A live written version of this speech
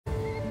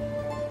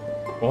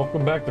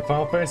Welcome back to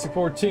Final Fantasy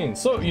XIV.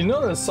 So, you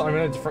notice I'm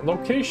in a different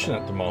location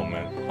at the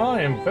moment.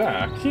 I am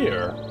back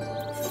here.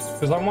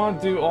 Because I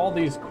want to do all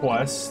these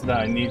quests that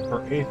I need for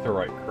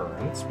Aetherite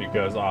currents,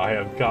 because I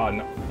have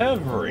gotten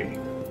every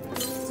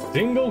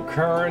single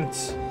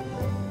current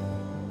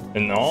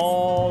in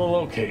all the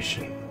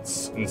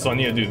locations. And so I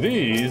need to do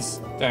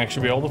these to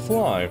actually be able to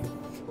fly.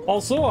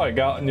 Also, I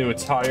got a new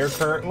attire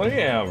currently,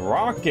 and I'm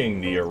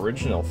rocking the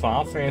original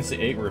Final Fantasy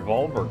VIII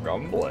Revolver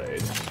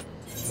Gunblade.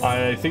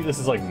 I think this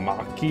is like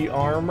Maki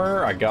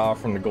armor I got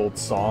from the Gold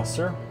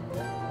Saucer.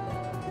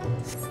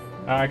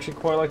 I actually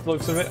quite like the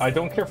looks of it. I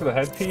don't care for the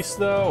headpiece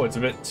though, it's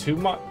a bit too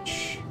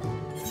much.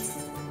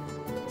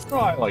 Well,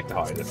 I like to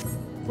hide it.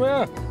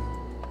 Yeah.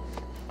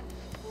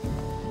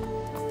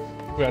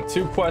 We got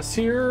 2 quests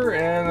here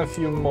and a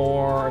few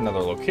more in other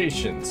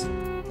locations.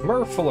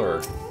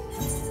 Murfler.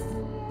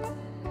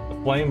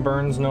 The flame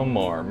burns no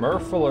more.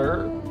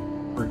 Murfler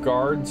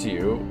regards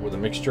you with a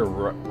mixture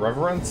of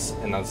reverence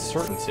and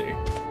uncertainty.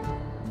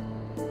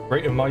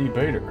 Great Amayu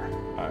Bader,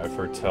 I have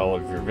heard tell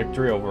of your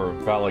victory over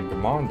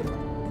Valagamanda.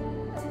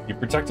 You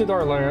protected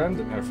our land,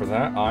 and for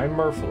that I,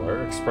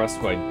 Murfler, express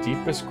my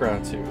deepest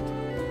gratitude.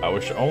 I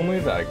wish only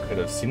that I could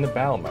have seen the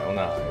battle with my own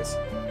eyes.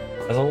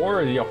 As a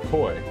warrior of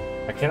Yakoi,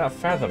 I cannot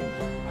fathom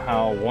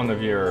how one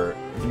of your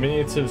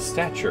diminutive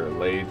stature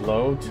laid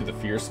low to the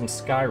fearsome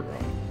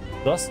Skyrim.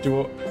 Thus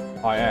do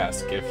I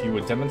ask if you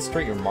would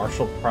demonstrate your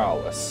martial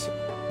prowess.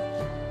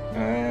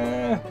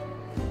 I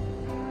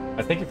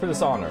thank you for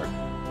this honor.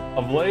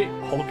 Of late,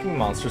 hulking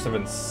monsters have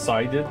been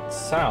sighted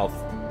south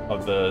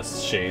of the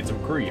Shades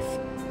of Grief,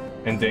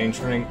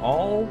 endangering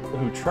all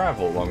who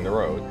travel along the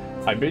road.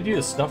 I bid you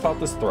to snuff out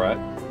this threat,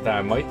 that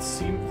I might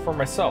see for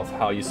myself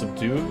how you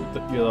subdue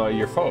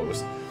your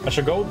foes. I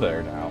shall go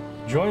there now.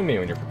 Join me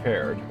when you're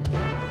prepared.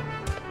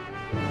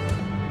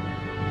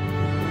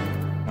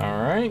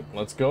 Alright,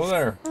 let's go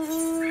there.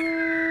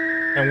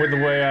 And with the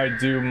way I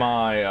do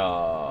my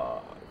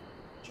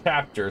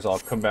chapters, I'll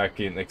come back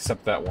in and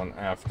accept that one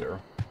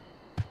after.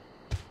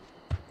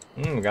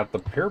 Got the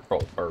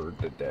purple bird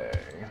today.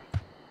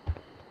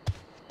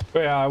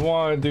 But yeah, I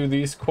want to do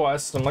these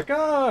quests. I'm like,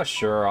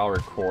 sure, I'll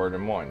record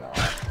them. Why not?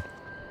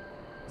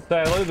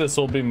 Sadly, this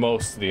will be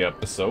most of the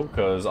episode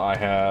because I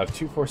have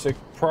 2, 4, 6,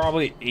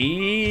 probably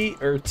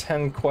 8 or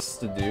 10 quests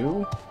to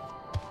do.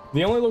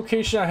 The only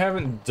location I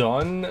haven't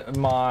done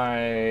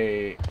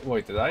my...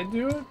 Wait, did I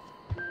do it?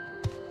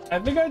 I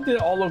think I did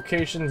all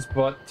locations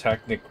but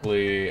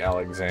technically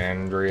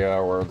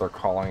Alexandria, or they're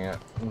calling it.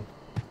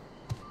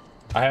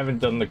 I haven't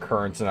done the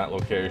currents in that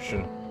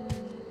location.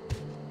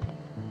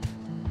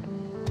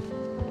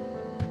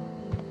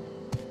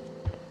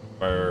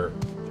 Where...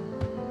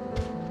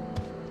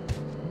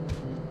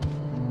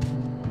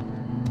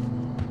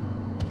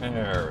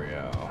 There we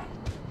go.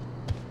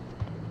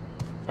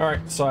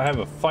 Alright, so I have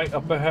a fight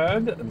up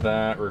ahead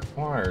that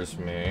requires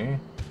me...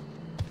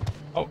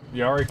 Oh,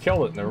 you already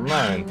killed it, never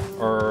mind.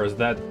 Or is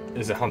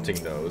it hunting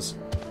those?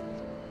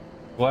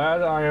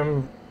 Glad I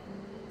am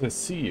to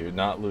see you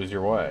not lose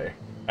your way.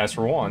 As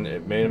for one,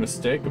 it made a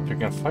mistake of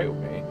picking a fight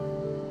with me.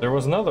 There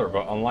was another,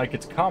 but unlike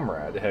its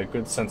comrade, it had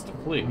good sense to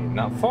flee.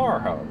 Not far,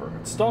 however.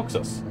 It stalks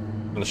us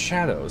from the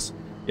shadows,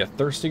 yet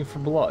thirsting for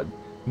blood.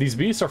 These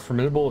beasts are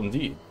formidable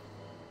indeed.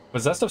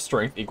 Possessed of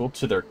strength equal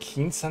to their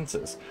keen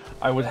senses,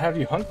 I would have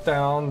you hunt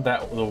down the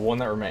one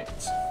that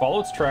remains. Follow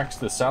its tracks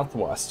to the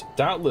southwest.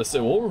 Doubtless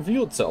it will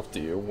reveal itself to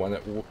you when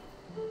it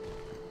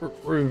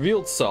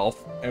reveal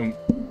itself and...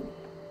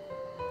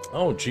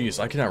 Oh geez,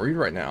 I cannot read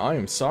right now. I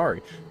am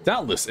sorry.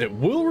 Doubtless it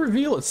will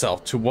reveal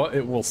itself to what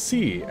it will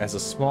see as a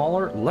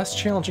smaller, less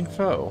challenging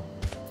foe.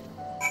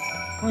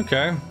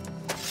 Okay.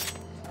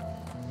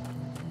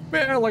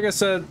 Yeah, like I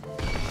said,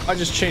 I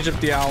just changed up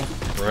the owl.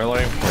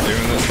 Really? We're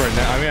doing this right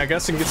now? I mean, I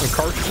guess I can get some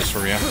cartridges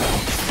from you.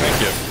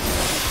 Thank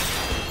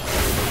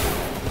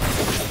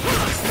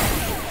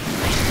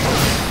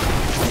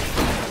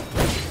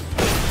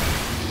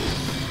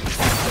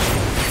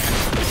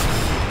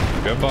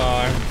you.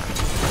 Goodbye.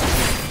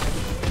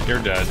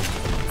 You're dead.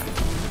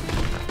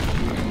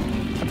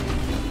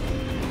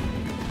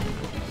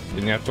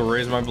 Didn't have to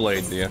raise my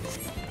blade, do you?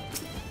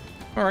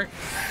 Alright.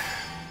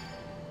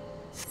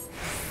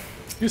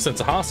 You sense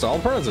a hostile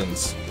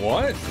presence.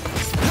 What?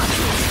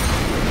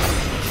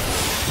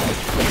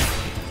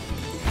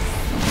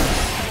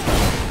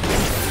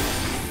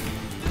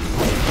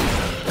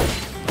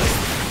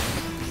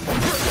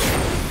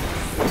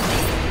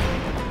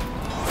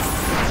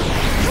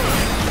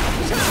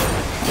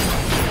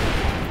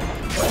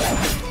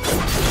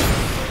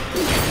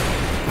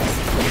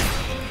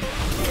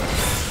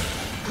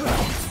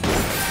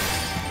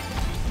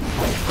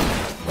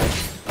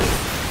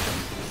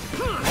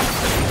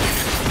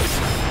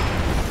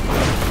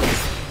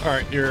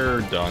 Alright,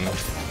 you're done.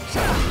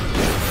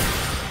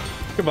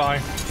 Goodbye.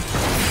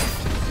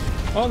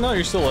 Oh no,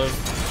 you still live.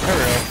 There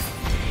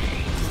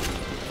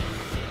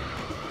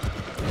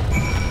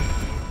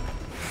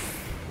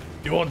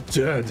we go. You're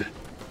dead.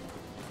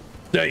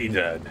 Stay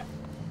dead.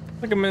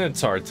 Like a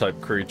Minotaur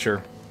type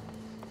creature.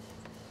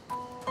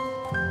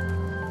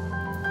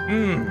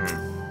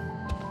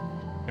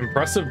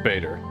 Impressive,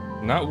 Bader.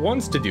 Not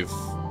once did you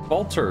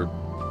falter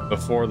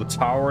before the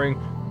towering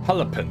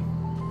Jalapin.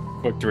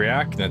 Quick to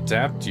react and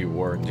adapt you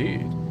were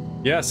indeed.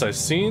 Yes, I've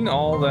seen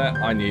all that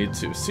I need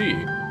to see.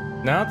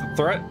 Now the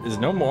threat is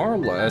no more,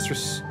 let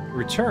us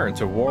return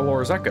to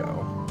Warlord's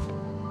Echo.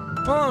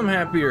 Well, I'm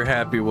happy you're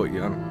happy what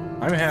you...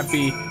 I'm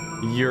happy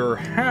you're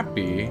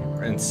happy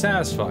and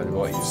satisfied with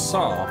what you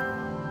saw.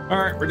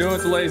 Alright, we're doing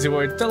it the lazy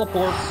way.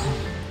 Teleport.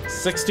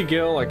 60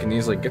 gil, I can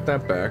easily get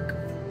that back.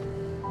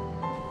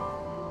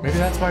 Maybe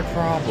that's my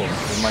problem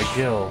with my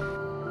gil.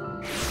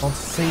 I'll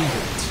save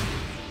it.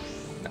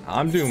 Nah,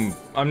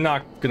 I'm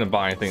not gonna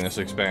buy anything in this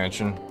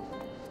expansion.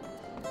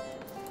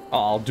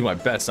 I'll do my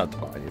best not to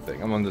buy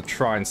anything. I'm gonna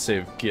try and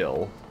save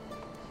gil.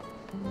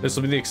 This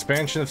will be the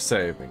expansion of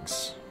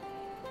savings.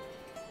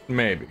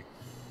 Maybe.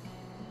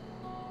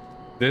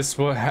 This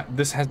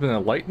has been a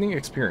lightning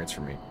experience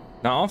for me.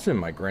 Not often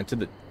am I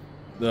granted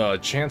the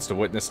chance to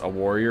witness a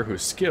warrior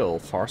whose skill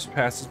far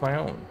surpasses my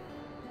own.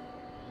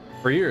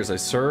 For years, I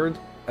served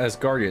as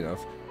guardian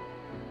of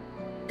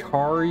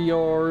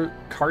Karyazar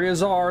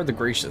the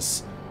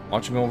Gracious,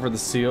 watching over the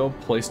seal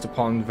placed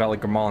upon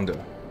Valigramonda.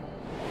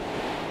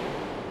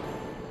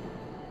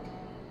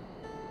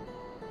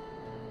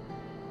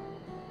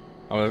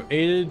 I would have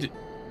aided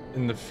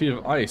in the feat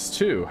of ice,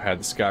 too, had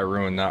the Sky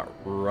Ruin not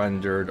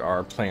rendered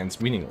our plans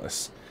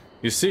meaningless.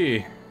 You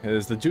see, it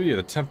is the duty of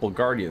the Temple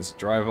Guardians to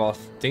drive off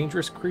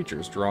dangerous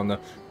creatures drawn to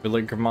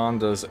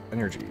Valigramonda's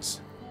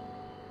energies.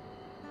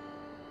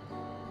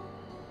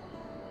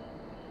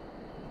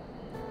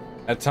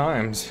 At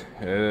times,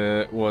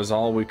 it was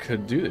all we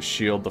could do to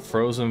shield the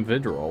frozen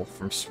Vidril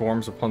from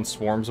swarms upon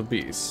swarms of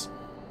beasts.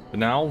 But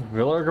now,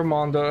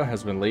 Valigramonda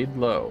has been laid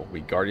low.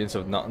 We Guardians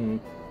have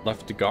nothing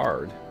left to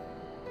guard.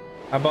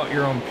 How about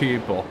your own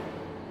people?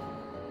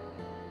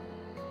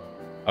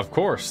 Of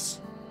course,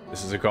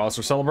 this is a cause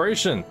for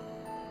celebration.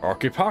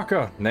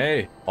 Archipaka,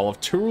 nay, all of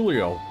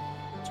Tyrol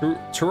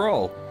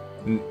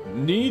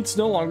needs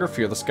no longer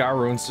fear the Sky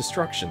Ruin's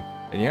destruction,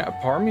 and yet a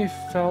part of me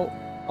felt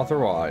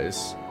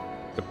otherwise.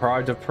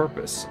 Deprived of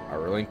purpose, I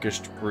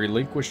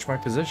relinquished my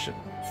position.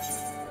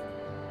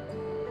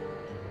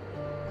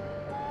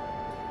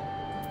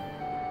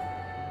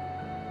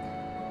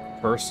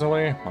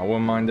 Personally, I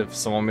wouldn't mind if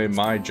someone made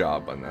my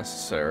job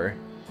unnecessary.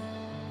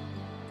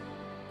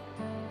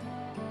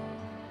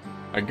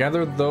 I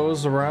gather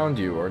those around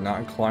you are not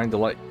inclined to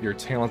let your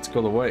talents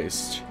go to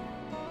waste.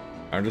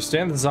 I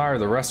understand the desire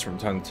to rest from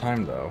time to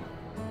time, though.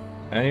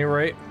 At any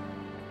rate,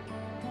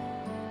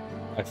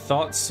 I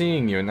thought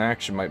seeing you in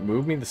action might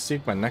move me to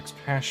seek my next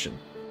passion,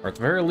 or at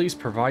the very least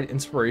provide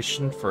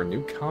inspiration for a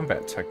new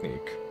combat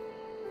technique.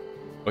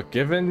 But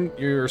given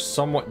your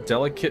somewhat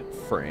delicate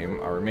frame,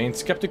 I remain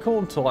skeptical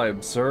until I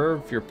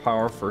observe your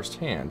power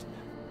firsthand.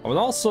 I would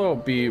also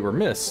be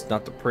remiss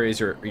not to praise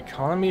your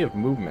economy of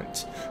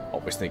movement,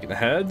 always thinking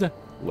ahead,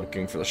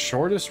 looking for the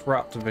shortest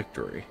route to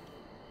victory.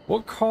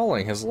 What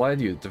calling has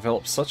led you to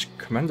develop such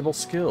commendable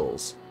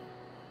skills?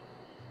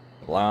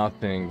 A lot of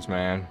things,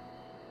 man.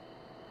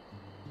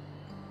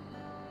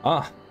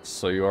 Ah,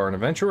 so you are an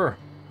adventurer?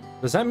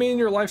 Does that mean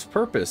your life's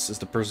purpose is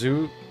the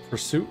pursuit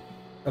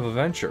of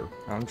adventure?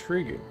 How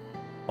intriguing.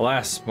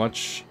 Alas,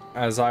 much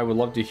as I would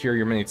love to hear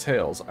your many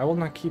tales, I will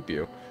not keep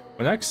you.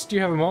 When next you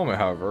have a moment,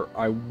 however,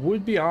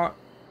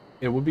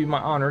 it would be my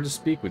honor to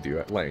speak with you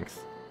at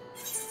length.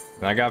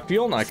 And I got a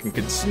feeling I can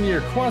continue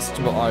your quest,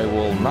 but I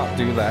will not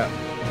do that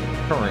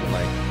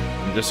currently.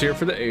 I'm just here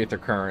for the 8th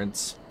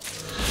occurrence.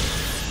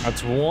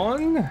 That's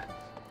one.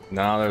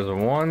 Now there's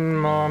one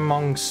more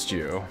amongst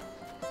you.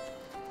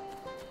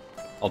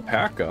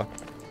 Alpaca.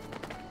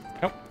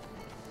 Yep.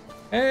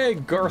 Hey,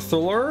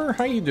 Garthler,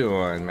 how you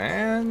doing,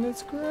 man?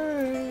 It's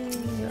great.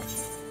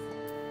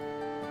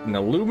 An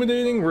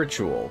Illuminating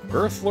Ritual.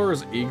 Garthler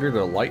is eager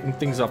to lighten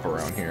things up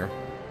around here.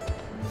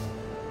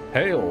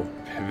 Hail,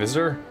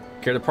 visitor.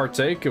 Care to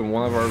partake in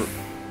one of our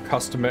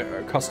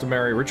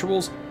customary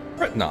rituals?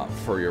 Fret not,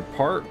 for your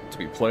part to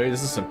be played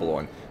is a simple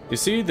one. You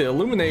see, the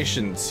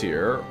illuminations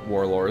here,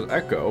 Warlord's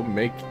Echo,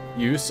 make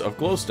use of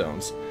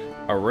glowstones.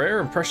 A rare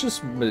and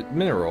precious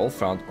mineral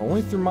found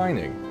only through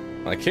mining.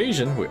 On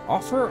occasion, we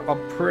offer up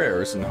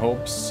prayers in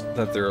hopes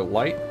that their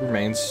light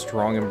remains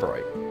strong and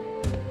bright.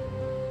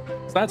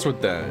 So that's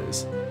what that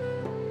is.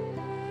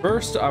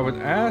 First, I would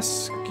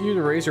ask you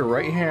to raise your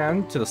right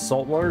hand to the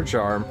saltwater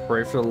jar and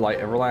pray for the light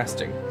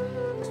everlasting.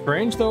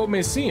 Strange though it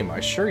may seem, I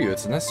assure you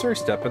it's a necessary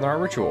step in our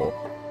ritual.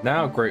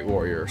 Now, great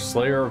warrior,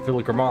 slayer of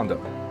Valigramonda,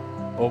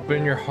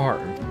 open your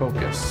heart and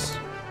focus.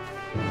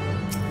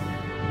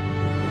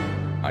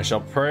 I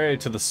shall pray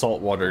to the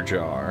saltwater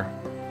jar.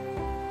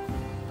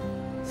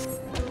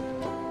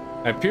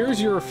 It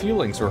appears your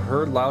feelings were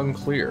heard loud and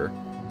clear.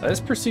 Let us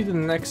proceed to the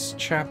next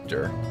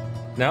chapter.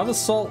 Now the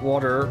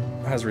saltwater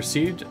has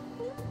received...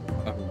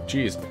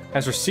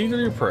 has received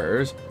your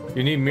prayers.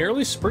 You need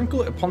merely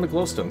sprinkle it upon the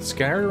glowstones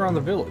scattered around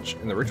the village,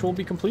 and the ritual will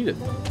be completed.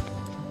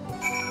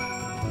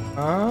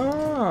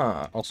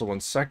 Ah! Also, 1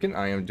 second,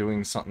 I am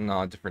doing something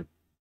different.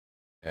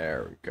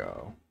 There we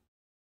go.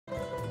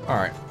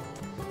 Alright.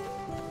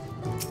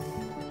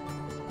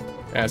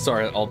 Yeah,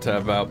 sorry, I'll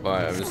tab out,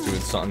 but I was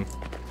doing something.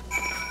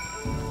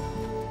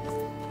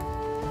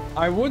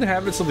 I would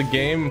have it so the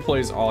game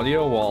plays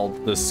audio while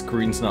the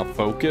screen's not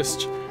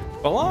focused.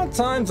 But a lot of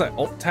times I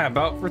alt tab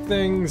out for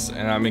things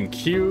and I'm in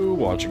queue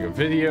watching a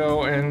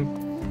video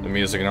and the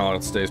music and all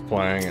it stays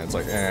playing and it's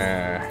like,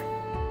 eh.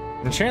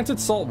 Enchanted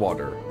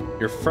saltwater.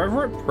 Your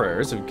favorite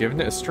prayers have given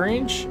it a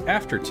strange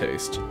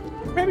aftertaste.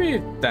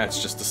 Maybe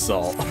that's just the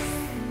salt.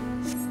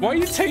 Why are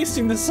you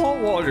tasting the salt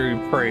water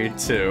you prayed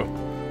to?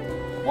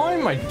 Why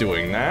am I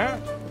doing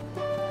that?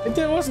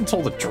 I wasn't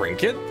told to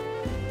drink it.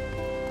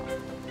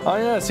 Oh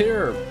yes,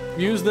 here.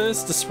 Use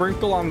this to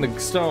sprinkle on the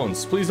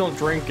stones. Please don't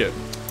drink it.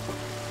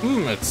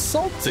 Mmm, it's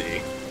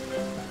salty.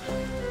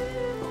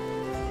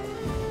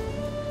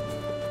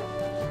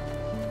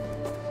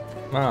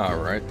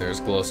 Alright, there's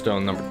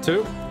glowstone number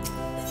 2.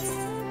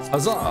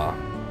 Huzzah!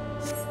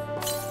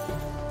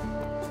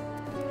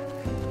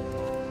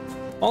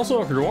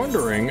 Also, if you're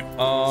wondering,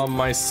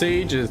 my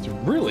sage is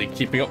really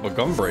keeping up with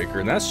Gunbreaker,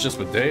 and that's just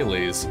with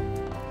dailies.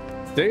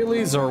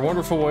 Dailies are a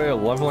wonderful way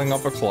of leveling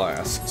up a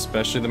class,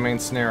 especially the main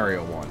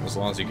scenario one, as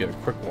long as you get a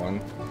quick one.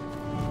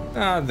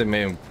 They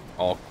made them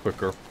all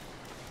quicker.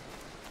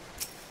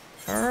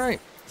 Alright.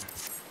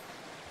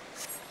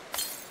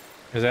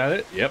 Is that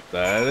it? Yep,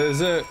 that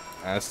is it.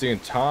 That's the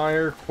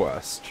entire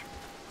quest.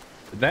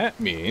 That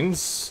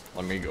means,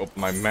 let me open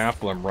my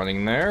map while I'm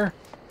running there.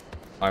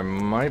 I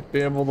might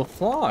be able to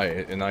fly,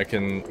 and I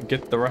can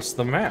get the rest of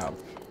the map.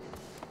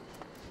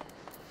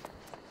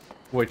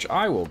 Which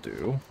I will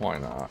do. Why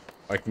not?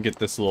 I can get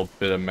this little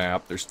bit of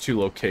map. There's 2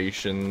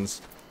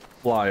 locations.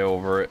 Fly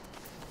over it.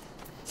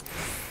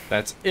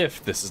 That's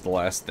if this is the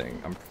last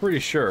thing. I'm pretty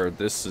sure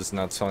this is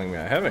not telling me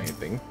I have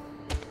anything.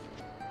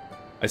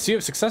 I see you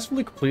have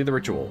successfully completed the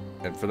ritual,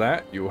 and for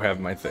that, you have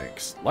my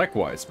thanks.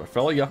 Likewise, my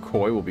fellow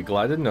Yakoi will be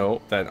glad to know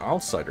that an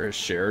outsider has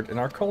shared in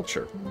our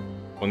culture.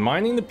 When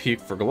mining the peak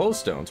for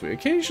glowstones, we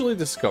occasionally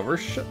discover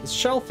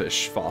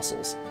shellfish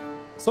fossils.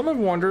 Some have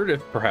wondered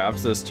if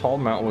perhaps this tall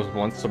mountain was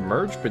once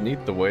submerged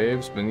beneath the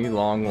waves many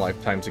long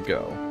lifetimes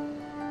ago.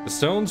 The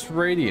stone's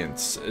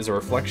radiance is a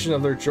reflection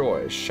of their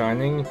joy,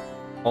 shining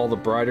all the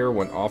brighter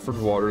when offered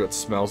water that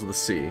smells of the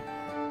sea.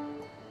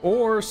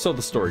 Or so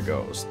the story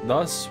goes.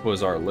 Thus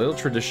was our little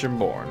tradition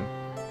born.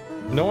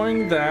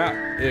 Knowing that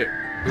it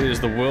is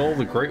the will of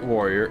the great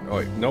warrior,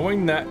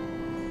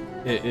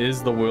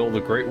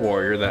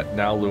 that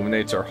now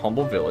illuminates our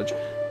humble village,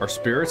 our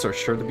spirits are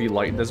sure to be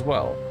lightened as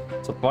well.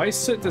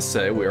 Suffice it to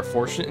say, we are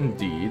fortunate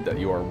indeed that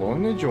you are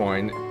willing to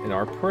join in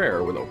our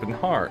prayer with open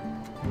heart.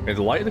 May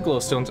the light of the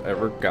glowstones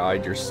ever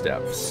guide your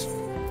steps.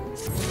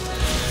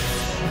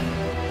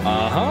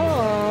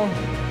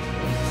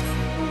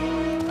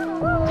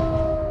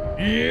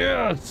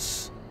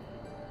 Yes!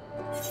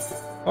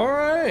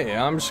 Alright,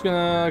 I'm just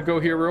gonna go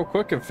here real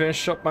quick and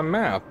finish up my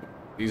map.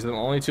 These are the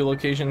only 2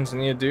 locations I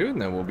need to do,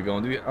 and then we'll be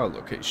going to the other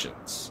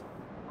locations.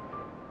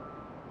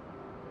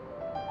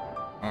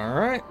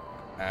 Alright,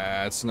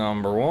 that's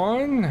number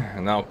 1.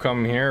 And I'll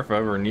come here if I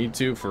ever need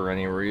to for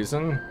any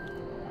reason.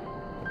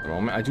 At the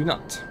moment, I do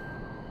not.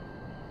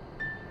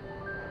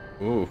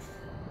 Ooh,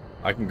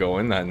 I can go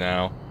in that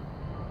now.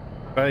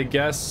 But I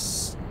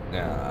guess...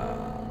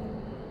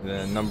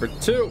 Then number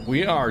 2,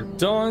 we are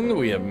done.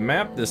 We have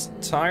mapped this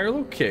entire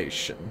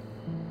location.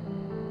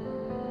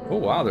 Oh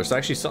wow, there's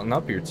actually something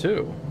up here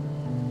too.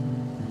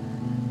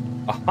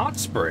 A hot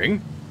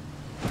spring?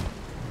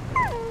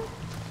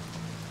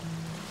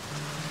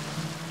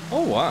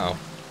 Oh wow.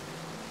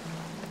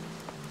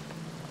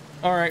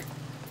 Alright.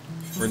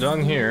 We're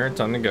done here.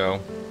 Time to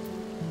go.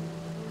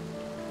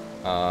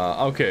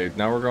 Okay,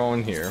 now we're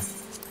going here.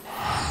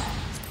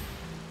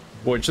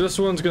 Which this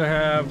one's gonna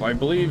have, I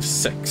believe,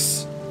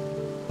 6.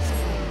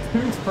 2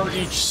 for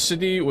each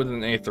city with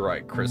an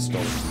aetheryte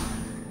crystal.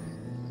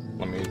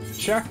 Let me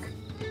check.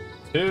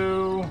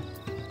 2.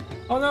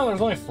 Oh no,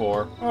 there's only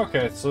 4.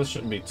 Okay, so this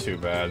shouldn't be too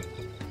bad.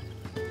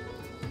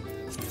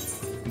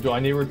 Do I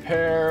need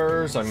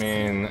repairs? I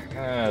mean,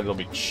 they'll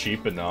be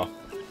cheap enough.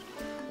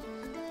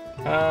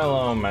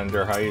 Hello,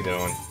 Mender. How you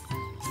doing?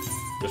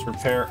 Just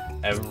repair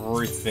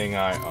everything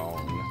I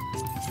own.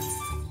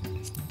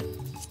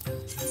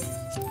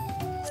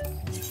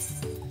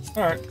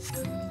 Alright.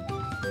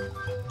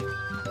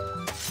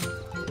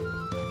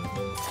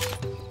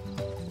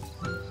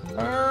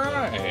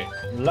 Alright,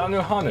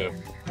 Lanuhanu.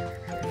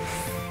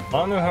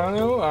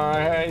 Lanuhanu,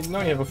 I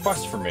know you have a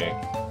quest for me.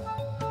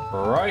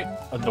 Rite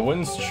of the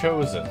Wind's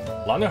Chosen.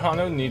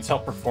 Lanuhanu needs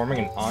help performing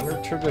an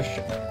honored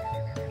tradition.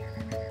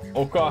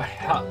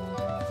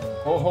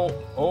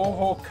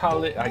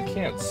 Kali, I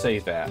can't say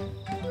that.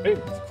 Hey,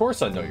 of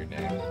course I know your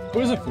name. Who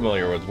isn't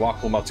familiar with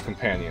Wuk Lamat's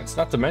companions?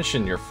 Not to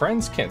mention, your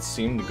friends can't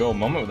seem to go a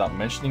moment without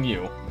mentioning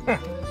you.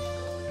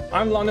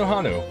 I'm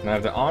Lanuhanu, and I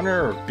have the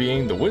honor of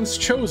being the Wind's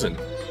Chosen.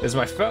 Is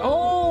my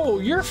oh,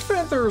 your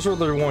feathers are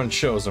the one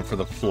chosen for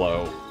the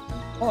float.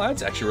 Oh,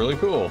 that's actually really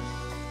cool.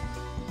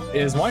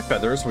 It is my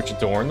feathers which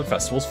adorn the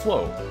festival's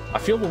float. I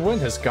feel the wind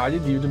has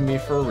guided you to me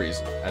for a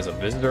reason. As a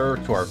visitor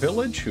to our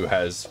village who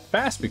has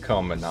fast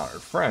become an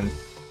honored friend,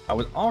 I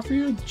would offer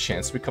you the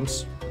chance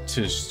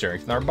to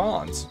strengthen our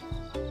bonds.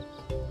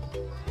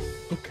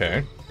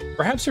 Okay.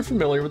 Perhaps you're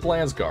familiar with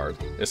Landsguard.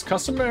 It's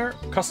customary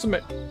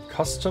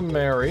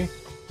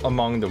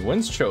among the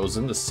Winds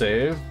Chosen to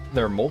save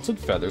their molted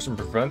feathers and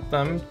prevent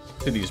them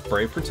to these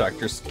brave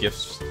protectors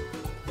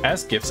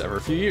as gifts every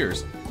few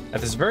years.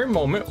 At this very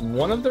moment,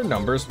 one of their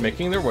numbers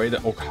making their way to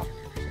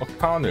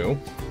Oghanu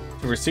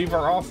to receive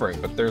our offering,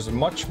 but there's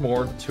much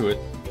more to it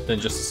than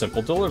just a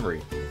simple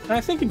delivery, and I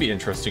think it'd be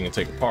interesting to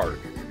take apart.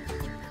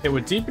 It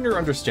would deepen your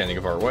understanding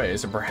of our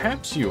ways, and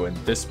perhaps you and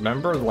this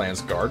member of the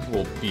Landsguard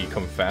will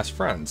become fast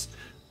friends.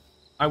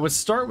 I would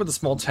start with a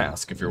small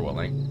task, if you're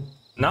willing.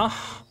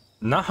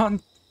 Nahan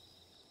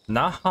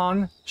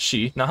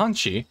Shi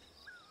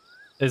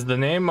is the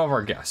name of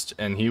our guest,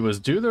 and he was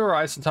due to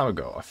arrive some time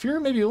ago. I fear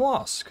he may be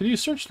lost. Could you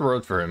search the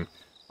road for him?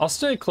 I'll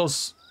stay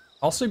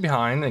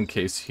behind in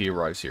case he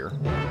arrives here.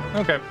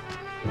 Okay.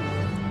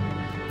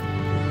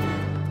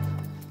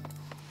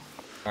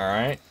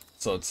 Alright,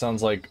 so it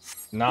sounds like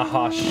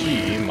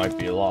Nahashi might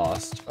be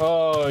lost.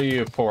 Oh,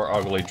 you poor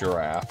ugly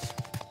giraffe.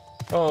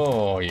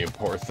 Oh, you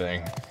poor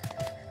thing.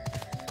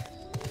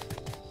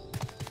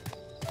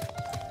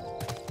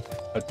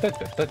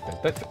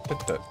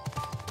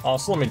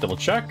 Also, let me double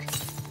check.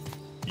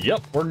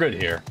 Yep, we're good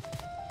here.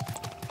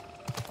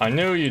 I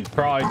knew you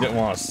probably didn't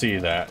want to see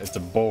that. It's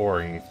a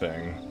boring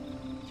thing.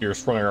 You're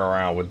just running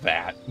around with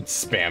that and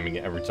spamming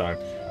it every time.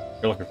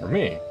 You're looking for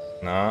me.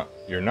 Nah,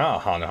 you're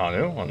not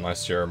Hanu,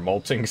 unless you're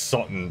molting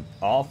something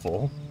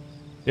awful.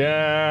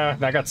 Yeah,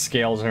 I got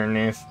scales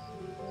underneath.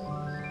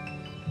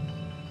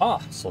 Ah,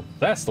 so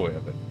that's the way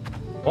of it.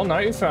 Well, now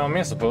you found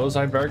me, I suppose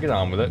I'd better get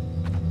on with it.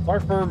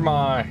 Sorry for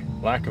my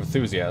lack of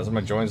enthusiasm.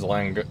 I joined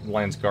the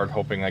Landsguard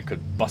hoping I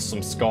could bust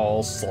some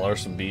skulls, slaughter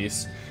some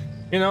beasts.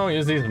 You know,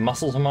 use these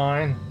muscles of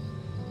mine.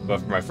 But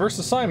for my first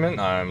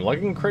assignment, I'm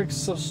lugging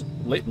crates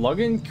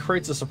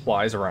of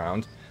supplies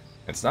around.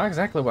 It's not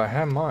exactly what I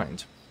had in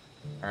mind.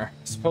 I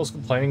suppose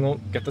complaining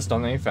won't get this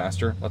done any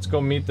faster. Let's go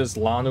meet this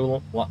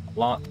Lanu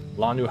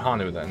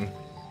Hanu then.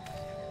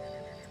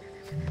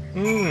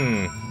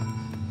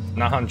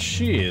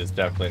 Nahanshi is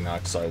definitely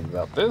not excited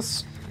about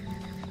this.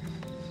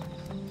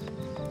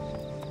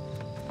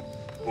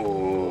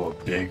 Oh,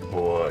 big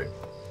boy.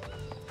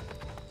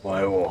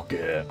 My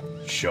walker.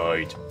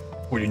 Shite.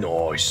 Pretty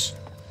nice.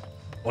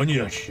 I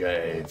need a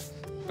shave.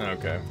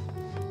 Okay.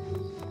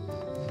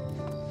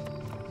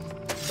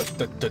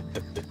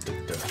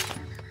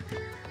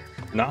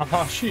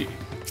 Nahashi.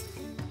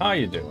 How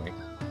you doing?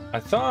 I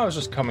thought I was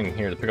just coming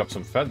here to pick up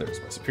some feathers.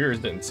 My superiors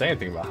didn't say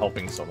anything about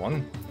helping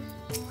someone.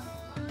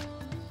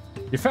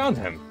 You found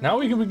him. Now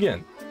we can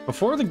begin.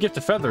 Before the gift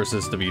of feathers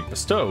is to be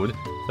bestowed,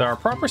 there are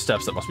proper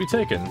steps that must be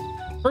taken.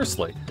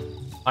 Firstly,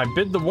 I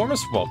bid the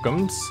warmest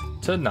welcomes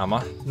to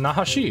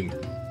Nahashi.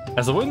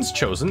 As the Winds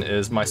Chosen, it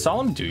is my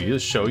solemn duty to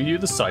show you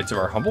the sights of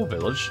our humble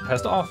village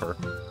has to offer.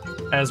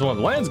 As one of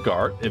the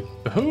Landsguard, it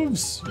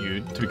behooves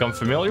you to become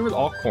familiar with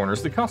all corners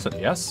of the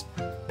continent, yes?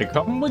 Then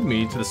come with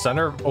me to the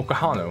center of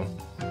Oghanu,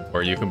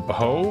 where you can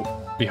behold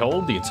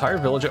the entire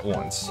village at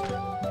once.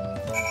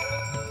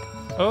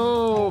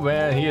 Oh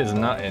man, he is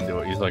not into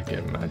it. He's like,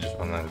 yeah, I just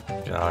want to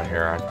get out of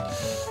here.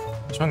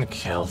 I'm trying to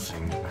kill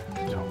things.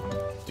 I don't want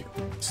to do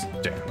this.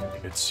 Damn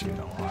it, it's, you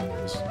know how it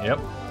is. Yep.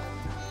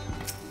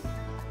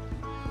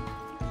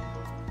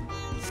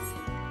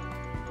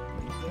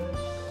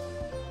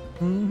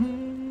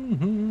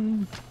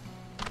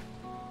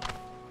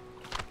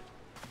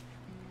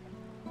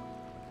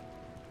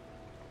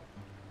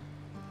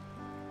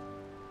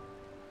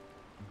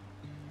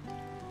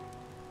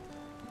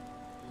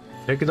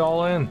 Take it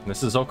all in.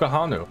 This is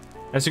Oghanu.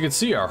 As you can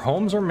see, our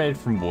homes are made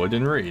from wood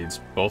and reeds,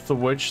 both of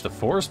which the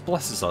forest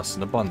blesses us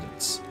in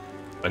abundance.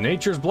 But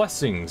nature's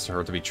blessings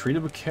are to be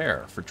treated with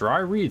care, for dry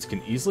reeds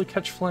can easily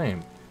catch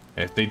flame,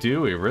 and if they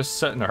do, we risk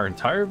setting our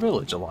entire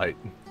village alight.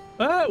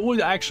 That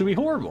would actually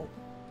be horrible.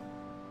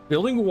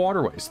 Building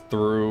waterways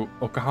through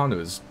Oghanu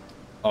is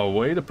a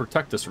way to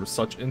protect us from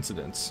such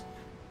incidents.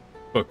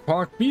 But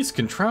aquatic beasts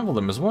can travel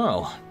them as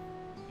well.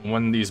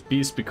 When these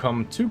beasts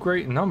become too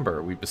great in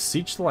number, we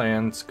beseech the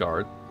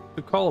Landsguard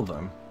to cull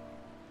them.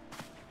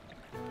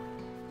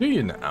 Do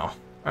you now?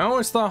 I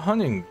always thought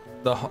hunting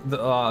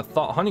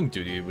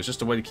duty was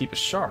just a way to keep us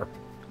sharp.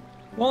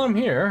 While I'm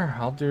here,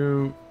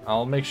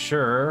 I'll make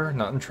sure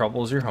nothing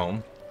troubles your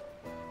home.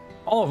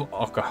 All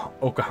of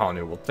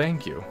Oghanu will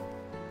thank you.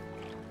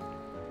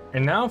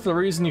 And now for the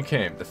reason you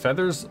came, the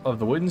feathers of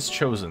the Winds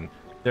Chosen.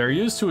 They are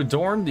used to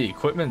adorn the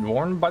equipment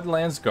worn by the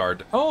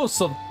Landsguard. Oh,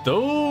 so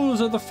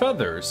those are the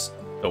feathers.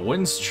 The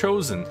Winds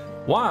Chosen.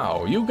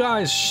 Wow, you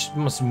guys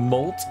must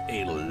molt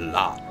a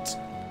lot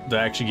to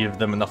actually give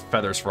them enough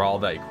feathers for all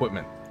that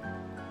equipment.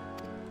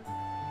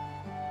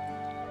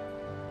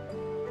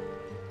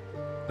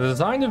 The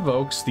design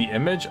evokes the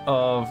image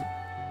of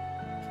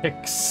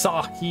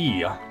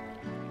Kiksaki,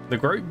 the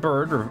great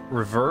bird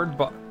revered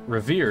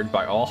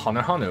by all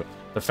Hanu.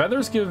 The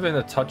feathers give it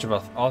a touch of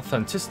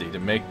authenticity to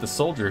make the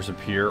soldiers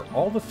appear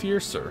all the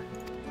fiercer.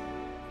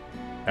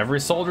 Every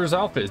soldier's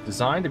outfit is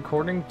designed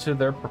according to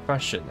their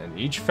profession, and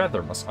each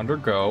feather must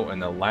undergo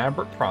an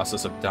elaborate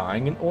process of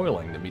dyeing and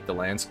oiling to meet the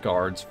Lance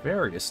Guard's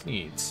various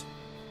needs.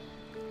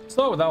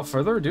 So, without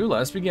further ado,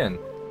 let's begin.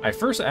 I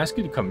first ask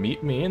you to come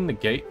meet me in the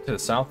gate to the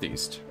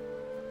southeast.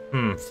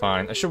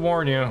 Fine. I should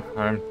warn you,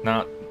 I'm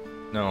not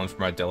known for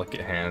my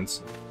delicate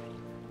hands.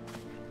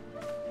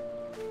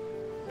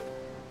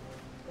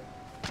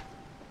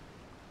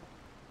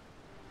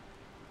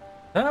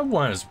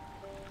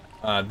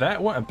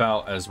 That went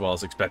about as well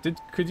as expected.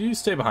 Could you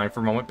stay behind for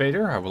a moment,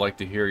 Bader? I would like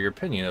to hear your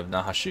opinion of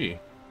Nahashi.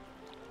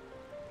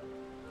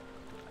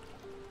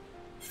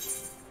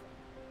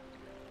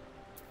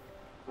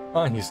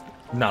 He's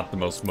not the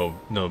most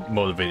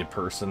motivated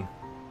person.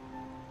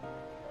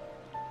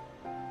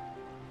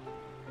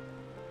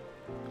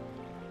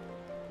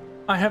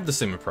 I have the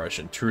same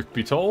impression. Truth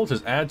be told,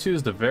 his attitude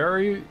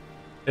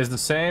is the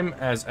same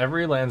as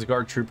every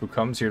Landsguard troop who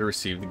comes here to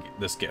receive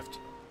this gift.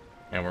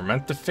 And we're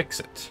meant to fix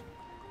it.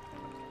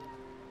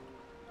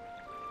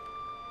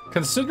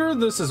 Consider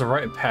this as a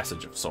rite of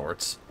passage of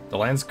sorts. The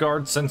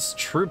Landsguard sends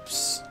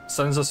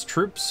us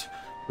troops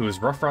whose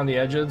rough around the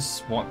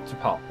edges want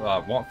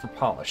for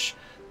polish,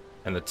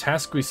 and the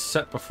task we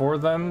set before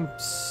them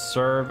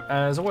serve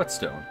as a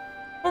whetstone.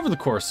 Over the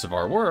course of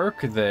our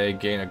work, they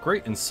gain a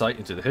great insight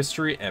into the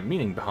history and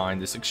meaning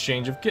behind this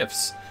exchange of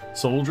gifts.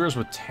 Soldiers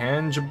with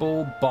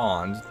tangible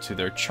bond to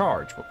their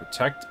charge will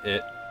protect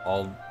it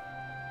all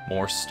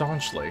more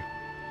staunchly.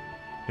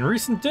 In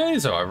recent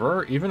days,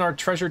 however, even our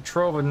treasured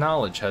trove of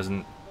knowledge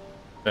hasn't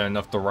been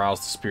enough to rouse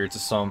the spirits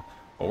of some,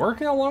 but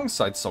working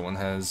alongside someone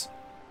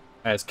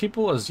as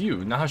capable as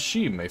you,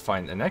 Nahashi may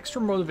find an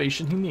extra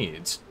motivation he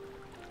needs.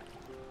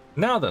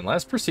 Now then,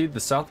 let's proceed to the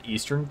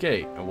southeastern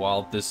gate, and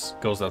while this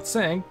goes without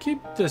saying, keep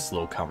this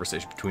little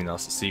conversation between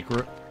us a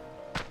secret.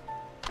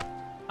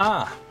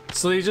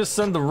 So they just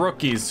send the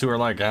rookies who are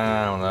like,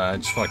 I don't know, I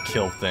just want to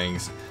kill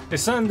things. They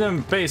send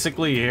them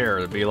basically here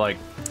to be like,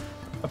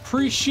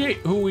 appreciate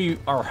who we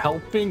are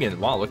helping, and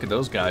wow, look at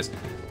those guys,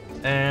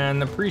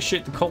 and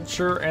appreciate the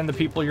culture and the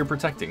people you're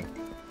protecting.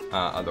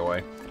 Other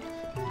way.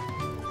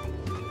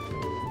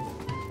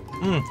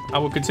 I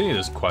will continue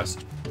this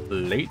quest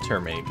later,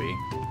 maybe.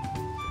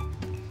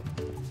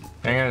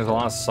 And there's a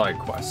lot of side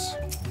quests.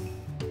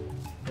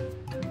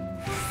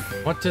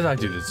 What did I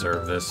do to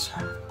deserve this?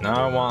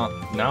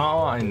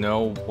 Now I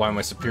know why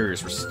my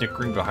superiors were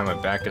snickering behind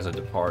my back as I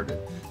departed.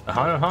 The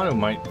Hanu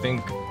might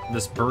think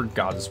this bird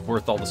god is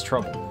worth all this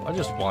trouble. I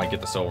just want to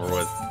get this over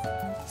with.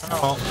 Oh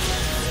well.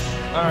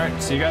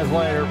 Alright, see you guys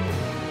later.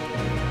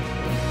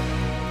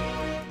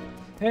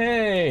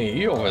 Hey,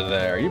 you over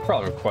there. You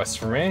probably have a quest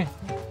for me.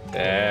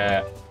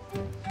 Yeah.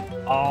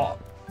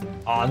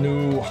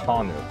 Anu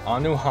Hanu,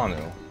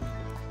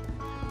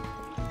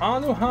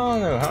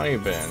 how you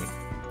been?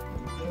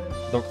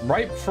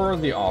 Right for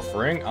the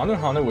offering, Anu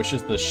Hanu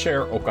wishes to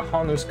share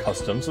Okahanu's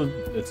customs with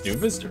its new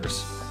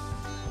visitors.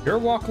 You're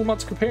Wuk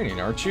Lamat's companion,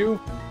 aren't you?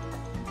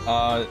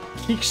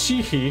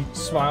 Kikshihi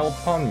smiled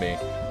upon me.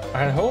 I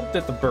had hoped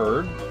that the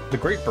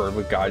great bird,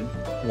 would guide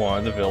one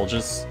of the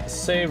village's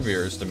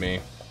saviors to me.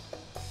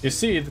 You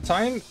see, the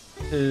time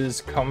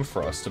has come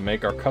for us to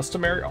make our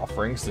customary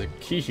offerings to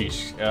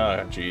Kihish.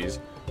 Jeez.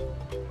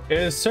 It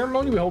is a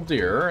ceremony we hold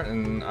dear,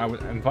 and I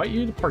would invite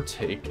you to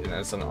partake in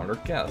as an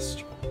honored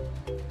guest.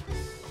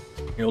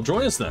 You'll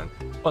join us then.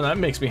 Well, that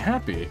makes me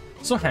happy.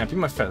 So happy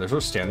my feathers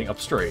are standing up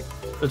straight.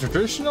 The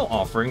traditional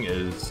offering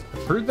is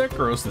fruit that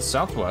grows to the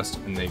southwest,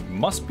 and they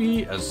must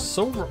be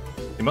so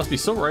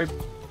ripe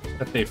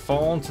that they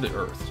fall into the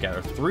earth.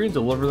 Gather 3 and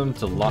deliver them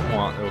to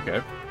Latwan.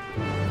 Okay.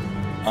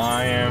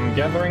 I am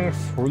gathering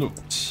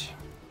fruit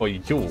for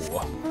you.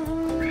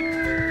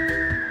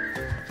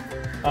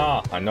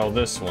 I know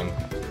this one.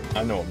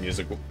 I know what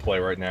music will play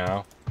right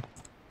now.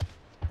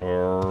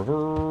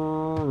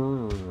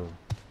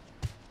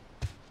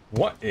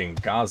 What in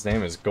God's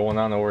name is going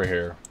on over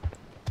here?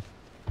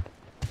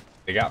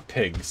 They got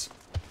pigs.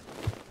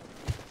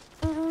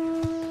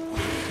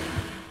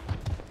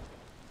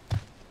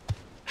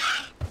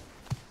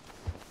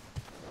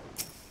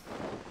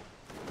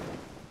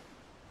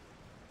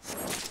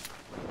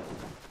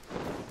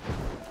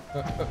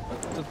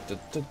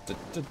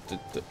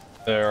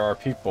 There are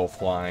people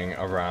flying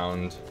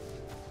around.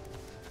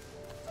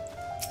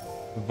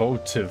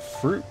 Votive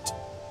fruit.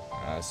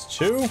 That's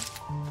 2.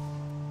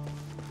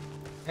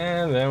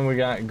 And then we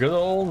got good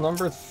old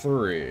number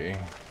 3.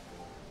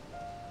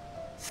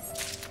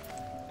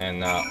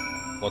 And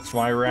what's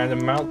my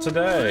random mount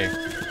today?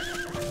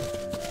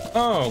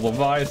 Oh,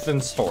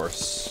 Leviathan's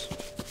horse.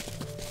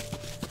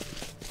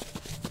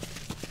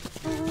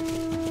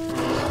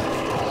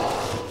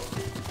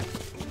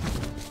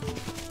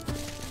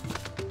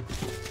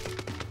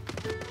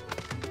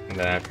 And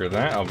then after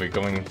that, I'll be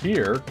going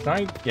here. Can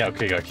I? Yeah,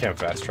 okay, I can't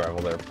fast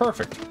travel there.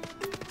 Perfect.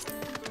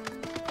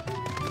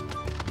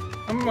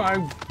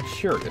 I'm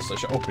curious. I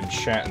should open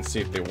chat and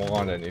see if they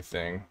want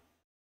anything.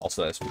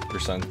 Also, that's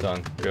 50%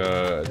 done.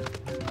 Good.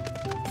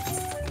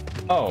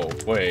 Oh,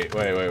 wait.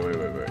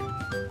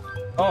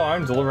 Oh,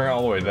 I'm delivering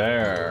all the way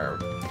there.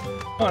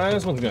 Oh,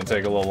 this one's gonna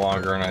take a little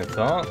longer than I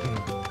thought.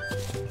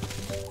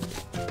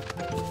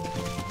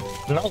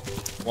 Nope.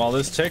 While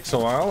this takes a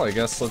while, I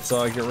guess let's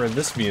get rid of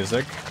this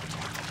music.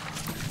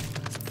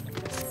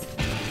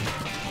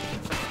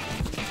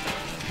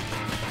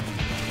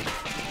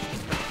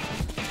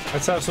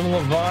 Let's have some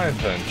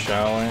Leviathan,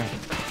 shall we?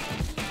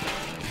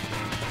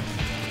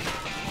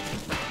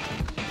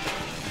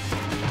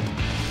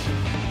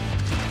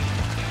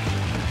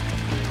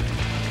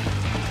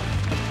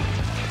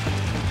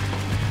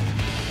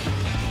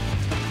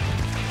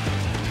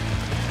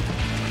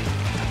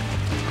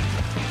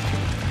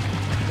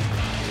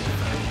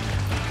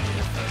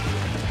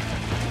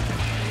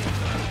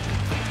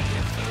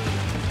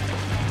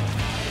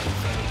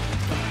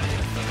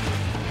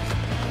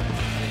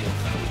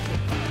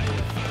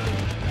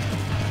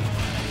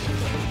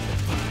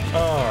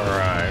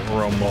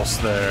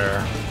 There.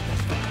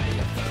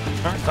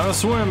 Alright, time to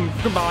swim.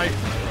 Goodbye.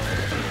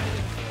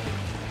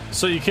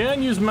 So you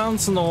can use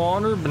mounts in the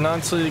water, but not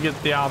until you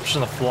get the option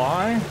to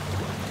fly.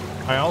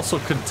 I also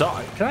could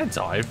dive. Can I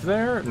dive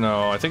there?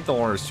 No, I think the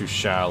water's too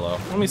shallow.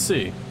 Let me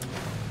see.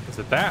 Is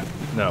it that?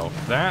 No.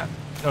 That?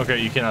 Okay,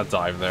 you cannot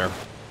dive there.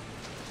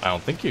 I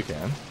don't think you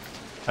can.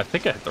 I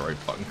think I hit the right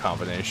button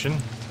combination.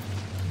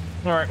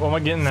 Alright, what am I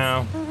getting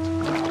now?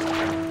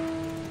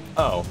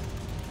 Oh.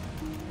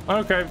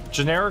 Okay,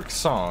 generic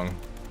song.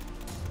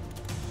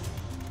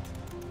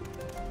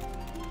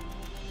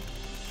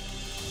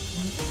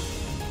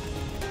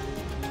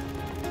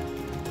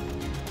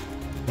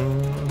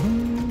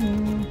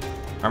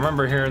 I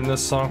remember hearing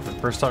this song for the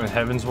first time in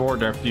Heaven's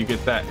Ward after you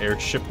get that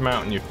airship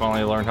mount and you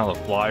finally learn how to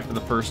fly for the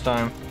first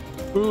time.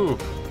 Ooh.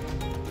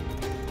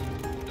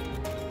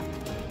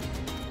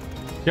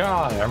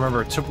 God, I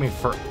remember it took me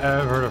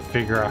forever to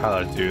figure out how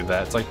to do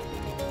that. It's like,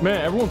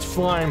 man, everyone's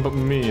flying but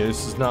me.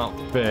 This is not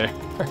fair.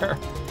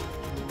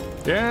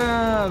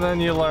 Yeah, then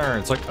you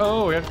learn. It's like,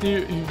 oh, you have to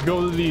you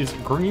go to these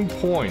green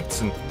points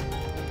and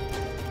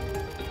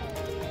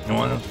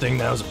one thing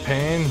that was a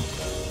pain.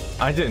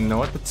 I didn't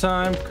know at the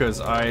time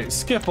because I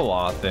skip a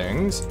lot of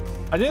things.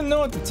 I didn't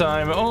know at the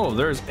time, oh,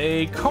 there's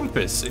a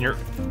compass and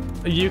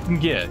you can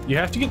get. You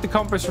have to get the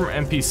compass from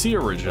NPC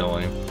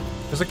originally.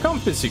 There's a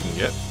compass you can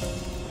get.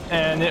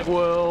 And it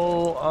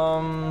will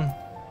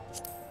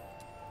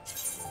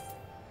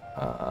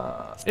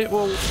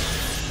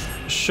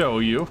show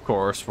you, of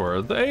course,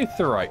 where the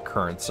aetherite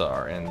currents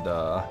are. And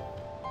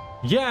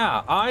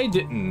yeah, I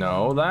didn't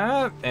know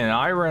that, and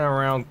I ran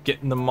around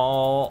getting them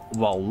all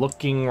while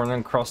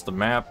running across the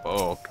map.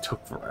 Oh, it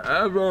took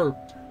forever.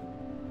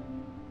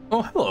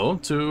 Oh, hello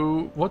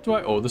to what do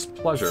I owe this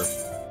pleasure?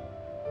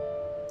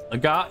 I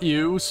got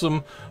you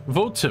some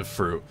votive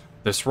fruit.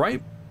 This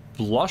ripe,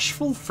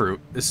 blushful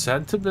fruit is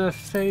said to be a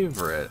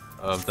favorite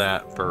of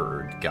that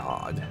bird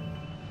god.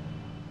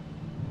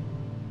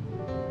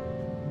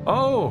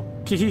 Oh,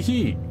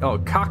 kihihi. Oh,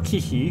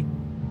 kakihi.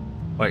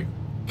 Like,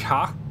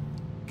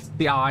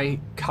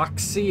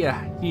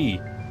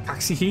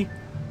 Coxihi.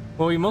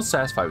 Well, you're most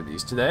satisfied with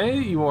these. Today,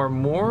 you are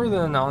more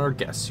than an honored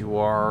guest. You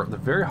are the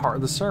very heart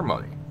of the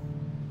ceremony.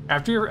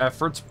 After your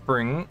efforts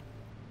bring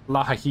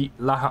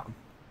Lahihana.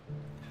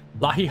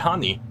 I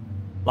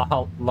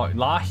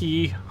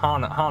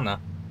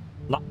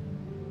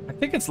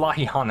think it's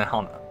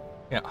Lahihana.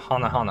 Yeah,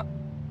 Hana.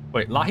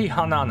 Wait,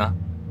 Lahihanana.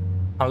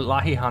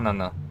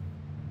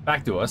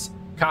 Back to us.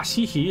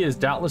 Kashihi is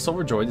doubtless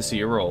overjoyed to see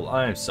you roll.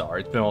 I'm sorry,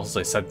 it's been a while since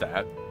I said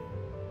that.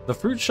 The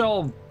fruit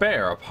shall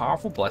bear a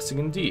powerful blessing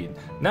indeed.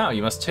 Now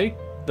you must take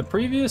the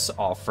previous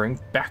offering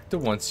back to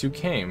whence you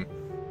came.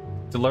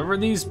 Deliver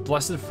these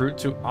blessed fruit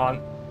to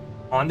Ane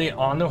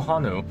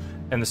Anuhanu,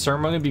 and the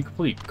ceremony will be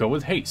complete. Go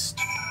with haste.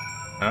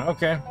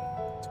 Okay.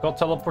 It's called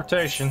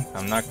teleportation.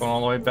 I'm not going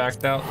all the way back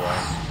that way.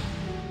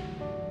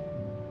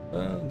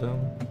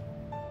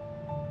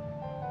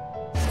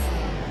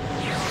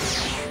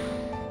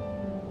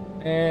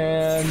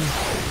 And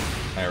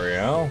there we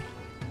go.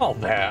 Oh,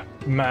 that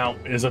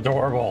mount is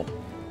adorable.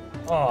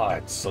 Oh,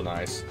 it's so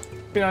nice.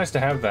 It'd be nice to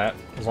have that,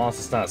 as long as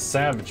it's not a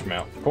savage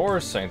mount. Of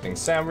course, anything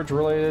savage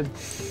related,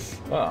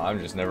 well, I'm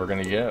just never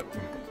gonna get.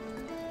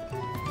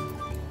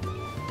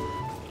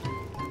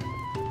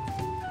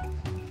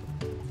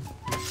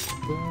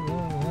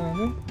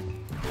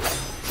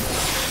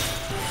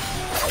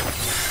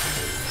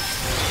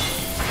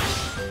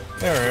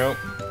 There we go.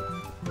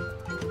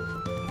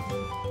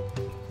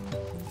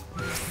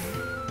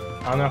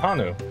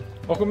 Anuhanu.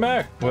 Welcome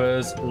back.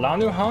 Was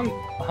Lahu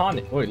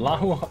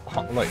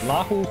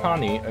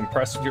Hani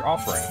impressed with your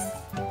offering?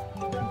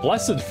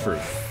 Blessed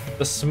fruit.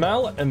 The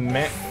smell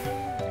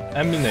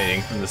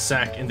emanating from the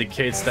sack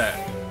indicates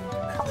that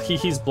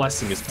Kahihi's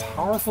blessing is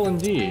powerful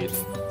indeed.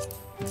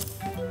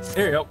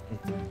 Here you go.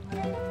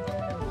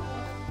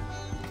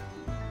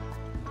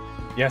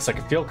 Yes, I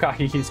can feel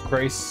Kahihi's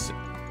grace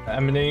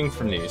emanating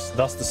from these.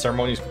 Thus, the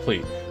ceremony is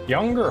complete.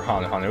 Younger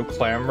Hanu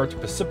clamor to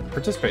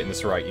participate in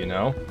this rite, you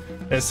know.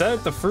 It is said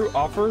that the fruit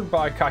offered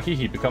by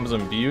Kahihi becomes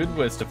imbued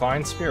with its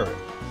divine spirit,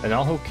 and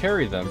all who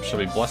carry them shall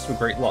be blessed with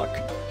great luck.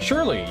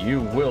 Surely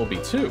you will be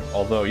too,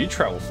 although you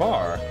travel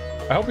far.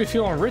 I hope you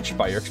feel enriched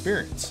by your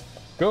experience.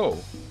 Go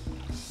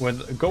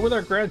with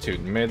our gratitude,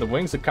 and may the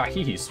wings of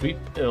Kahihi sweep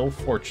ill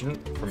fortune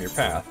from your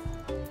path.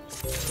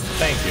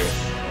 Thank you.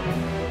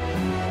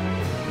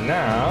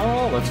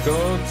 Now, let's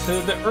go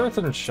to the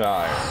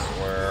Earthenshire,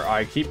 where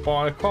I keep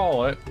wanting to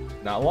call it,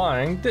 not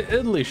lying, the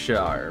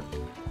Idleyshire.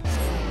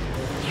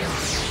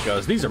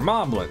 Because these are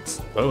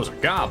moblins, those are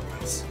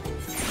goblins.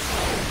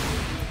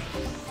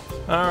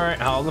 Alright,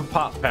 how are the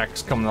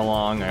Potpacks coming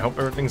along? I hope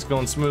everything's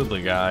going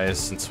smoothly, guys,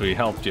 since we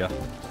helped you.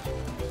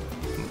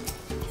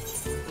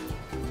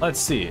 Let's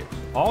see.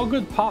 All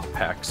good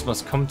Potpacks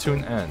must come to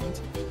an end.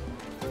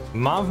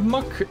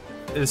 Mavmuk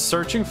is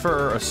searching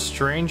for a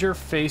stranger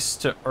face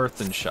to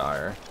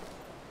Earthenshire.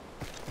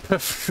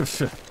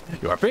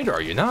 You are Peter,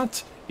 are you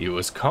not? You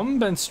has come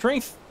been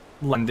strength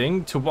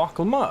lending to Wuk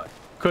Lamat.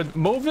 Could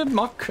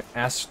Movimuk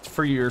ask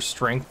for your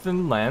strength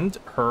and lend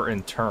her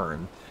in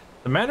turn?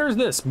 The matter is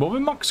this,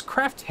 Movimuk's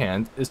craft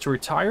hand is to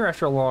retire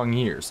after long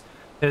years.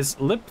 His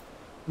lip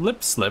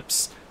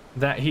slips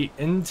that he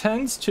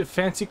intends to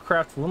fancy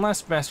craft one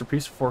last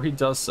masterpiece before he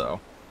does so.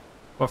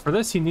 But for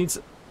this he needs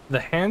the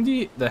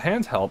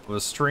hand help of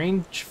a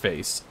strange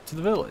face to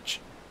the village.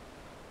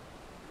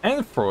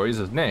 Anfroy is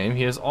his name.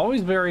 He is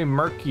always very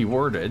murky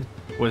worded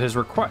with his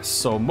requests,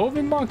 so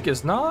Movimuk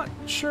is not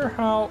sure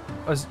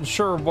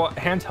what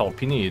hand help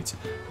he needs.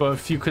 But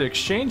if you could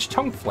exchange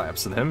tongue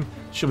flaps with him,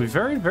 she'll be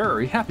very,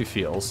 very happy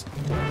feels.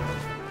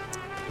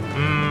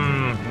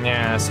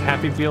 Yes,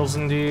 happy feels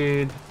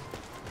indeed.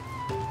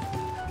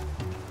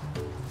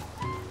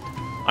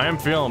 I am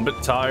feeling a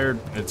bit tired.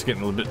 It's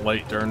getting a little bit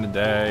late during the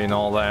day and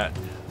all that.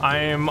 I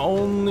am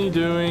only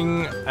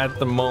doing at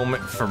the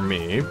moment for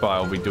me, but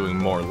I'll be doing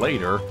more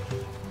later.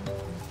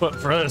 But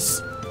for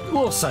this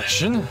little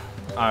session,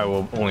 I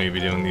will only be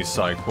doing these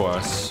side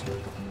quests.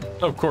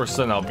 Of course,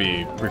 then I'll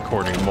be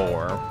recording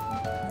more.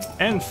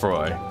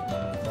 Anfroy.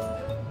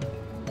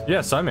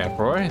 Yes, I'm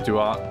Anfroy. Do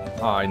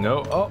I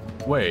know? Oh,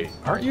 wait.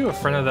 Aren't you a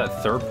friend of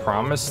that third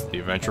promise, the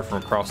adventurer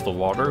from across the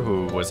water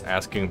who was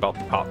asking about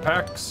the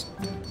Potpacks?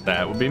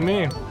 That would be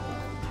me.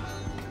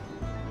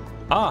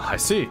 Ah, I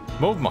see.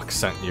 Movmuk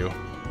sent you.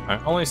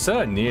 I only said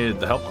I needed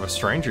the help of a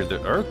stranger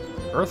to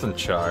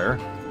Earthenshire.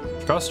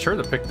 Trust her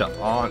to pick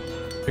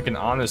an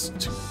honest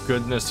to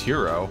goodness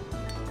hero.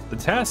 The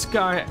task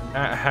I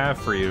have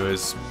for you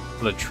is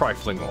the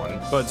trifling one,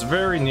 but it's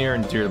very near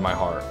and dear to my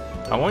heart.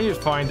 I want you to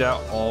find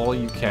out all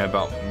you can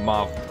about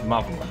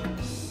Mavmuk.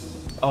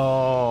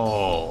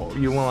 Oh,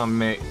 you want to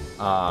make...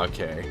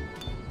 okay.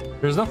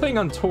 There's nothing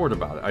untoward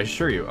about it, I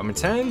assure you.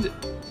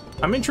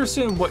 I'm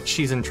interested in what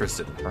she's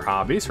interested in, her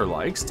hobbies, her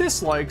likes,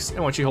 dislikes,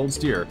 and what she holds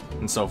dear,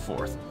 and so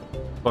forth.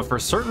 But for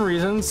certain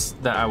reasons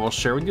that I will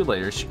share with you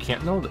later, she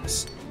can't know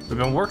this. We've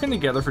been working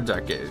together for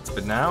decades,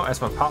 but now,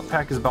 as my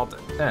Potpack is about to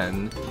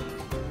end,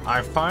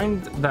 I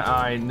find that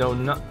I know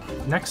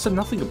next to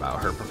nothing about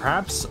her.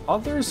 Perhaps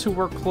others who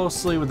work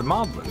closely with the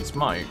Moblins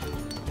might.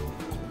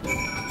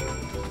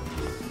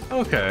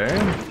 Okay.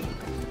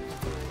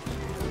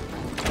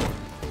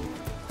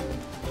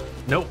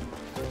 Nope.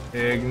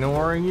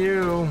 Ignoring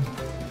you.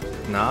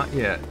 Not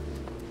yet.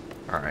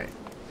 Alright.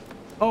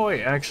 Oh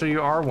wait, actually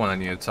you are one I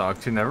need to talk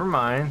to. Never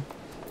mind.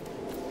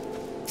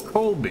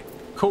 Kobli.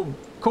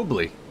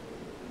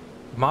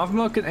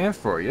 Mavmuk and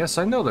Anfroy. Yes,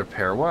 I know their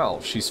pair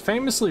well. She's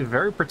famously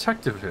very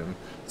protective of him,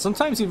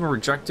 sometimes even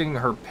rejecting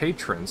her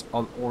patrons'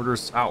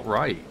 orders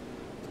outright.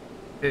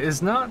 It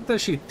is not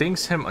that she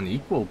thinks him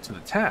unequal to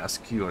the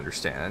task, you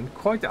understand.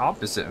 Quite the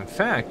opposite. In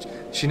fact,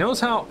 she knows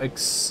how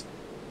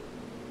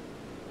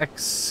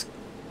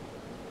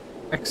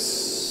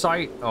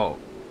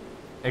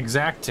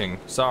exacting,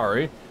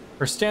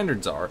 her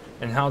standards are,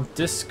 and how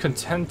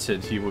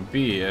discontented he would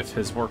be if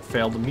his work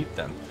failed to meet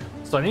them.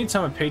 So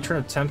anytime a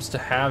patron attempts to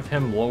have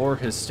him lower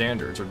his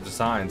standards or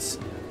designs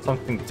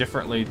something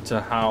differently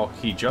to how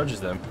he judges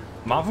them,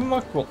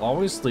 Mavmuk will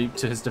always leap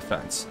to his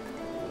defense.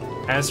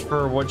 As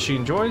for what she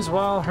enjoys,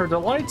 well, her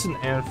delights in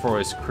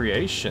Anfroy's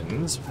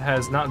creations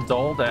has not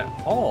dulled at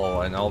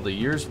all in all the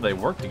years they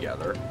worked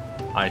together.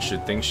 I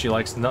should think she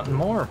likes nothing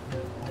more.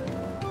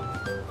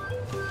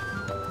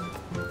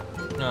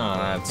 Oh,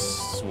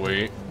 that's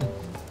sweet.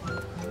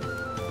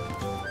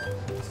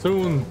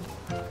 Soon.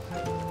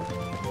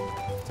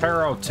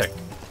 Tarotic.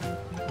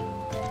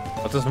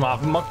 What does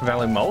Mavmuk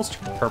value most?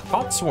 Her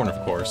potsworn,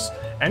 of course.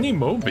 Any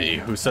Moby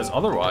who says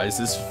otherwise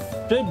is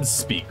fib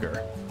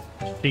speaker.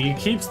 She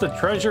keeps the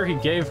treasure he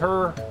gave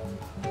her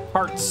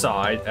heart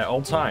side at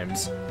all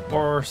times,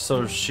 or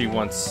so she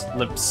once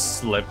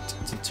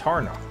lip-slipped to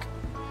Tarnok.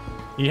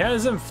 He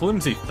has a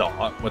flimsy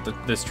thought what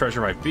this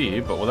treasure might be,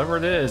 but whatever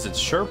it is, it's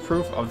sure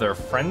proof of their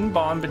friend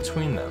bond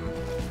between them.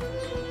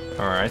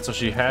 Alright, so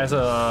she has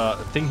a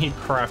thing he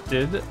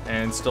crafted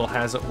and still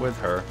has it with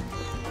her.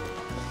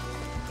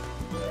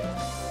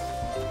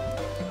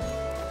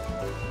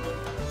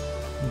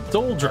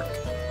 Doldrick.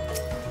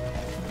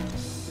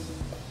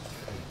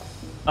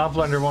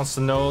 Blender wants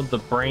to know the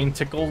brain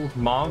tickled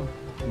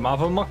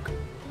Mavmuk.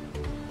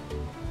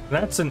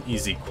 That's an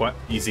easy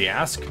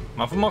ask.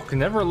 Mavamuk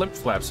never lip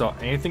flaps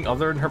about anything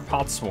other than her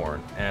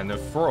potsworn and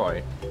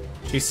Froy.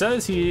 She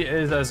says he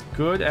is as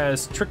good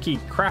as tricky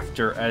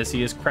crafter as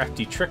he is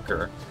crafty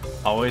tricker,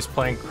 always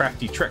playing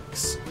crafty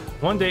tricks.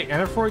 One day,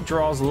 Anafroy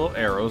draws little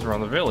arrows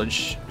around the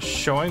village,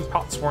 showing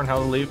Potsworn how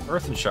to leave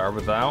Earthenshire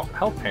without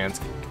help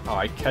hands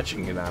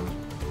catching them.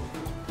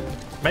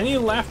 Many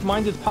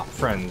laugh-minded pop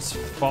friends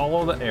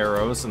follow the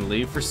arrows and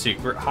leave for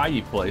secret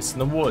hidey place in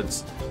the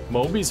woods.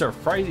 Mobies are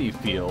frighty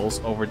feels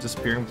over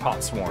disappearing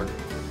Potsworn.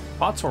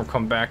 Potsworn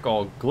come back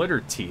all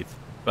glitter teeth,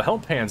 but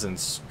help hands and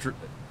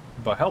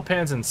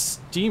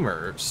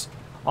steamers.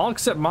 All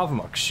except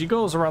Mavamuk. She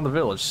goes around the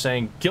village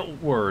saying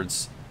guilt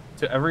words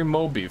to every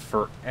Moby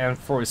for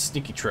Anfroy's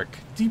sneaky trick,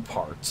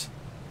 Depart.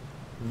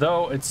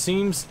 Though it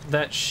seems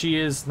that she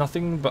is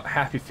nothing but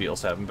happy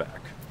feels to have him back.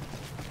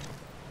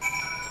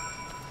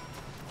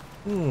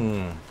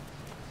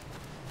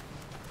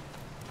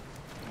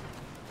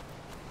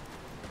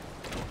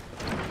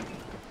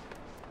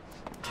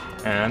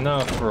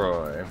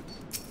 Anafroy.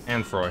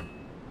 Anfroy.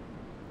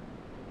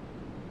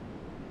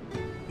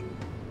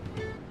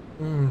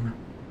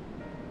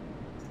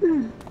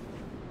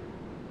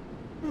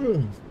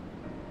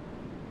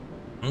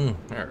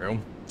 There we go.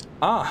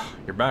 Ah,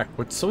 you're back.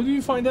 So do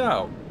you find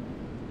out?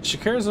 She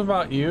cares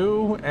about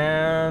you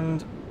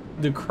and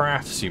the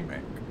crafts you make.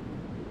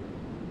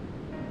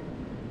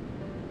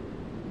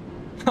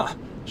 Huh,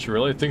 she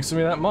really thinks of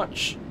me that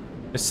much.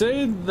 They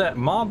say that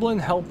Moblin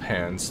help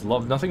hands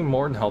love nothing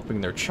more than helping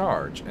their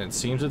charge, and it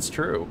seems it's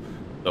true.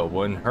 Though it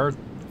wouldn't hurt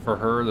for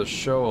her to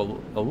show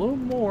a little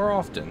more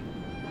often.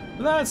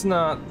 But that's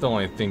not the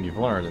only thing you've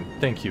learned, and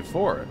thank you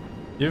for it.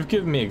 You've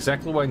given me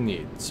exactly what I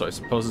need, so I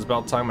suppose it's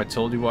about time I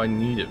told you what I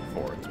need it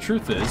for. The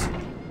truth is...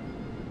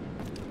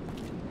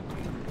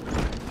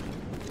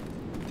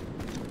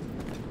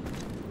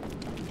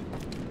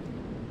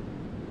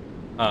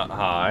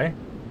 hi.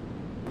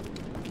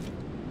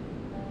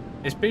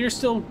 But you're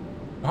still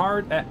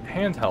hard at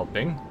hand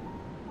helping.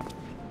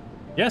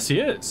 Yes, he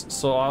is,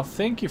 so I'll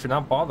thank you for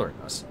not bothering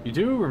us. You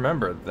do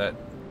remember that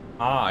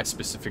I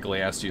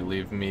specifically asked you to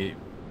leave me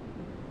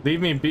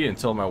be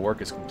until my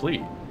work is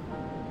complete.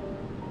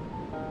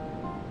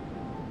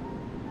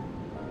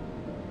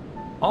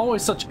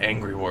 Always such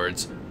angry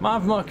words.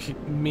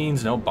 Mavamuk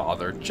means no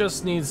bother,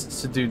 just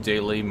needs to do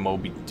daily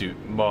mob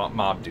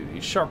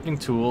duty, sharpening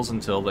tools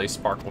until they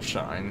sparkle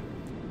shine.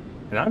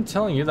 And I'm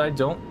telling you that I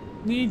don't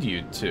need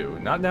you to.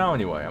 Not now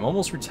anyway. I'm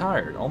almost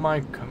retired. All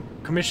my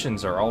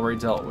commissions are already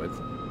dealt with.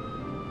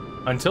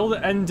 Until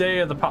the end day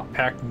of the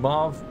Potpack,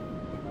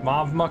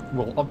 Mavamuk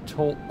will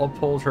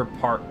uphold her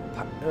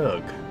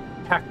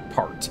pack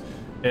part.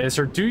 It is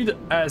her duty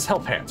as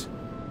help hand.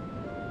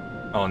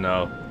 Oh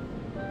no.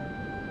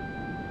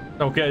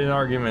 Don't get an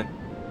argument.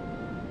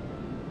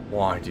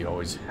 Why do you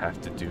always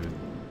have to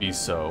be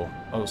so?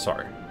 Oh,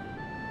 sorry.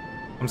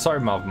 I'm sorry,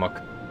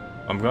 Mavamuk.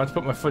 I'm going to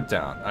put my foot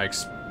down. I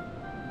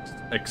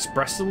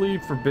expressly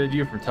forbid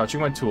you from touching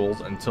my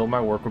tools until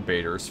my work with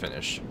Bader is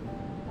finished.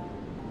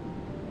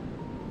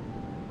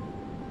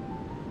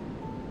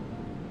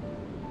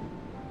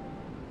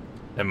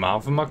 And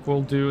Mavamuk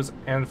will do as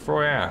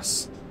Anfroy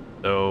asks,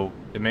 though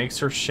it makes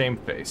her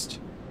shamefaced.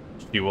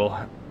 She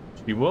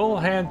will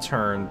hand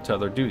turn to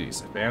other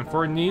duties. If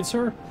Anfroy needs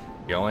her,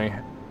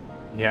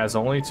 he has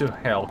only to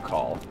hail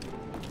call.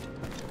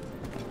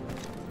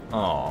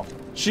 Oh,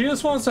 she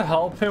just wants to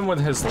help him with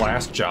his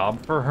last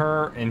job for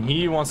her, and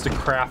he wants to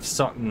craft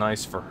something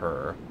nice for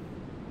her.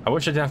 I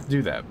wish I didn't have to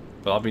do that,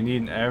 but I'll be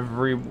needing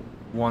every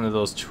one of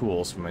those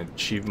tools to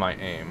achieve my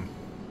aim.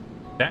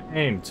 That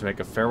aim to make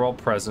a farewell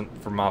present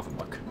for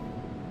Mavamuk.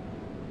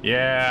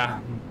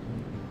 Yeah,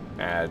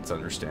 it's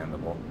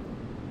understandable.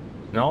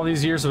 In all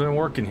these years I've been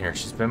working here,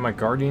 she's been my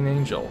guardian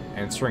angel,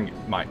 answering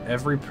my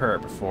every prayer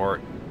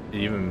before it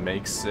even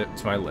makes it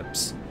to my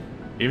lips.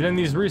 Even in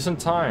these recent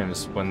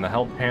times, when the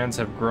help hands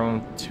have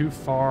grown too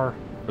far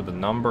for the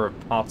number of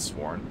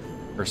Potsworn,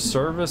 her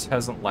service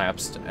hasn't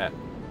lapsed at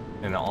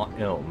an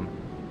ilm.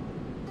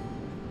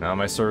 Now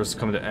my service is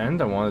coming to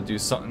end, I want to do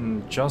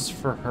something just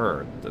for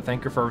her, to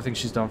thank her for everything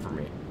she's done for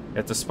me.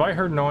 Yet despite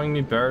her knowing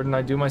me better than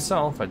I do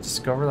myself, I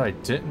discovered that I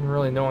didn't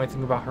really know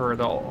anything about her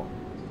at all.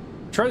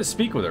 I tried to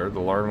speak with her to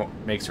learn what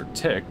makes her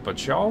tick, but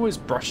she always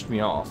brushed me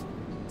off.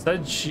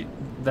 Said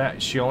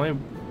that her only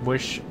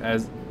wish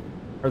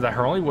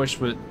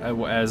was,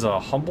 as a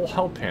humble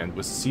help hand,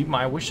 was to see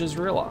my wishes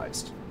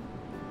realized.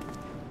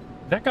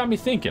 That got me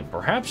thinking,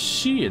 perhaps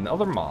she and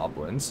other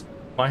moblins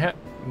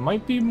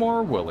might be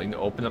more willing to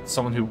open up to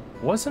someone who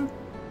wasn't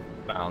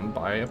bound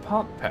by a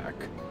Potpack.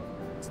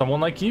 Someone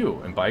like you,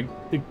 and by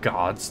the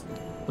gods,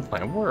 the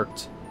plan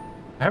worked.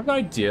 I have an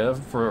idea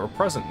for a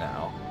present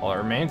now. All that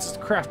remains is to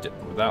craft it.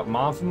 Without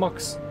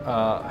Mavamuk's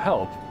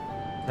help,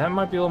 that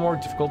might be a little more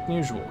difficult than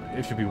usual.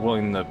 If you'd be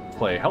willing to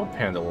play help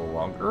hand a little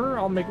longer,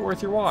 I'll make it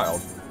worth your while.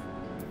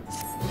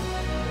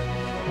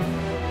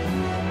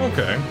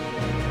 Okay.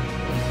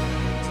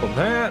 So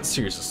that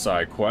series of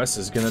side quests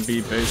is gonna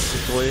be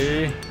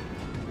basically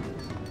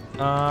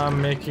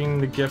making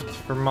the gift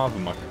for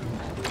Mavamuk.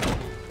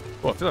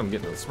 Oh, I feel like I'm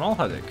getting a small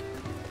headache.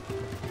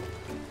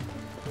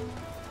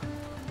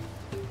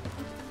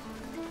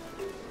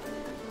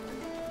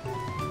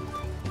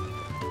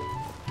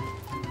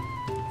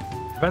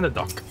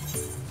 Veneduck.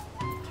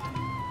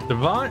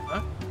 Divine.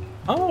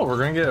 Oh, we're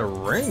gonna get a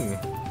ring.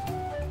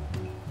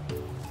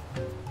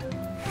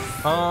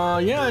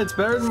 Yeah, it's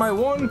better than my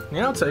one.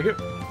 Yeah, I'll take it.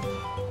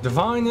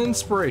 Divine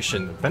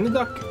inspiration.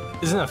 Veneduck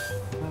isn't a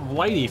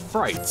flighty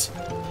fright.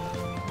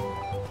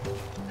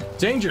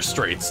 Danger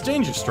straits.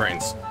 Danger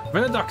strains.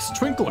 Veneduck's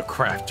Twinkler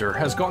crafter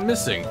has gone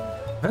missing.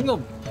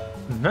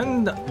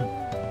 Vendukov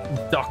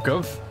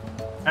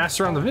asked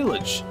around the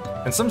village,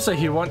 and some say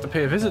he wanted to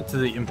pay a visit to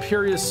the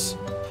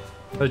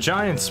the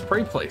Giant's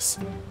prey place.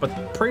 But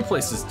the prey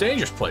place is a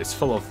dangerous place,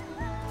 full of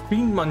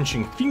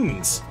fiend-munching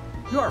fiends.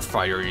 You are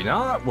fire, are you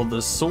not? Will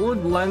the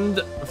sword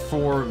lend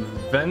for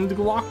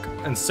Vendglock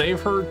and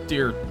save her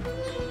dear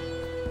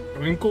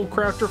Twinkle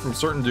crafter from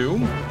certain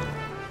doom?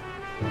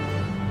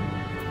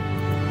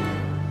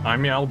 I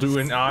mean, I'll do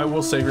it. I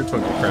will save your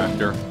Twinkle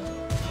crafter.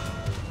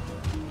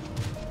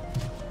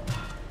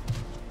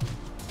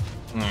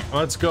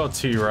 Let's go,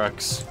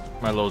 T-Rex,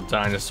 my little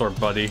dinosaur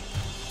buddy.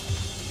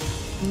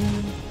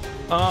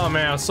 Oh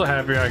man, I'm so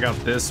happy I got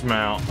this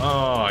mount.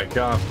 Oh, I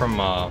got it from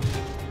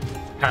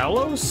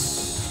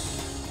Palos?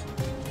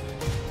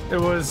 It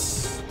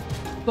was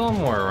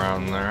somewhere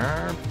around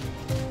there.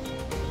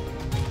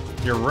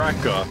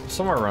 Eureka,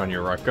 somewhere around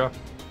Eureka.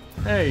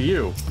 Hey,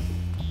 you.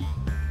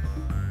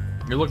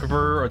 You're looking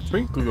for a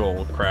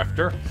Twinkle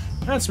crafter?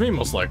 That's me,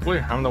 most likely.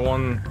 I'm the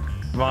one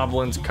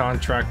Moblin's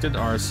contracted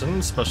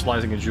artisan,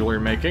 specializing in jewelry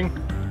making.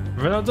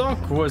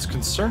 Veneduck was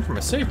concerned for my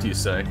safety, you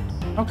say?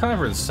 How can I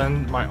ever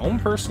send my own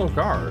personal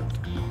guard?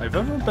 I've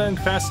ever been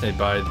fascinated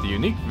by the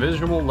unique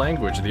visual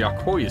language of the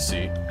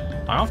Akoyasi.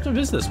 I often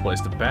visit this place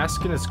to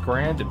bask in its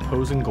grand,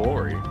 imposing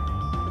glory.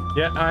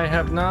 Yet I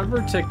have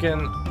never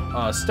taken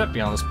a step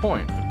beyond this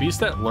point. The beasts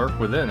that lurk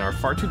within are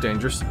far too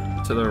dangerous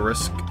to the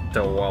risk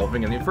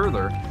delving any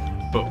further.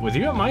 But with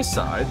you at my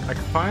side, I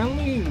can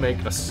finally make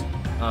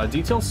a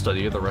detailed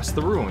study of the rest of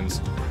the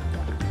ruins.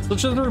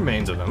 Such are the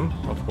remains of them,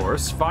 of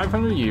course.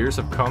 500 years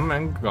have come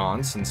and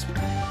gone since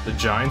the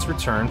giants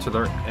returned to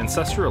their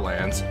ancestral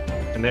lands,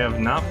 and they have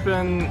not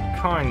been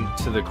kind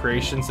to the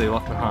creations they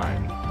left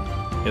behind.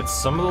 Yet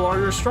some of the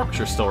larger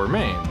structures still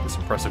remain, this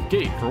impressive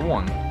gate for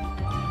one.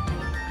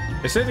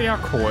 They say the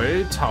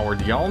Akoi towered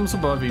yalms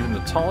above even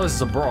the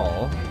tallest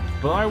Zabral,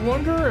 but I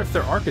wonder if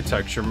their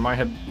architecture might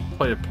have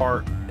played a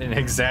part in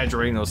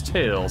exaggerating those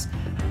tales.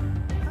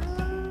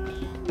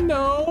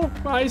 No,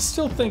 I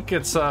still think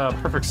it's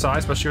perfect size,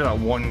 especially for that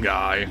one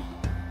guy.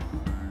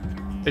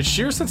 Its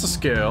sheer sense of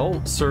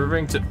scale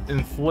serving to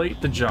inflate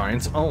the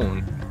giant's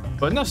own.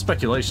 But enough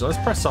speculation, let's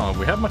press on.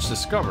 We have much to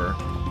discover.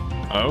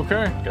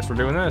 Okay, guess we're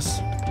doing this.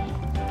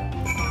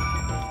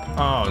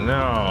 Oh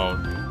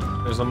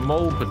no, there's a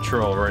mole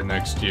patrol right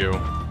next to you.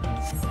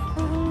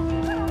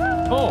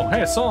 Oh,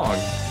 hey, a song.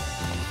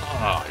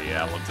 Oh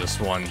yeah, I love this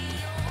one.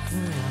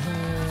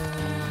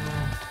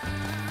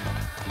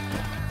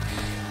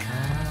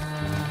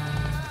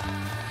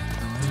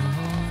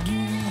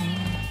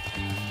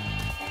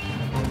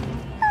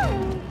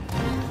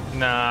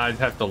 Nah, I'd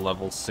have to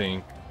level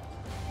sync.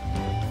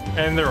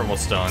 And they're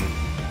almost done.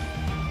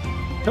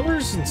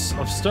 Pillars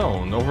of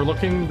stone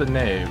overlooking the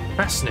nave.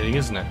 Fascinating,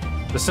 isn't it?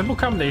 The simple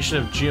combination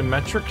of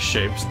geometric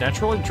shapes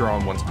naturally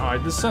drawn one's eye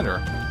to the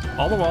center,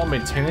 all the while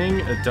maintaining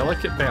a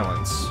delicate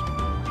balance.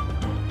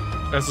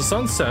 As the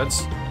sun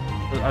sets,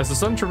 as the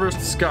sun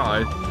traverses the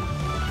sky,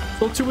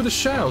 so too with the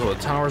shadows of the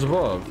towers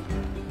above.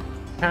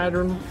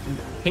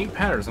 Paint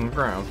patterns on the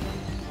ground.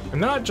 And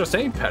not just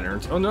any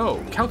patterns, oh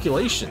no,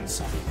 calculations.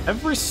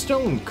 Every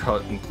stone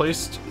cut and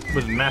placed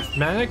with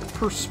mathematic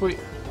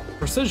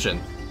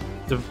precision,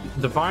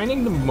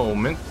 divining the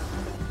moment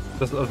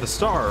of the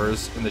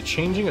stars and the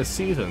changing of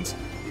seasons,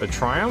 a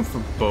triumph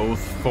of both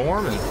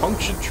form and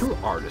function, true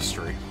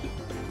artistry.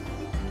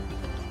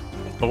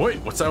 Oh wait,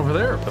 what's that over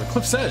there? By the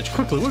cliff's edge,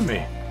 quickly with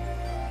me.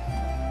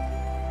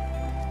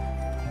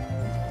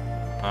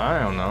 I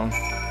don't know.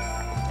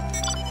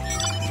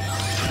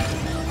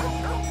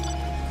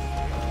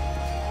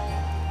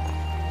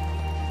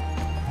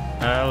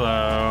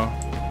 Hello.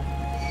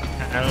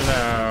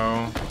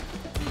 Hello.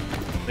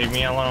 Leave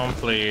me alone,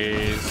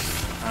 please.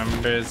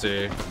 I'm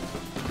busy.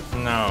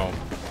 No.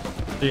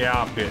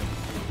 Stop it.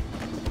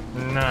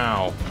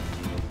 No.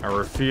 I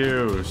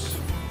refuse.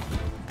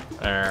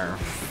 There.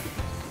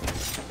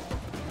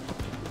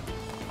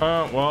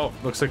 Oh, well,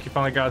 looks like you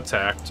finally got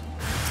attacked.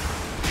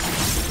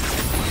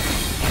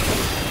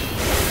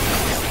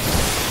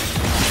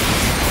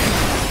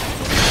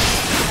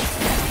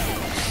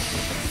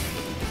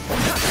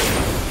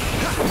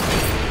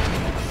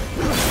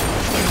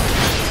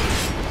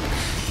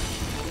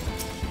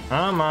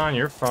 Come on,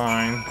 you're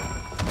fine.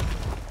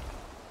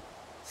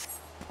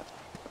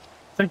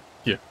 Thank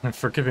you.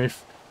 Forgive me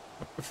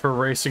for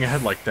racing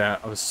ahead like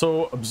that. I was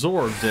so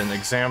absorbed in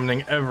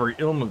examining every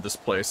ilm of this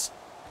place,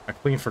 I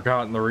clean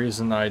forgotten the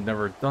reason I had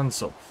never done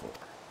so before.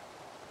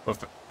 But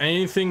if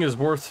anything is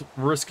worth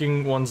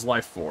risking one's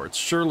life for, it's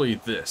surely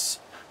this.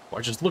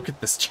 Why, just look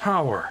at this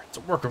tower. It's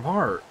a work of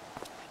art.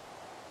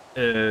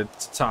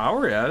 It's a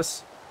tower,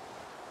 yes.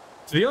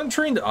 To the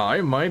untrained eye,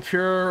 it might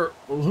appear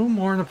a little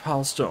more than a pile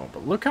of stone,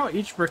 but look how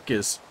each brick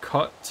is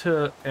cut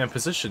to and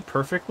positioned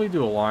perfectly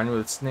to align with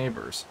its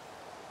neighbors,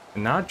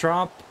 and not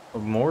drop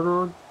of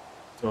mortar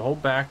to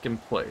hold back in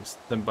place.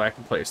 The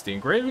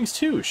engravings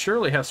too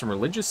surely have some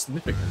religious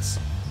significance.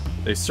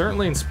 They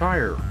certainly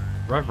inspire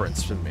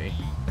reverence in me.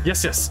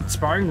 Yes,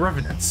 inspiring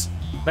reverence.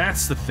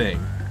 That's the thing.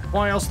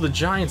 Why else do the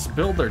giants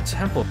build their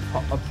temple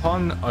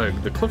upon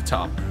the cliff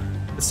top?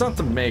 It's not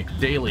to make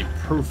daily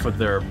proof of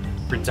their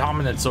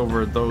predominance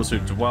over those who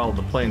dwell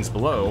the plains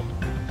below,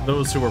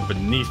 those who are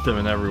beneath them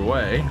in every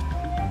way.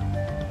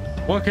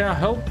 One cannot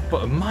help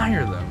but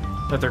admire them,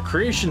 that their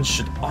creations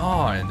should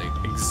awe and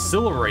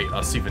exhilarate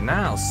us even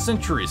now,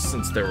 centuries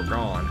since they were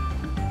gone.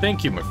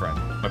 Thank you, my friend.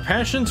 My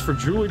passions for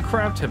jewelry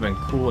craft have been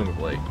cooling of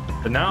late,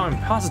 but now I'm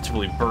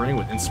positively burning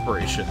with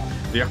inspiration.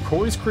 The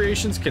Akoi's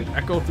creations can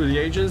echo through the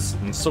ages,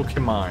 and so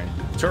can mine.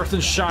 To Earth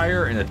and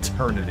Shire in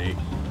eternity.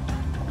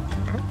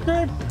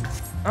 Okay.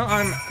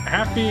 I'm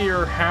happy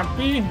you're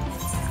happy.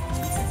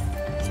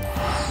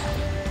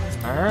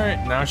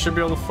 Alright, now I should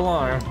be able to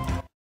fly.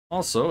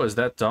 Also, is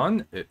that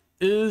done? It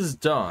is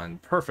done.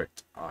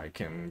 Perfect. I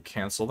can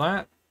cancel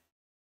that.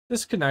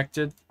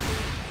 Disconnected.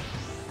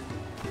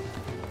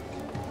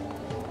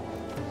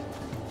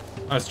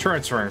 I was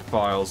transferring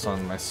files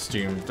on my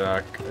Steam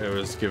Deck. It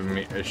was giving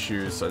me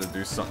issues, so I had to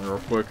do something real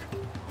quick.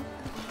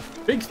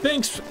 Big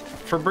thanks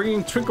for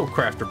bringing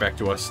Twinklecrafter back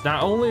to us.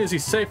 Not only is he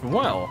safe and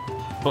well,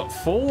 but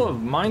full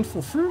of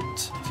mindful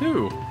fruit,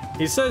 too.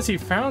 He says he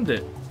found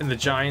it in the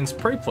giant's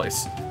prey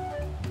place.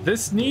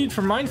 This need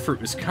for mind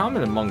fruit is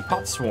common among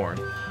Potsworn.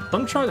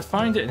 Some try to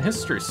find it in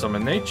history, some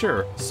in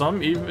nature,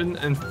 some even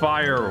in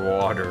fire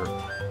water.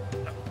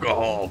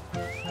 Alcohol.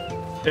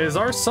 It is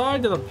our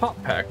side of the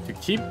Potpack to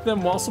keep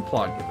them well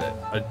supplied with it,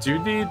 a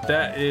duty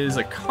that is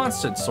a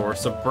constant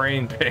source of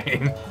brain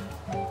pain.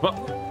 But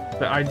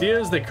the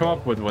ideas they come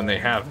up with when they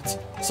have it,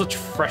 such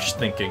fresh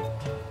thinking.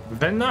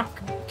 Vennock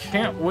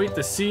can't wait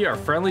to see our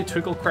friendly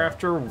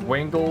Twinklecrafter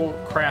Wangle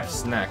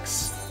crafts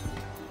next.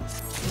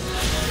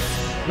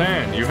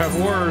 Man, you have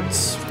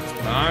words.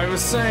 I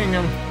was saying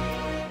them.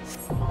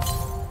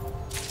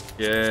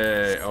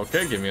 Yay.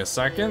 Okay, give me a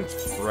second.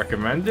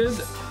 Recommended.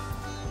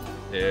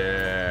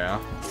 Yeah.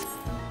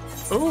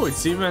 Oh,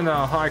 it's even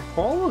high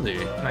quality.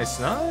 Nice,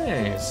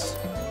 nice.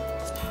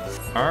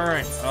 All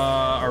right.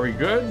 Are we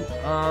good?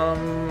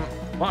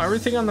 Well,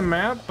 everything on the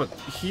map, but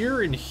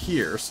here and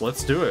here. So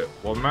let's do it.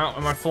 What mount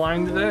am I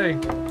flying today?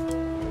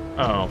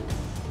 Oh.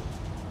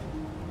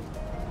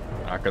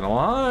 Not gonna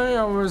lie,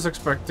 I was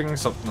expecting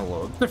something a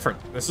little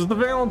different. This is the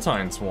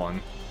Valentine's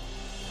one.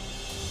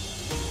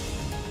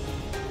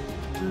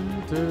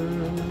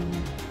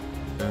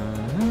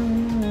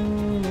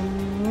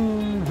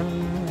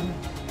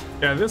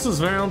 Yeah, this is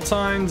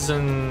Valentine's,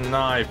 and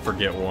I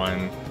forget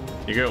when.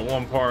 You get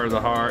one part of the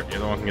heart, the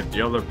other one can get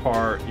the other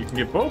part. You can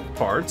get both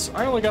parts.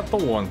 I only got the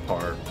one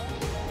part.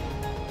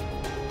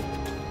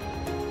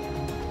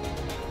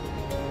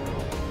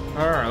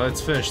 Alright, let's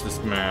finish this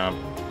map.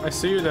 I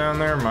see you down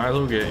there, might as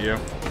well get you.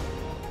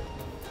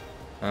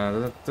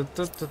 I'm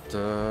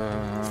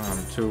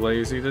too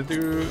lazy to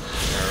do.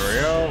 There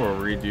we go, we'll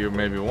read you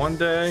maybe one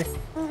day.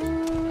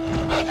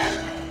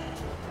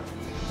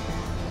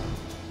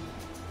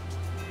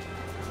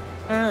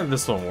 And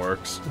this one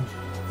works.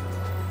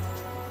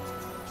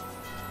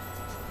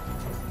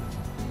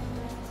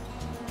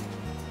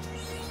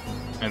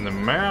 And the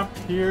map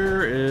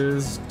here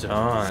is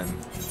done.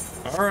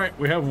 All right,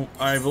 we have,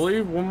 I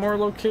believe, one more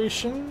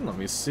location. Let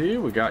me see.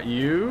 We got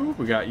you.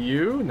 We got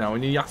you. Now we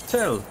need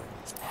Yachtel.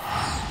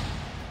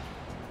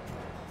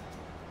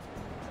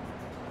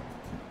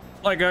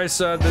 Like I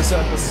said, this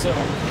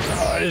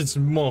episode is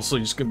mostly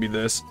just gonna be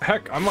this.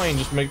 Heck, I might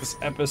just make this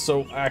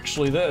episode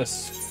actually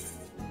this.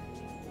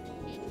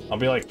 I'll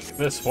be like,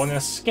 this one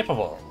is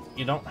skippable.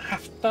 You don't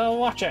have to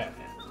watch it.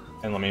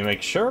 And let me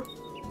make sure.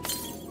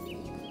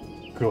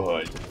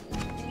 Good.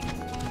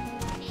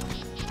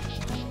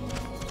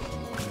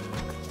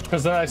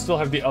 Because then I still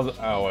have the other.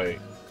 Oh, wait.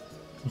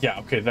 Yeah,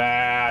 okay,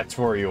 that's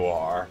where you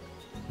are.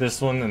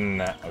 This one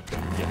and that.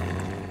 Okay, yeah.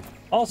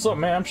 Also,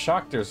 man, I'm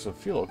shocked there's a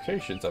few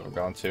locations I've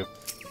gone to.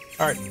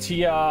 Alright,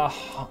 Tia.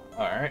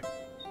 Alright.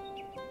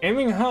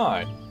 Aiming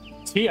high.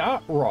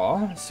 Tia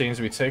Ra seems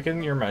to be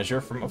taking your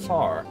measure from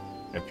afar.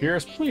 It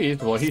appears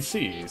pleased with what he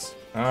sees.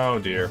 Oh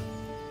dear.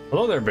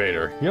 Hello there,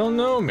 Bader. You don't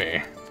know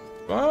me.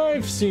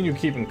 I've seen you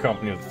keeping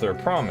company with the Third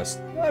Promise.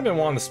 I've been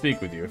wanting to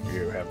speak with you if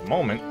you have a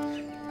moment.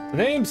 The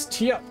name's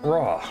Tia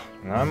Ra,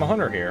 and I'm a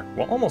hunter here.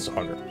 Well, almost a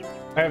hunter.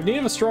 I have need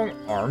of a strong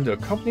arm to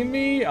accompany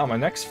me on my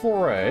next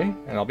foray,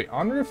 and I'll be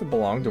honored if it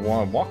belonged to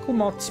one of Wuk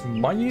Lamat's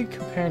mighty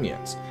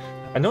companions.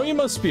 I know you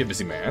must be a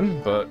busy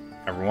man, but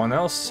everyone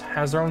else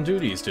has their own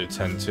duties to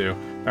attend to,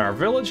 and our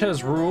village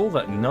has rule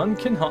that none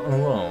can hunt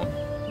alone.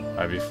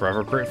 I'd be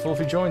forever grateful if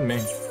you joined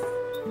me.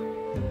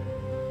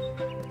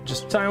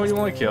 Just tell me what you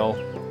want to kill.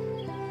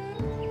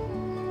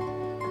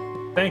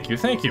 Thank you,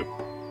 thank you.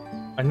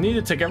 I need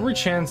to take every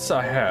chance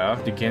I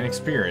have to gain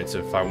experience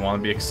if I want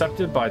to be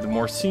accepted by the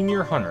more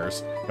senior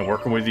hunters, and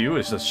working with you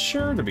is just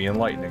sure to be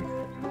enlightening.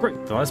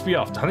 Great, then let's be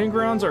off. The hunting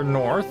grounds are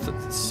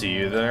north. See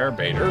you there,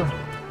 Bader.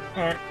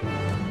 Alright.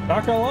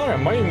 Not gonna lie, I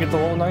might even get to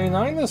level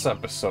 99 this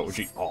episode, which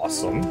is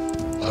awesome.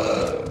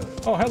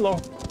 Oh, hello.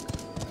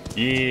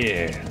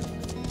 Yeah.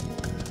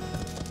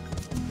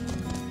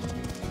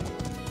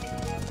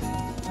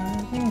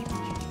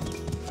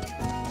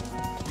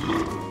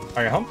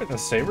 Are you humping a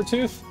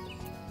saber-tooth?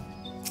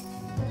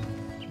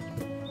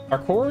 Our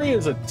quarry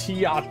is a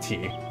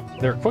Tiati.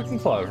 They're quick and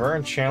clever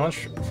and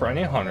challenge for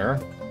any hunter,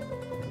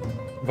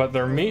 but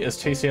their meat is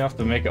tasty enough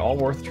to make it all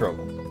worth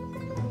trouble.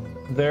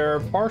 They're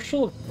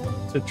partial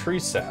to tree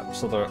sap,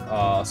 so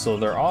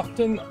they're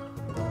often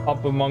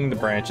up among the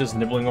branches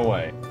nibbling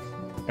away.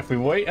 If we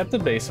wait at the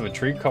base of a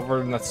tree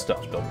covered in that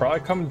stuff, they'll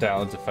probably come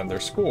down and defend their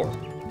score.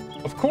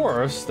 Of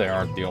course, they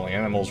aren't the only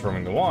animals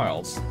roaming the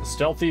wilds. The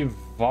stealthy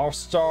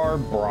Valstar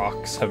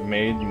Brocs have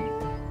made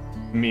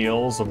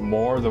meals of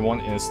more than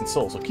one innocent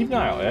soul, so keep an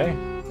eye out, eh?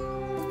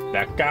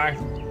 That guy?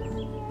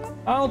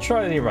 I'll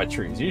try the nearby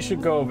trees. You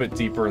should go a bit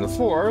deeper in the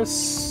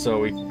forest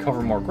so we can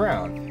cover more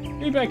ground.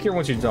 Be back here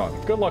once you're done.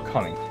 Good luck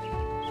hunting.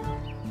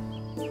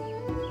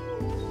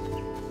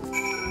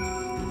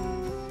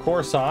 Of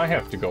course, I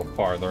have to go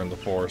farther in the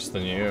forest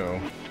than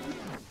you.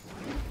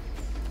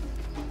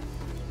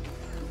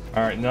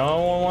 Alright, no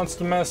one wants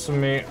to mess with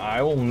me.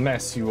 I will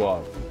mess you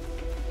up.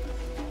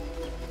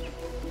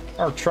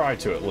 Or try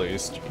to, at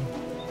least.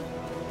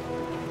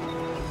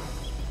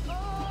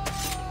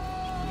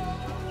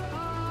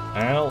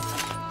 Well,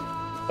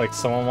 like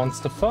someone wants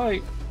to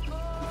fight.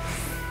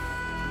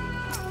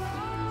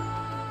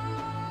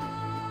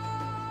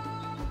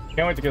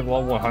 Can't wait to get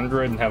level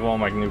 100 and have all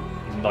my new,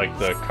 like,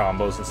 the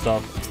combos and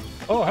stuff.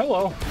 Oh,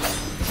 hello.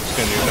 Just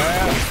gonna do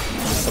that.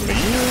 Some of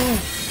you.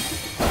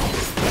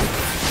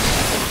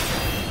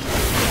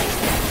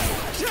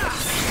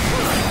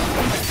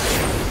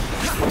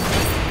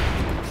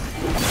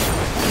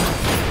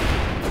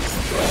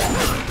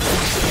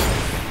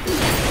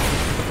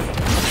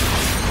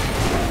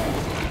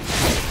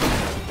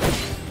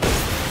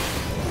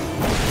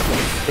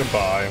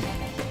 Goodbye.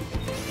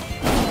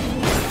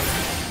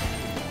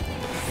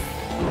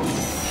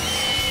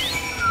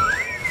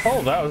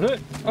 Oh, that was it?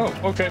 Oh,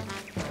 okay.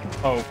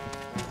 Oh.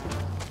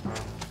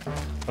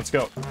 Let's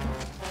go.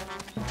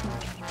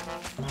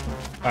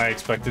 I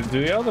expected to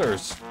do the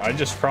others. I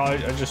just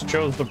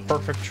chose the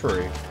perfect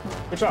tree.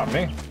 Good job,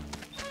 me.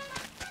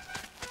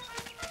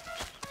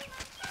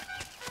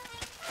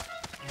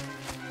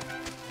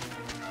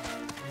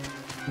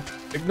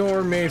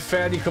 Ignore me,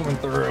 fatty coming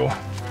through.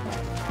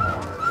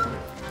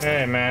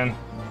 Hey, man.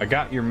 I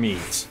got your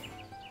meat.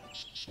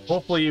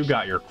 Hopefully you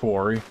got your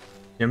quarry.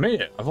 You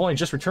made it. I've only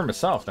just returned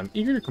myself, and I'm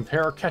eager to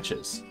compare our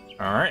catches.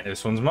 Alright,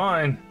 this one's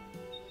mine.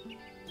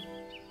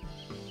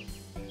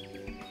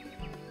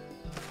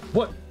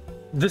 What?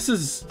 This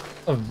is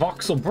a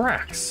voxel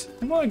brax.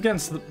 Am I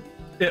against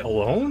it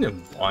alone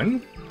in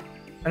one?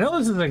 I know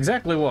this isn't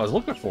exactly what I was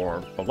looking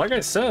for, but like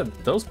I said,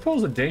 those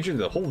pose a danger to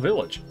the whole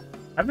village.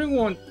 Having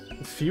one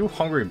few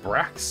hungry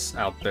brax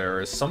out there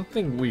is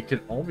something we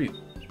can all be...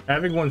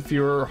 Having one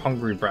fewer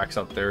hungry brax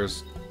out there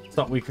is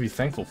something we can be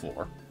thankful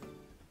for.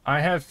 I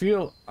have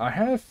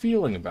a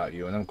feeling about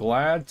you, and I'm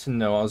glad to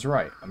know I was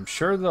right. I'm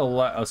sure they'll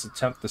let us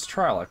attempt this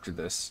trial after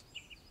this.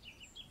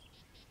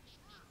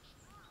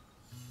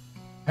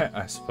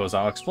 I suppose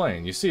I'll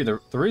explain. You see, the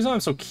reason I'm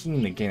so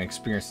keen to gain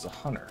experience as a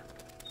hunter,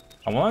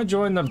 I want to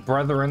join the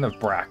Brethren of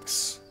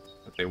Brax,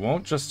 but they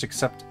won't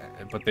accept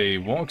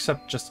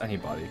just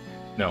anybody.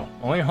 No,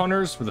 only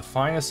hunters with the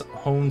finest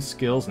honed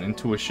skills and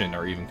intuition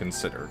are even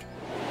considered.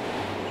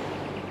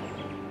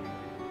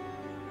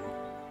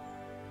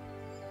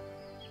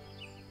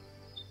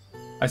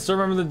 I still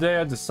remember the day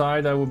I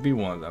decided I would be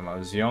one of them. I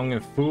was young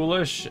and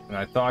foolish, and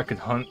I thought I could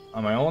hunt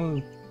on my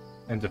own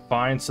in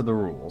defiance of the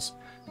rules.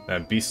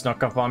 Then a beast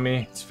snuck up on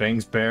me, its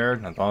fangs bared,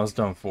 and I thought I was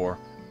done for.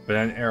 But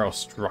then an arrow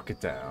struck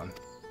it down.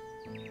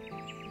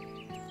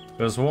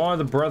 It was one of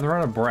the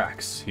Brethren of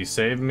Brax. He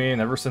saved me,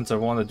 and ever since I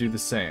wanted to do the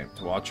same,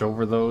 to watch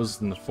over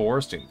those in the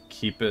forest and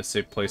keep it a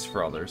safe place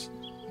for others.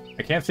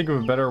 I can't think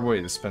of a better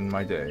way to spend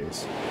my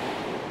days.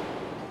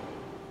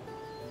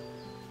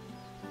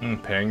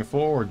 Paying it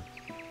forward.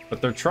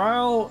 But their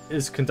trial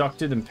is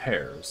conducted in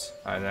pairs.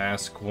 I'd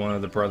ask one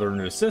of the brethren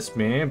to assist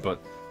me,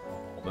 but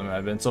all of them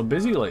have been so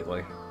busy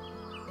lately.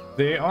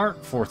 They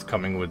aren't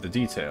forthcoming with the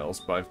details,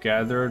 but I've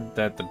gathered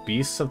that the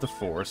beasts of the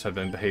forest have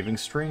been behaving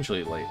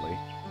strangely lately.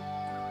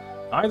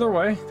 Either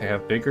way, they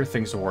have bigger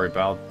things to worry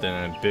about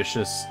than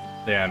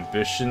the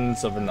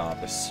ambitions of a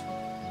novice.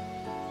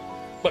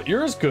 But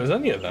you're as good as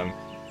any of them.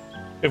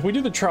 If we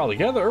do the trial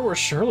together, we're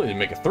surely to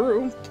make it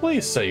through.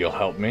 Please say you'll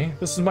help me.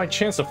 This is my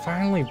chance to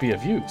finally be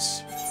of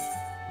use.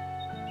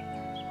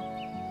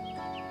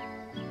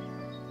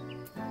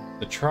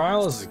 The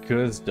trial is as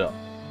good as done.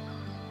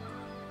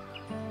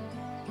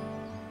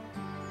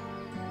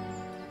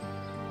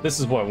 This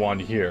is what I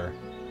wanted to hear.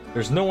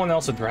 There's no one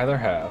else I'd rather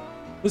have.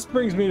 This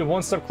brings me to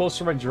one step closer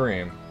to my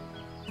dream.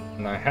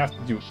 And I have to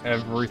do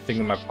everything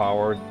in my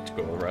power to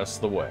go the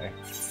rest of the way.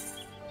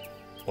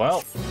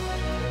 Well,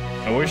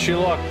 I wish you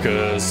luck,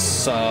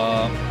 because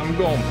I'm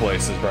going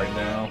places right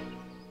now.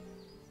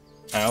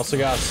 I also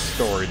got a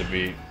story to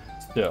beat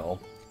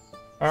still.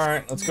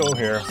 Alright, let's go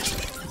here.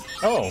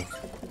 Oh.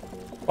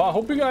 Well, I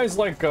hope you guys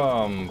like,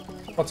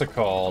 what's it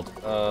called?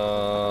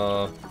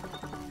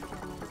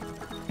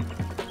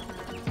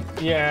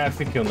 Yeah, I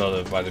think you'll know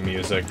that by the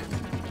music.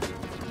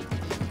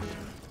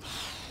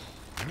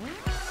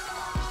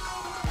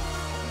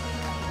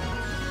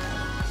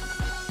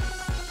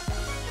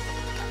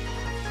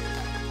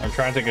 I'm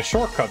trying to take a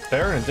shortcut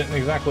there and it didn't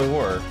exactly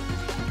work.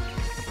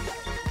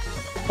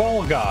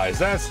 Fall Guys,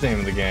 that's the name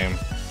of the game.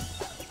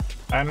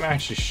 I'm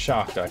actually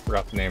shocked I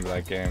forgot the name of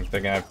that game,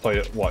 thinking I've played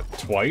it, what,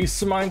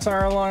 twice in my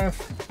entire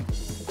life?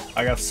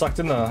 I got sucked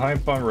into the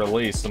hype on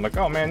release. I'm like,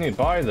 oh man, I need to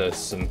buy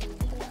this, and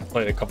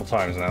played it a couple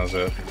times and that was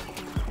it.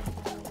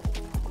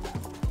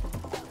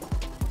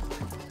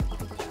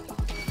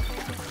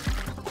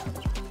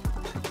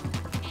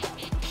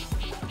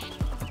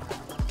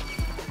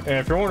 And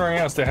if you're wondering,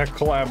 yes, they had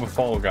collab with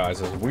Fall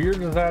Guys, as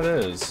weird as that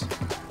is.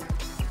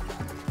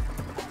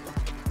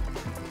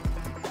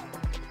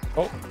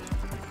 Oh.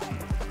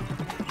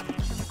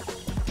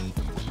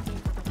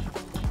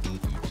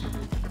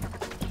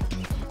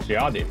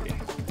 Yadi.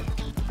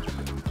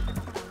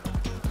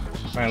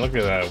 Man, look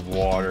at that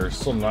water.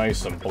 So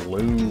nice and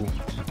blue.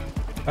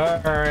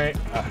 Alright.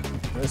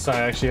 This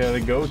I actually had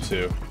to go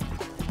to.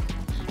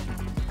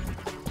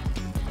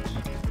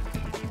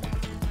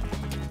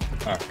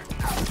 Alright.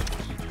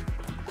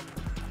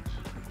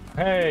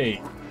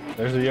 Hey!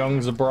 There's a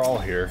young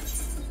Zabral here.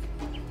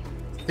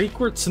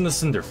 Secrets in the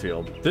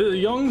Cinderfield. The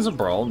young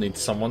Zabral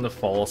needs someone to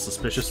follow a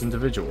suspicious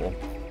individual.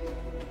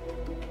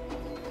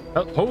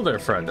 Oh there,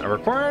 friend. I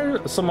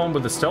require someone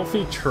with a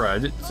stealthy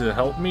tread to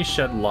help me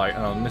shed light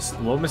on a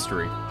little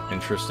mystery.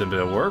 Interested in a bit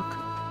of work?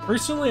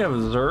 Recently, I've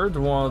observed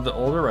one of the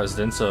older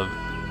residents of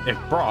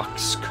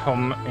Ifbrox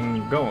coming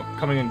and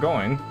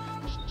going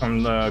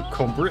from the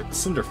Cobrit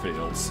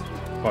Cinderfields.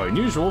 Quite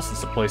unusual,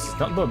 since the place is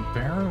nothing but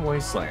barren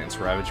wastelands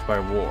ravaged by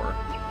war.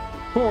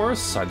 Of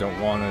course, I don't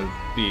want to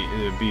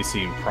be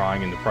seen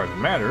prying into private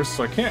matters,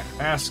 so I can't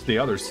ask the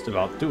others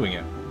about doing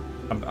it.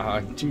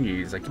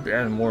 Geez, I keep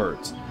adding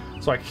words.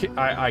 So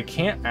I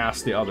can't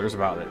ask the others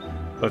about it.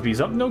 But if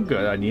he's up to no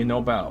good, I need to know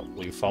about.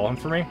 Will you follow him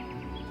for me?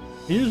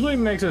 He usually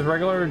makes his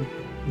regular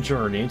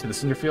journey to the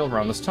Cinderfield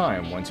around this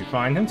time. Once you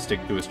find him,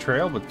 stick to his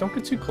trail, but don't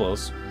get too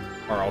close,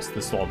 or else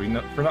this will all be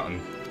for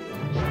nothing.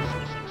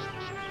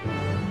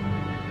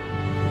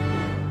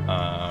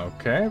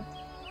 Okay.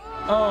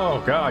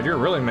 Oh god, you're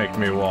really making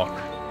me walk.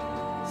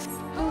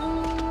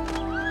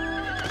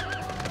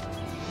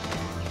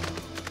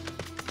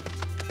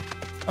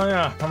 Oh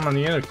yeah, I'm on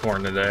the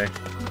unicorn today.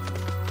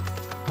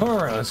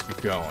 Alright, let's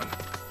get going.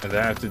 And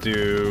I have to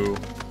do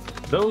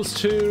those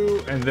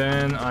two, and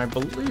then I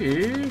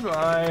believe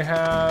I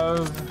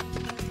have...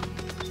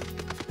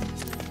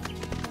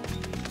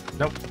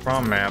 Nope,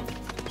 wrong map.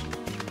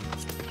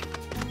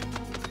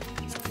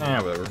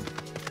 Whatever.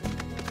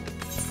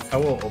 I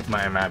will open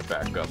my map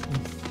back up.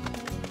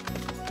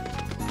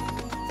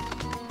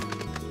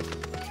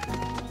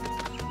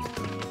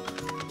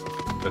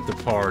 The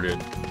Departed.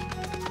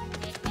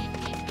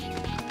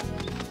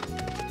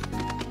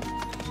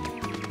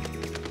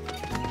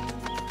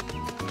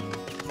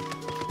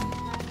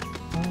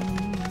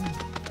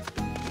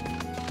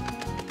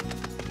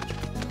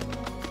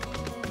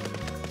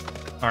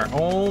 Alright,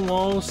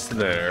 almost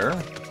there.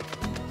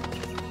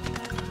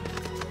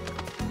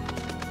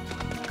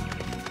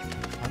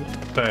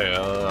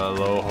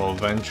 Hello,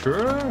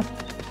 Ventura.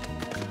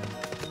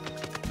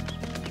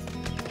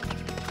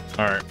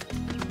 Alright,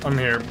 I'm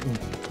here.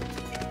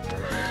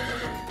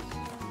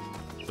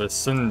 The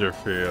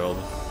Cinderfield.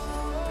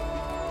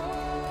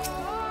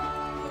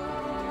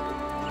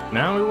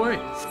 Now we wait.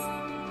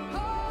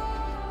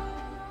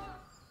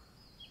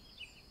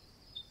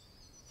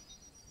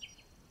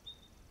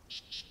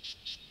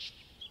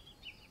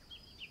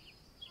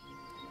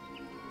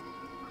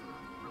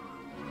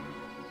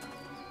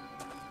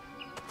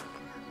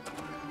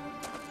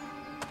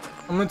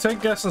 I'm gonna take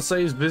a guess and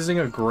say he's visiting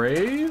a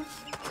grave.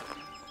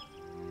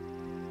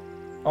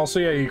 Also,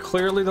 yeah, you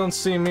clearly don't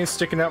see me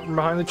sticking out from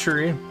behind the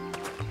tree.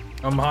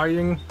 I'm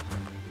hiding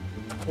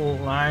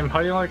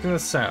like an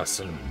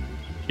assassin,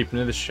 keeping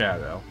to the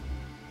shadow.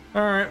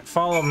 Alright,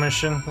 follow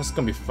mission. This is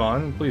gonna be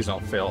fun. Please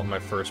don't fail at my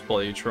first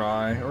bloody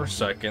try, or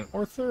second,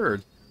 or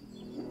third.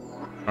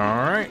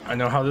 Alright, I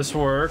know how this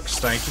works.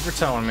 Thank you for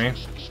telling me.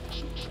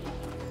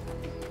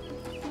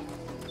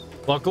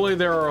 Luckily,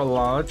 there are a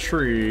lot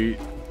of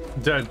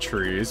dead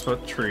trees,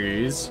 but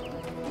trees.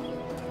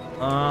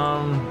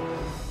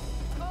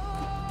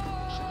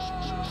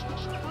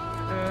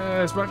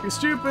 This might be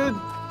stupid.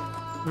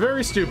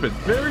 Very stupid.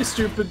 Very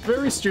stupid.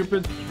 Very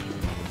stupid.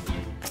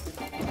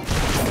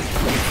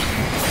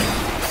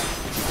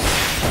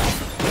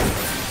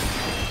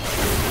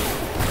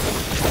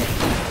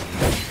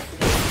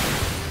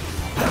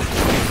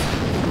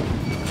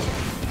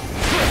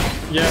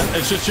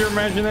 It's just your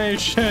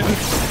imagination.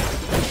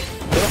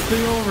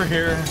 Nothing over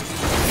here.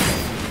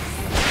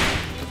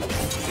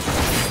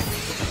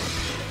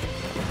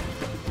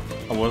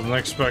 I wasn't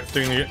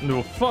expecting to get into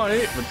a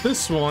fight, but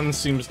this one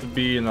seems to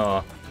be in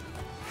a...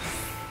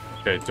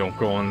 Okay, don't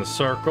go in the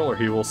circle or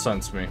he will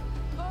sense me.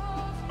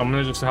 I'm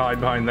gonna just hide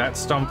behind that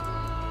stump.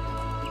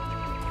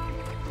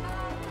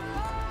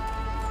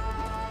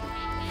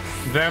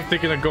 Then I'm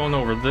thinking of going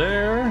over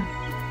there.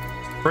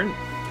 Sprint.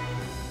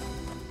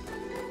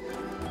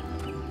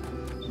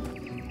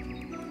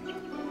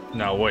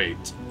 Now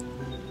wait.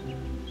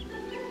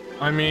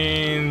 I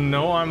mean,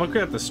 no, I'm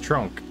looking at this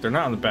trunk. They're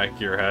not on the back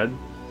of your head.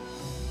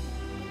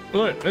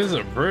 Look, this is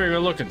a pretty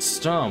good looking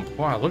stump.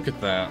 Wow, look at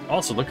that.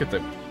 Also, look at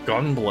the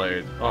gun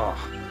blade. Oh.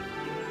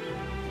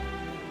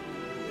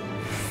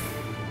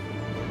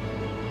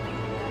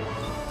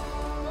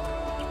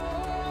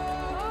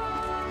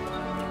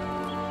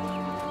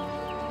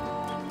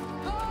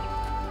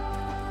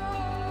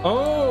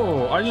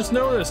 Oh, I just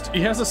noticed.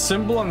 He has a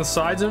symbol on the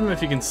sides of him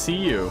if he can see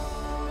you.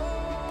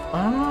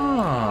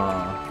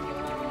 Ah.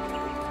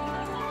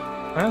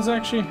 That's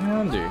actually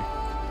handy.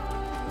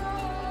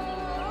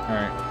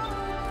 Alright.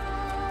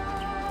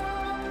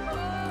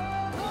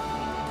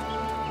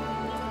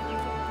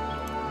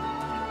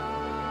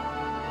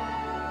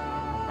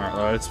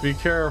 Alright, let's be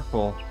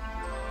careful.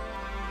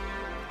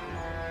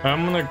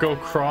 I'm gonna go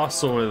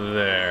cross over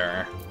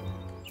there.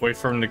 Wait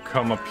for him to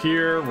come up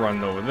here,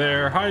 run over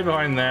there, hide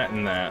behind that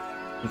and that.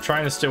 I'm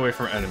trying to stay away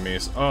from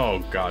enemies. Oh,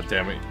 god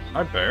damn it.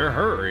 I better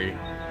hurry.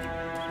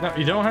 No,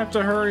 you don't have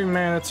to hurry,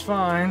 man. It's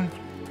fine.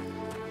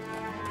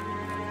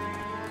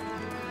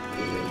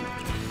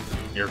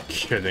 You're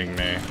kidding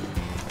me.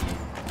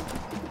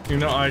 You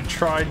know, I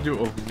tried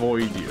to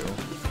avoid you.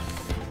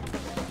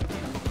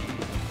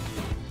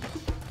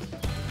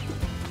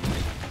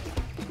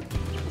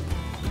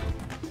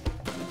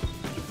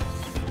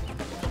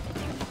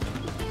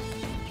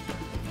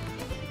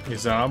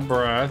 He's out of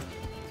breath.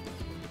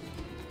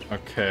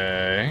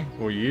 Okay,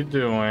 what are you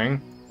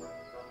doing?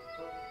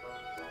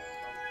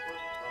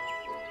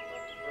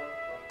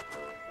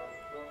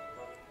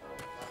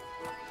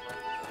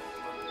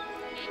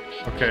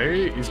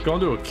 Okay, he's going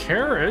to a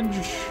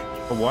carriage,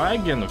 a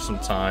wagon of some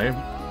type.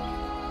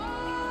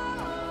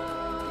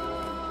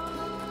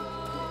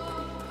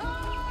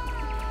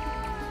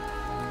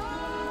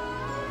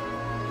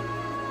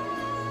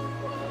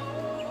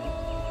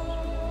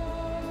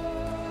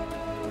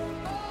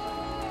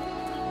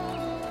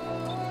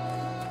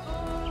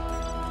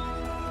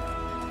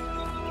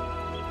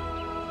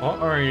 What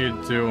are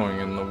you doing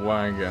in the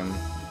wagon?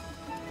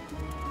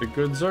 The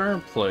goods are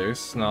in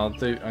place. Now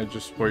I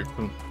just wait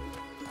for...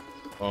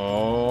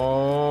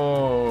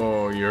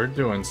 Oh, you're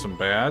doing some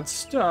bad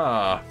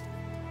stuff.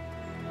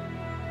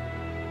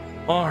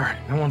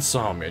 Alright, no one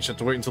saw me. I just have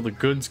to wait until the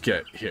goods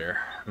get here.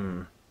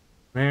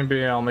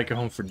 Maybe I'll make it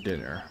home for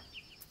dinner.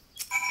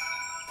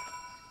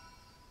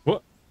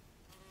 What?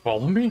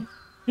 Follow me?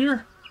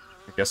 Here?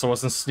 I guess I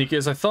wasn't as sneaky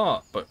as I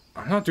thought, but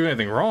I'm not doing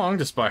anything wrong,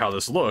 despite how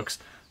this looks.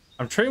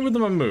 I'm trained with the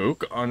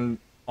Mamook,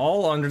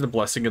 all under the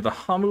blessing of the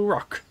Hamu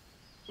Rock.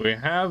 We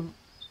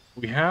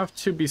have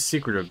to be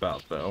secretive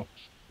about, though.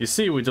 You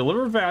see, we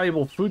deliver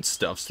valuable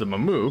foodstuffs to the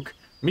Mamook,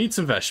 meats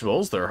and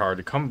vegetables that are hard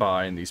to come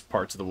by in these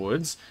parts of the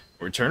woods.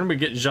 In return, we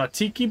get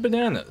Jatiki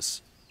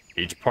bananas.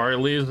 Each party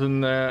leaves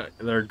in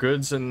their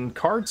goods in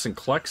carts and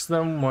collects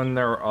them when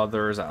there are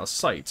others out of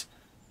sight.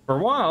 For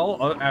a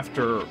while,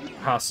 after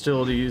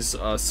hostilities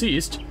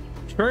ceased,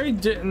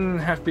 trade didn't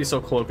have to be so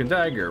cloak and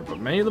dagger, but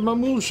many of the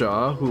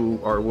Mamulja who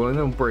are willing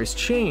to embrace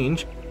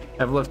change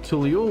have left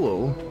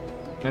Tuliulu,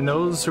 and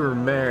those who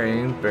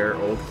remain bear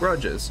old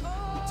grudges.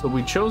 So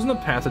we've chosen a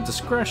path of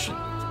discretion.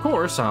 Of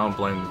course, I don't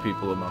blame the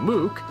people of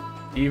Mamook,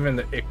 even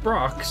the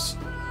Ikbroks.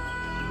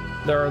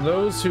 There are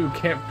those who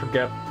can't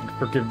forgive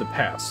the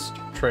past.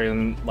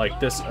 Trading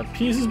like this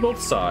appeases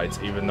both sides,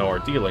 even though our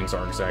dealings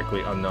are exactly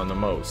unknown to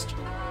most.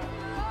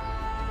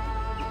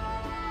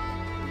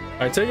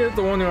 I take it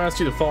the one who asked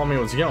you to follow me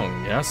was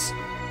young, yes?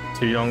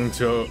 Too young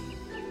to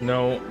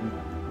know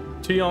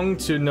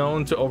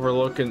to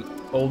overlook an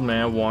old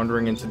man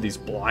wandering into these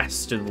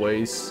blasted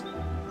wastes.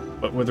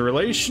 But with the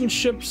relations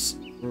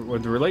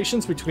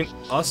between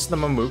us and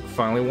the Mamook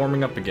finally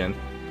warming up again,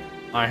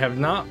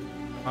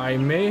 I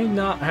may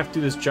not have to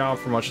do this job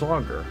for much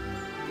longer.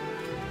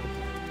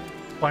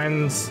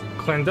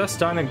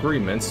 Clandestine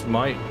agreements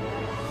might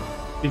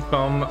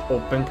become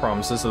open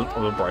promises of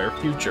a brighter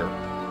future.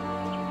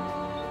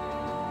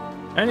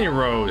 Any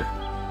road.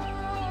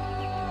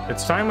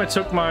 It's time I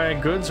took my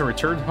goods and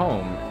returned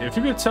home. If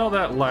you could tell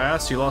that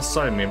lass you lost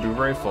sight of me, I'd be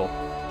grateful.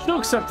 She'll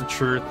accept the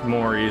truth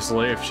more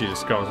easily if she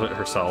discovers it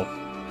herself.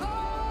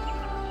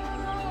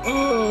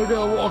 Oh, I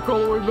gotta walk all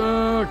the way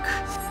back.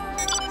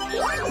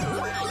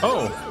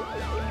 Oh.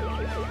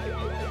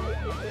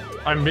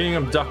 I'm being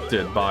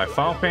abducted by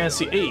Final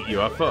Fantasy VIII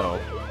UFO.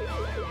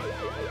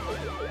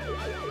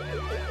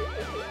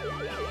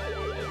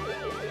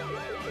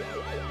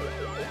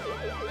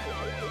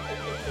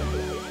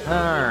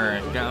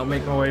 Alright, gotta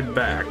make my way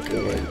back.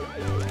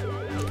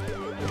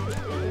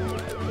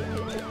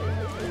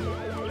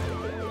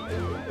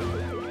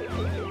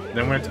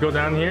 Then we have to go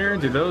down here,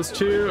 do those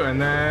two,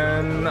 and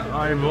then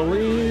I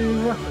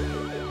believe...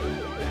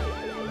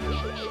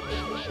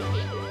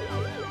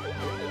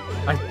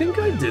 I think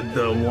I did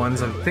the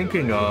ones I'm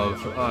thinking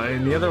of.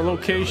 In the other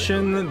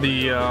location,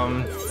 the,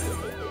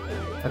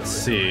 let's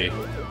see.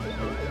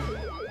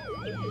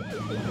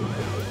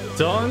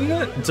 Doing.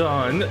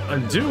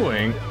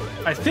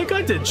 I think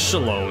I did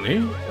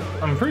Shaloni.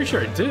 I'm pretty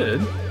sure I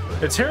did.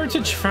 It's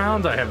Heritage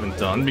Found I haven't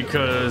done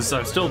because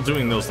I'm still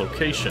doing those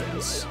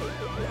locations.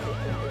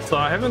 So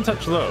I haven't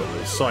touched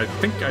those, so I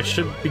think I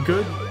should be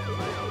good.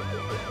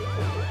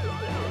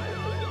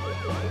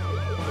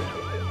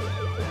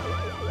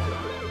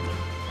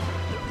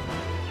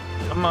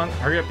 Come on,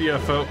 hurry up,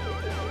 UFO.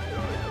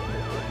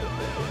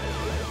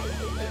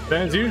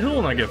 Then as usual,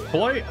 when I get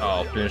flight,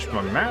 I'll finish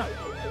my map.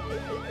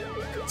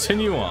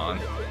 Continue on.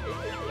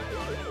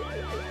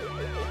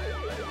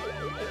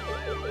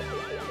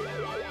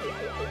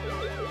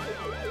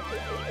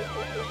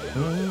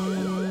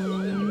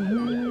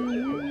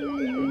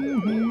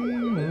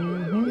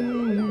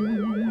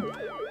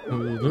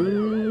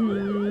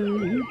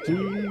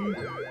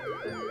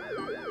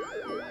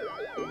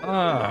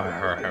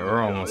 Alright,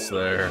 we're almost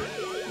there.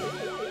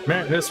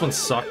 Man, this one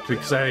sucked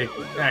because I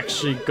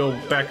actually go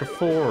back and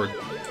forward.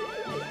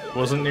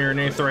 Wasn't near an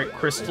aetheryte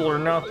crystal or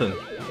nothing.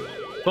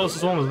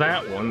 Closest one was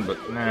that one,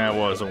 but nah, it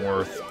wasn't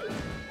worth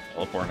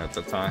teleporting at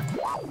the time.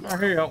 Oh,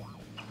 here you go.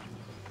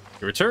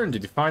 You returned.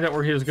 Did you find out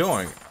where he was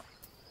going?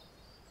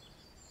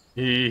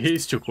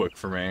 He's too quick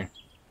for me.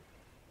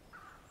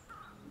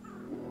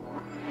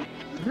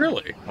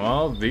 Really?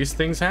 Well, these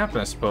things happen,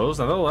 I suppose.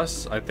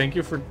 Nevertheless, I thank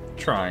you for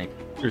trying.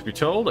 Truth be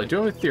told, I do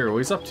have a theory what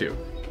he's up to.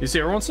 You see,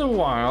 every once in a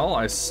while,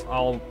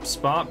 I'll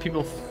spot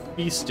people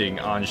feasting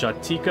on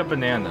Jatika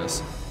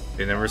bananas.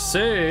 They never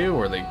say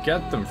where they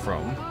get them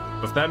from.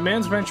 But if that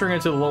man's venturing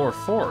into the lower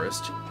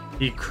forest,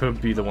 he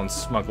could be the one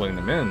smuggling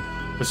them in.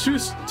 It's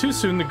too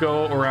soon to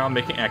go around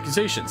making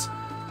accusations.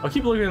 I'll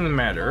keep looking into the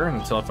matter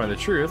until I find the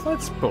truth.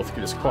 Let's both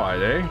keep this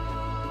quiet, eh?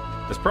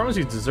 As promised,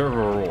 you deserve a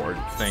reward.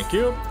 Thank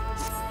you.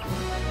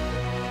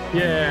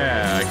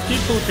 Yeah,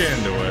 keep looking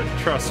into it.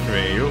 Trust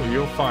me,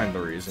 you'll find the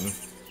reason.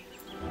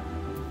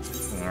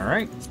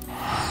 Alright.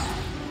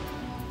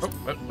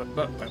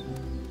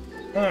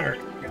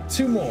 Alright, got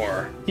two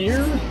more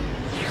here.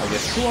 I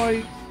guess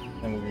flight.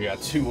 And we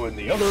got two in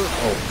the other.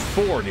 Oh,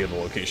 four in the other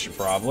location,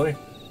 probably.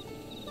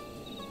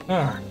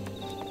 Alright.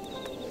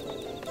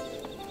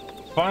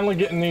 Finally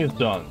getting these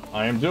done.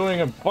 I am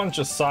doing a bunch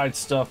of side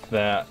stuff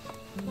that,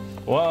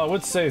 well, I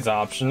would say is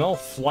optional.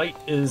 Flight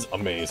is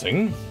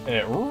amazing. And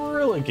it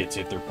really gets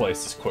you through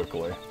places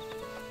quickly.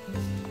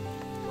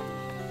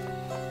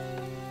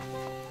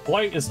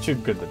 Flight is too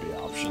good to be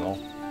optional.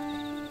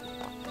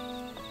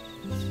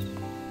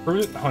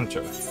 Prudent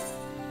Hunter.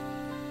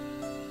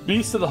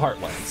 Beast of the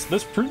Heartlands.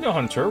 This prudent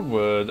hunter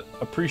would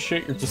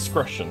appreciate your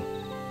discretion.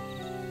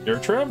 You're a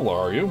traveler,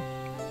 are you?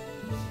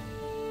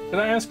 Can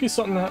I ask you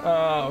something?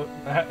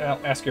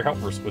 Ask your help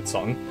with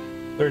something.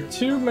 There are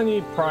too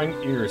many prying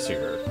ears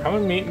here. Come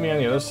and meet me on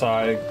the other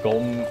side.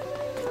 Golmagic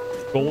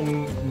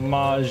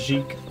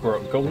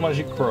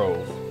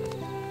Grove.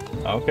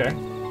 Okay.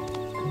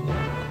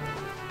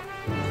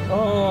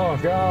 Oh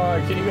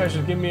god, can you guys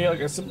just give me like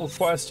a simple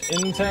quest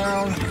in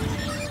town?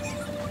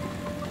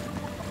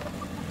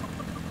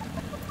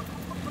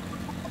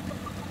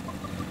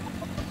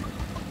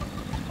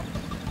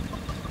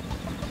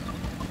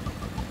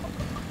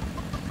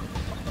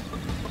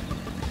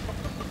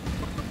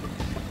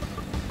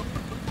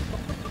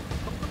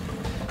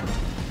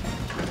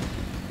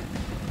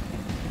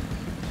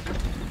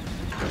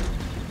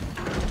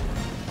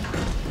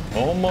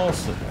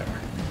 Almost there.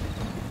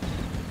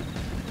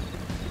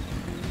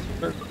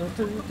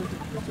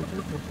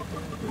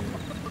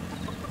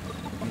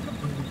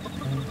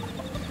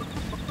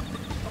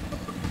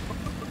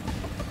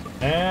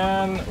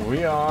 And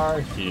we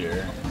are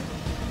here.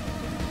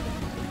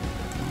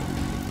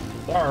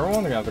 Sorry everyone,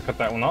 I'm gonna have to cut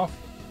that one off.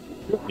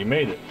 You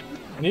made it.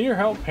 I need your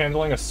help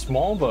handling a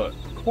small but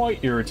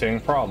quite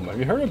irritating problem. Have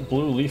you heard of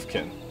blue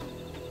leafkin?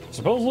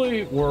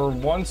 Supposedly were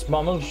once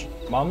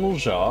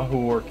Mamulja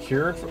who were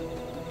cured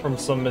from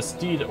some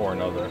misdeed or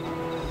another.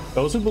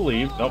 Those who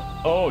believe...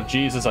 Oh,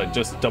 Jesus, I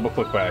just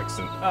double-clicked by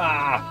accident.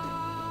 Ah!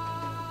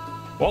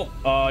 Well,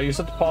 you just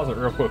have to pause it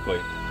real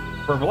quickly.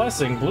 For a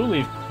blessing, blue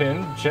leaf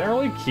pin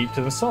generally keep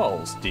to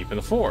themselves, deep in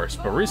the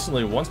forest, but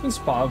recently once been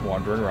spotted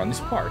wandering around these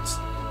parts.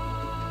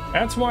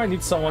 That's why I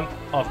need someone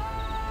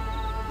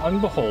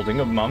unbeholding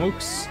of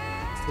Mamuk's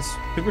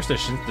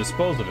superstitions to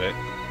dispose of it,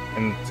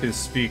 and to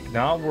speak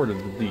not a word of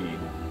the deed.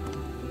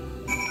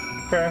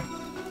 Okay.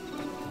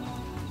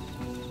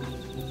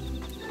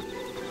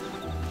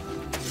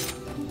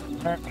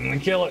 I'm gonna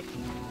kill it.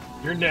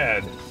 You're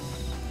dead.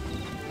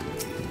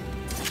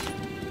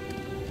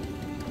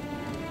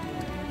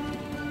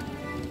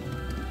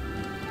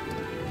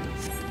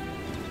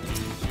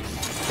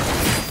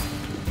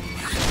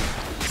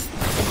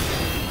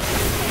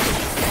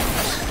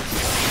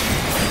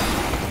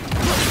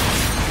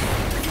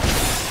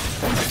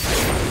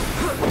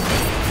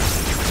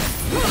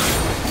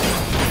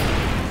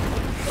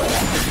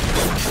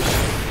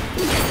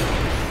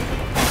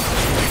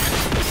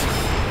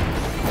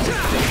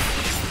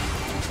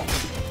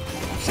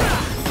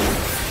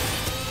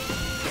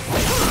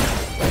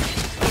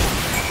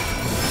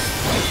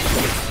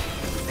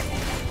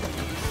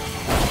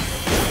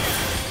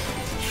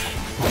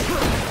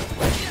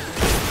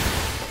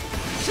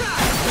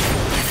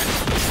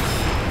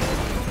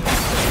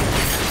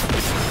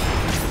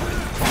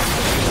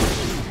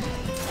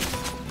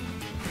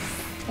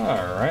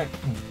 Alright.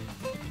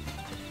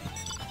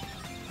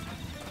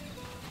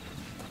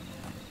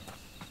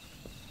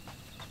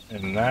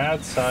 And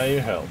that's how you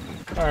help.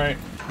 Alright.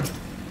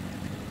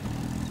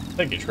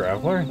 Thank you,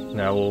 traveler.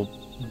 Now we'll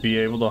be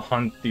able to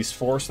hunt these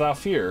forests without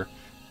fear.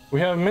 We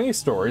have many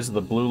stories of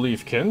the Blue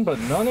Leaf Kin, but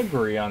none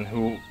agree on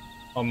who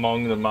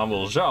among the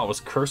Mamulja was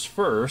cursed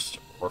first,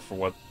 or for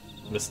what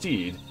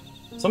misdeed.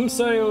 Some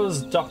say it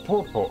was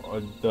Dapro,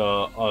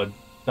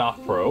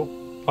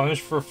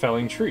 punished for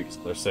felling trees.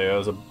 Others say it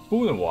was a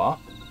Bunawa,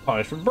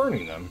 punished for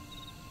burning them.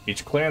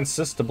 Each clan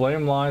insists the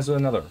blame lies with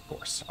another, of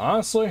course.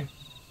 Honestly, I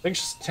think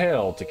it's just a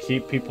tale to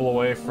keep people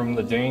away from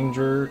the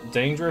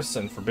dangerous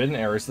and forbidden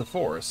areas of the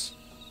forest.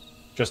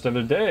 Just the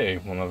other day,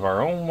 one of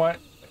our own went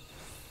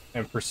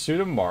and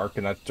pursued a mark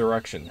in that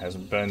direction.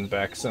 Hasn't been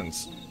back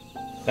since.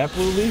 That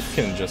Blue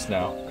Leafkin just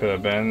now could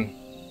have been...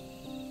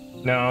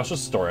 No, it's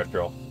just a story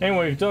after all.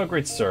 Anyway, you've done a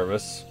great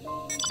service.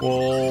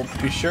 We'll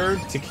be sure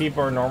to keep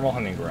our normal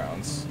hunting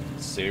grounds.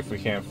 See if we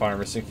can't find a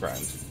missing friend.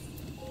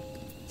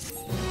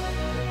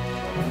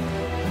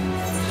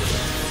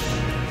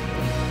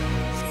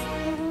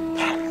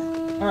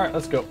 Alright,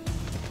 let's go.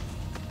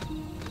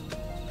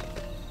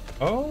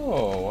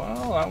 Oh,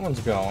 well, that one's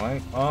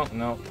going. Oh,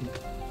 no.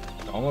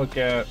 Don't look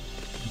at...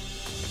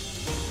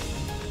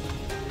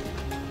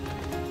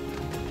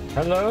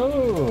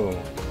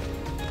 Hello!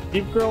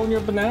 Keep growing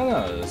your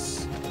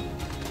bananas.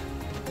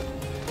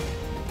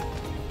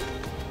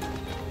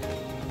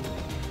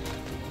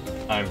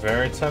 I'm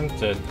very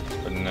tempted,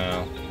 but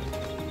no.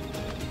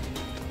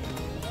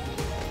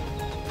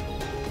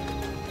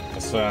 I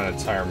saw an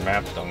entire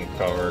map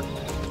uncovered.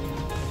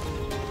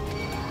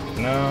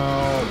 No,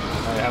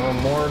 I have a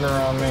mortar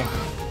on me.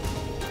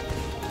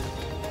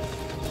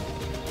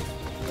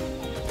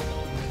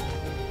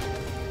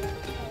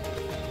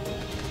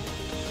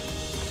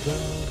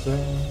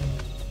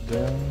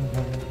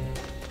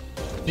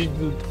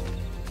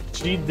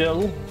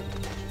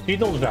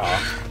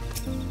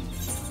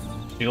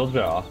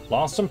 Cheadlejaw,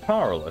 lost and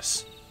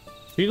powerless.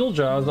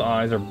 Cheadlejaw's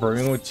eyes are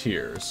brimming with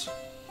tears.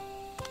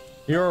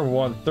 You're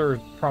one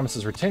third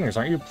Promise's retainers,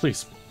 aren't you?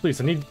 Please,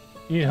 I need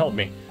you to help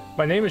me.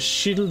 My name is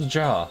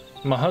Cheadlejaw.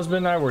 My husband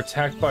and I were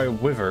attacked by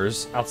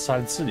wivers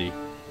outside the city.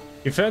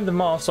 He fed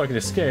them off so I could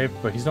escape,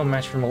 but he's no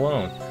match for him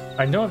alone.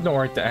 I know I've no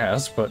right to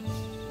ask, but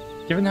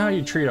given how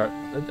you treat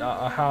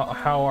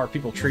how our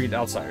people treat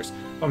outsiders,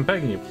 I'm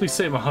begging you, please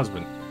save my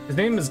husband. His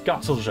name is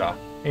Gatilja,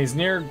 and he's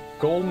near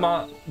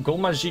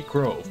Golmajik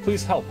Grove.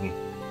 Please help him.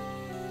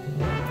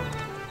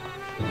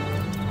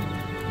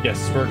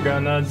 Yes, we're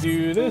gonna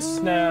do this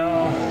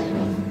now.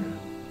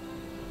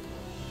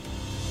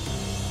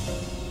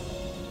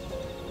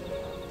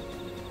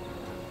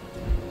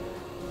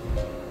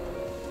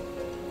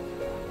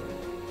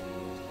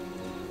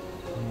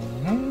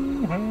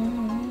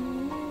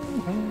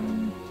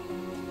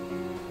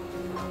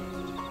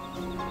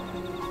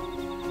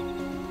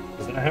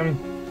 Is that him?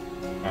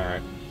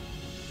 Alright.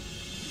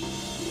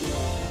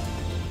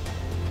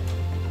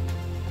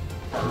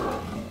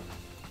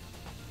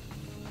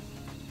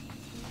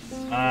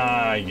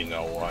 You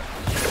know what?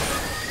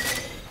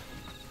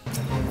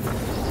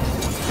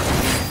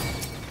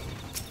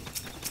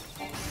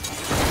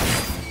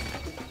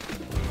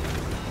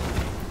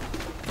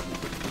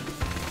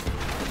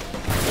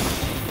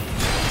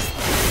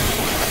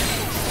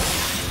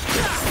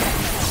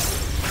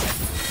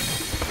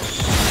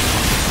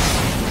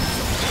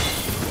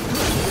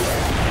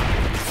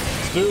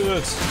 Let's do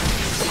this.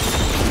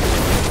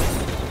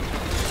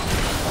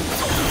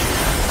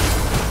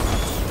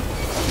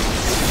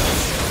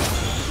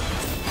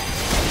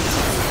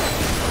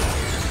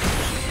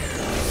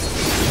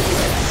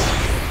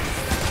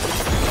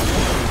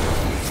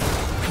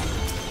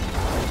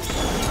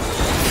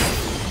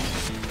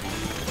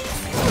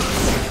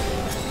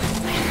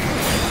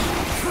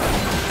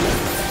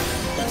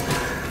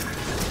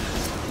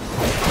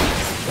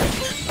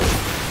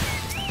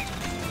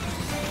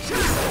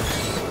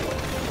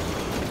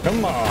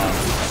 Come on.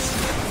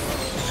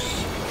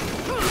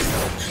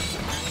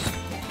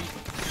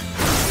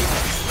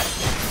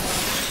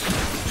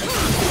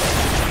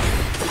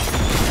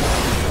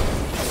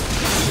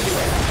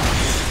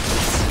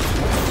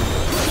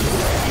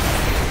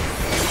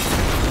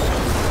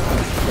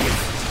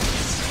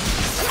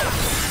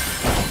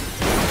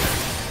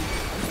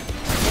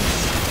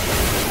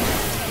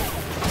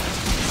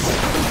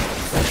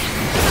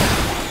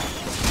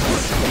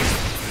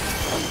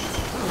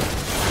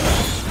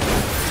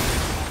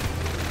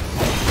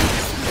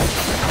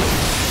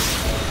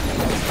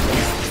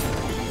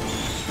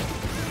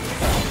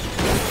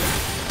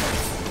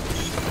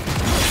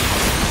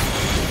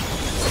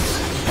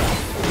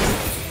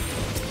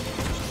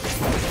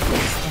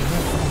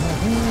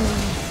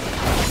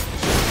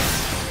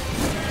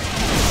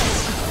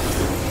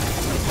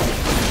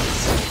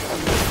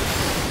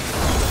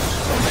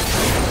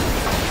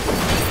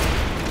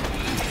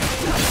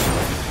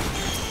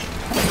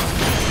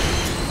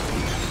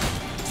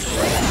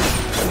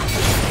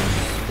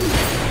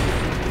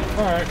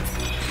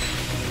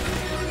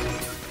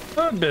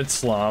 bit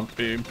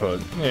sloppy, but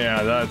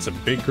yeah, that's a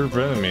big group of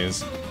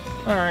enemies.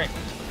 Alright,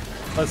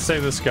 let's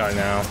save this guy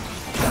now.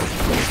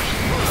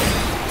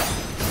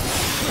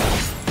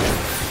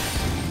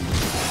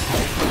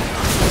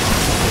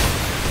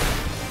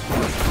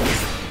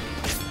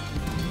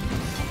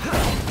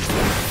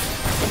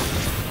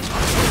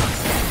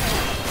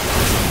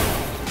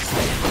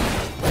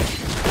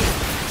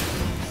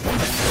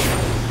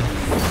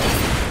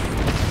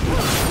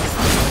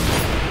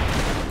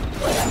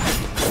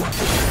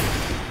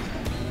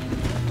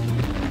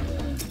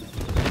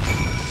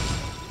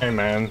 Hey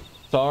man,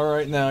 it's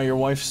alright now, your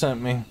wife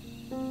sent me.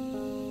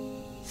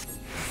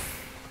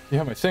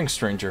 Yeah, my thanks,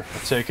 stranger. I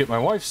take it my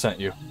wife sent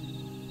you.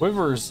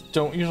 Wyvers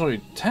don't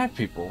usually attack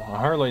people. I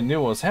hardly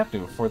knew what was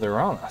happening before they were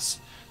on us.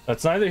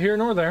 That's neither here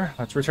nor there.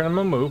 Let's return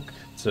to Mamook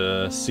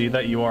to see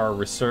that you are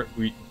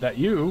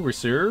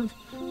receive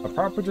a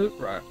proper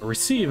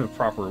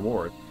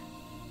reward.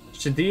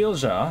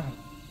 Shadilja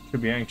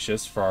could be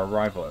anxious for our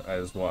arrival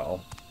as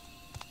well.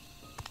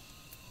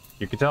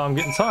 You can tell I'm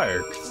getting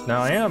tired, 'cause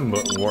now I am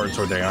words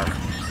where they aren't.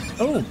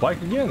 Oh,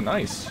 bike again,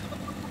 nice.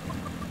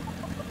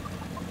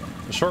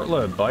 A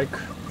short-lived bike.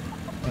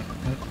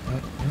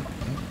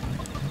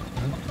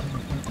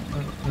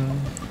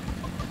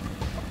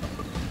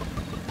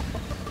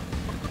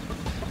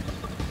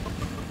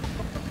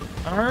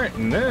 Alright,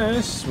 and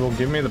this will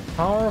give me the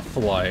power of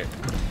flight.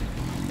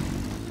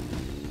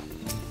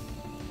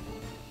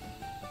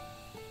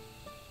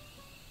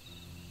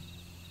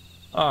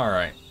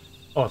 Alright.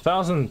 Oh,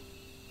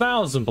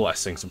 1,000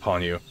 blessings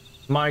upon you.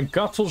 My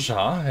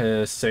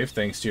Gatulja is safe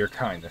thanks to your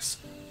kindness.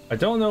 I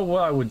don't know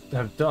what I would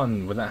have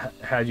done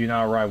had you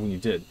not arrived when you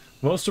did.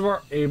 Most of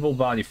our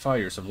able-bodied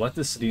fighters have left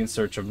the city in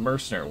search of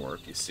mercenary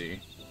work, you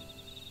see.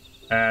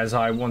 As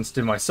I once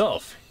did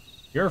myself.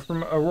 You're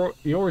from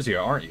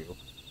Eorzea, aren't you?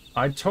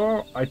 I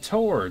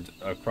toured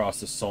across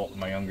the salt in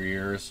my younger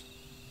years.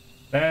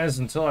 That is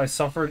until I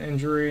suffered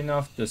injury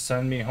enough to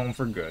send me home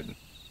for good.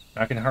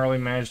 I can hardly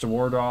manage to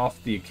ward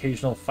off the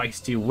occasional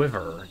feisty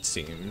wyver, it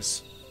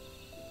seems.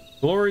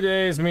 Glory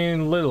days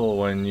mean little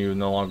when you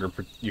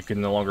can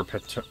no longer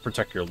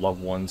protect your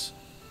loved ones.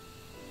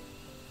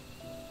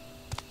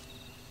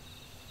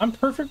 I'm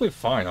perfectly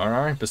fine, aren't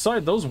I?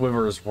 Besides, those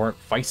wyvers weren't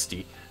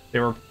feisty. They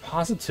were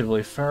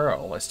positively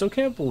feral. I still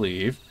can't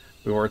believe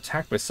we were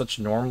attacked by such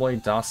normally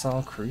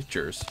docile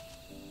creatures.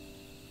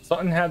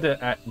 Something had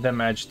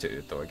them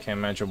agitated, though I can't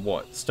imagine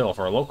what. Still, if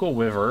our local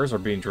wyvers are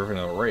being driven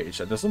in a rage,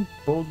 that doesn't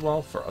bode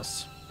well for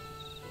us.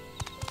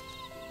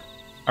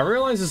 I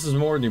realize this is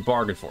more than you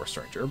bargained for,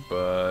 stranger,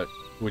 but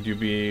would you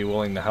be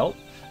willing to help?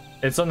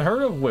 It's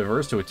unheard of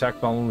wyvers to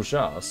attack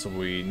Balmuja, so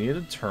we need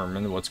to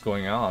determine what's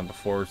going on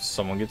before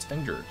someone gets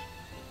injured.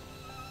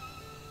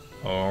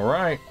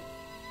 Alright.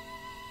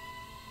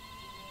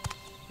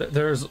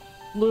 There's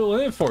little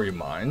in it for you,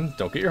 mine.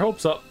 Don't get your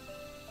hopes up.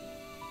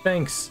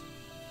 Thanks.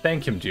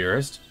 Thank him,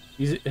 dearest.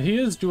 He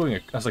is doing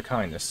it as a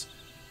kindness.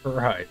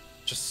 Right.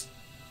 Just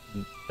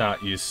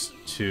not used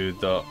to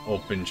the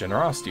open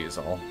generosity is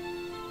all.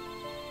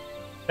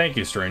 Thank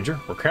you, stranger.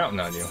 We're counting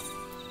on you.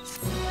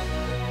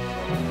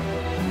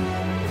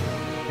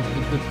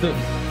 The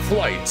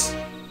flight.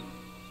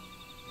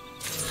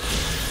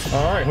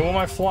 Alright, who am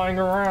I flying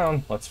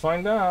around? Let's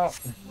find out.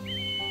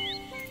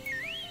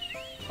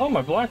 Oh,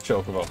 my black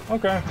chocobo.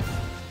 Okay.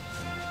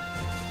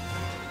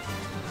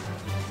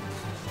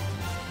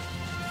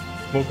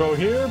 We'll go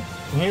here,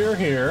 here,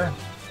 here,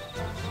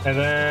 and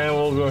then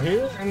we'll go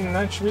here, and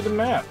that should be the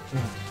map.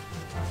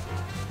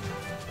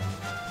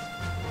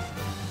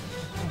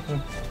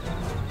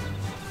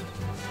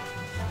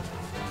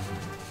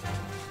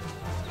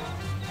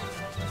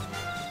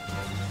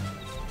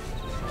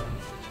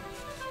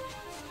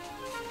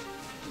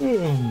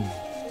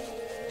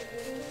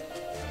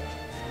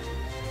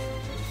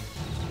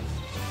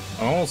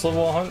 Almost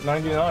level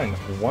 199.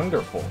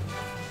 Wonderful.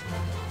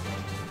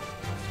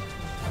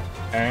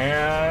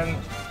 And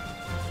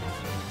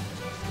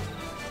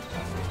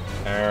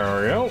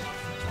there we go.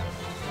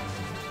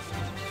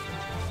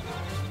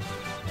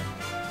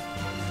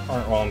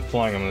 Alright, while I'm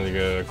flying, I'm gonna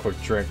get a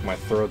quick drink. My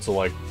throat's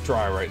like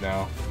dry right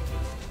now.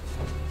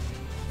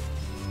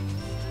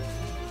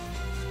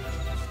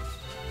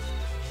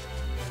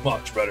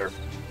 Much better.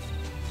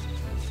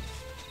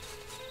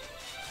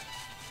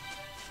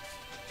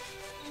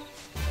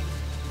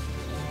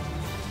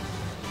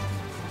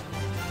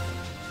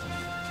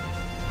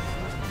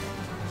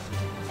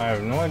 I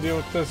have no idea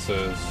what this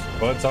is,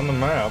 but it's on the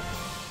map.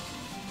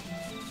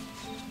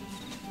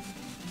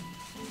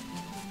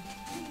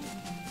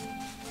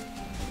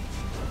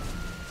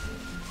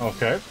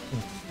 Okay.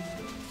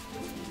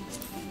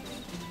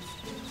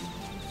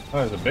 Oh,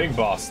 there's a big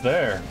boss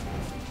there.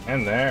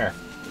 And there.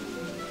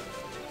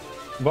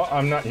 But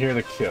I'm not here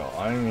to kill.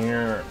 I'm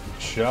here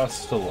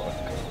just to look.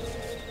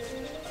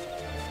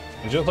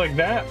 And just like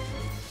that,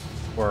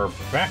 we're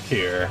back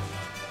here.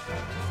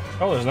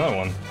 Oh, there's another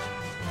one.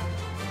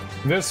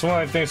 This one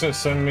I think is going to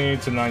send me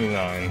to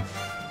 99.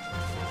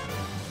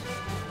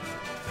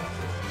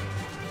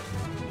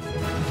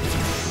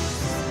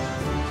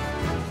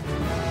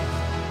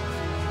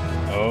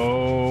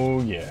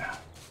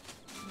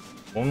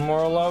 One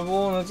more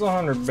level and it's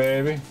 100,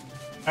 baby.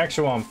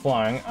 Actually, while I'm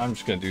flying, I'm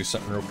just gonna do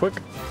something real quick.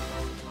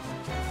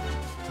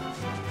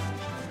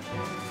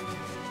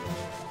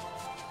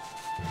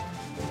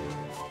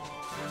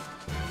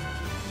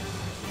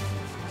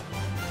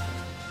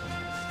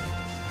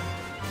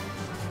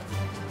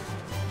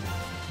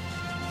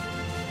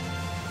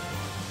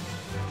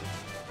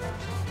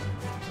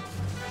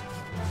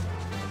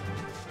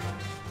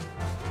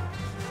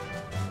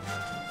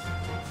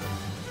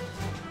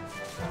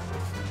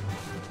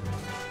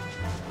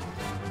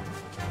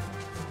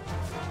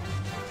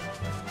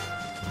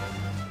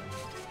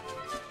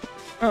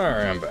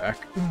 Alright, I'm back.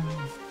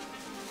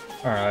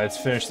 Alright, let's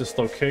finish this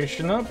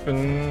location up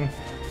and...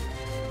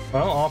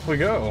 well, off we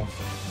go.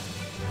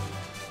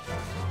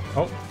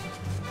 Oh.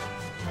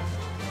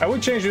 I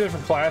would change to a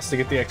different class to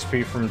get the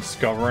XP from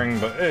discovering,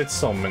 but it's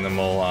so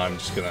minimal, I'm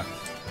just gonna...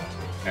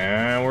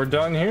 and we're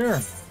done here.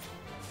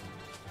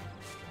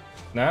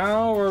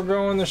 Now we're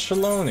going to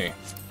Shaloni.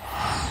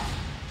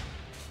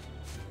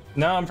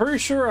 Now, I'm pretty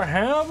sure I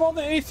have all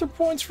the Aether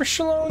points for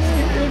Shaloni.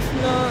 If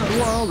not,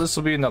 well, this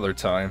will be another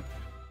time.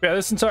 Yeah,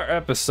 this entire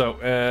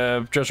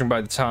episode, judging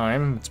by the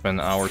time, it's been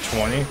an hour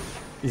 20,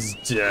 is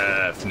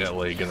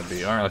definitely gonna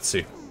be... alright, let's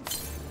see.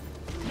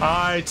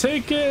 I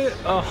take it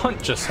a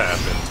hunt just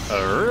happened.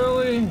 A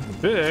really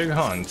big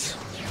hunt.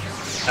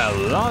 A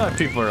lot of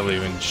people are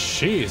leaving.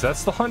 Jeez,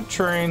 that's the hunt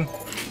train.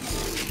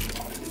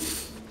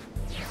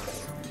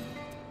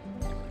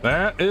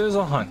 That is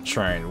a hunt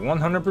train,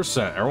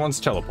 100%. Everyone's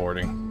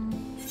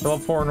teleporting.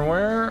 Teleporting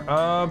where?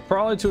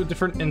 Probably to a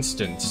different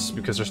instance,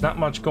 because there's not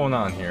much going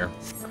on here.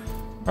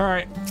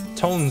 Alright,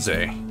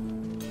 Tonze.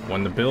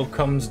 When the bill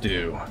comes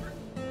due.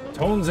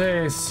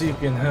 Tonze is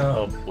seeking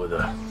help with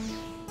a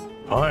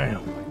pile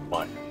of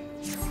money.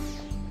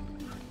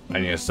 I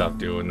need to stop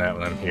doing that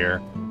when I'm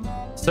here.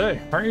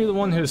 Say, aren't you the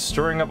one who's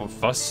stirring up a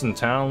fuss in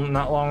town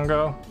not long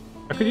ago?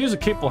 I could use a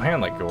capable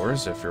hand like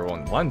yours if you're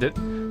willing to lend it.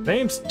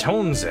 Name's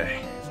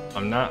Tonze.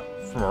 I'm not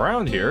from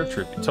around here,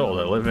 truth be told.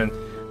 I live in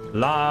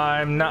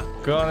I'm not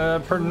gonna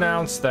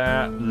pronounce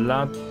that.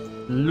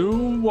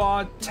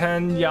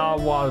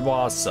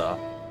 Luwatanyawawasa.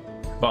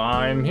 But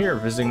I'm here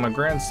visiting my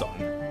grandson.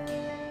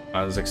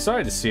 I was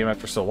excited to see him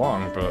after so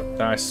long, but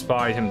then I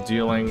spied him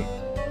dealing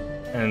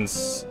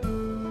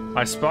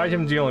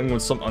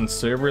with some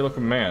unsavory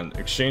looking man,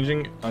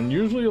 exchanging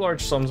unusually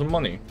large sums of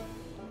money.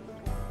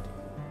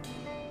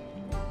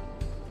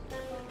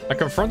 I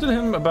confronted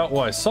him about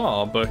what I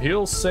saw, but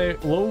he'll say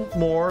a little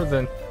more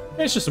than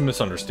it's just a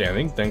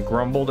misunderstanding, then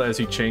grumbled as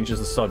he changes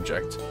the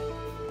subject.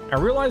 I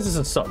realize this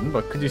is sudden,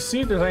 but could you see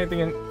if there's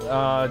anything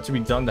to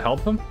be done to help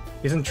him?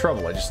 He's in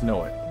trouble, I just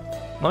know it.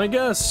 I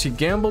guess he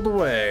gambled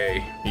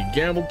away. He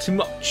gambled too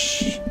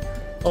much.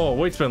 Oh,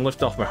 weight's been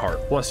lifted off my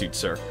heart. Bless you,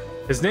 sir.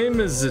 His name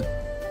is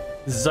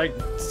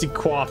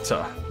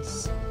Zitiquata.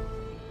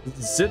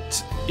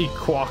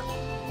 Zitiqua.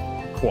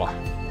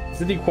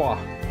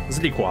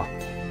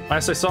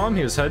 Last I saw him,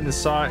 he was heading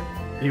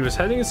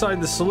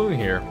inside the saloon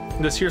here.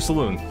 This here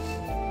saloon.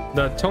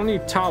 The Tony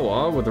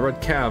Tawa with the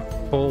red cap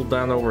pulled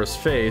down over his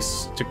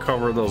face to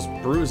cover those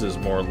bruises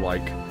more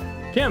like.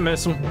 Can't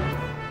miss him.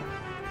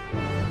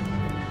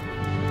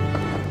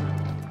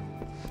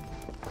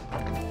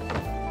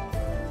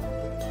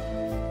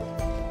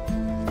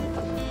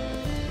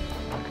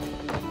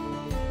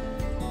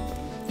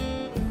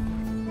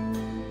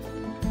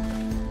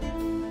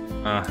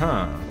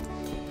 Uh-huh.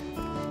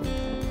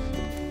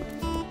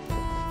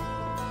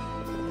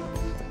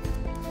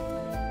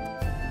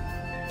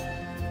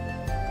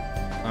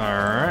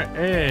 Alright,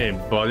 hey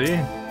buddy.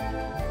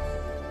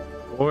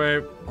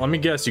 Wait, let me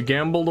guess, you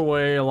gambled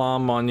away a lot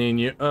of money and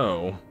you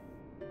owe.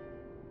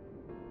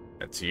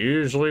 That's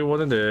usually what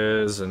it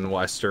is in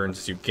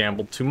Westerns, you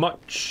gambled too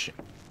much.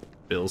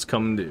 Bills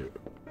come due.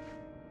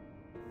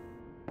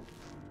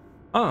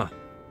 Ah,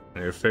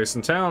 new face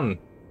in town.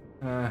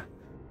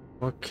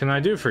 What can I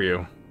do for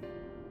you?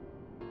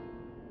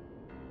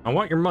 I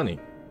want your money.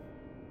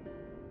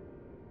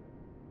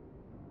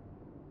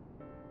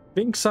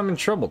 Thinks I'm in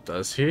trouble,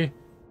 does he?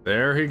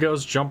 There he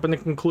goes, jumping to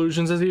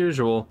conclusions as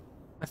usual.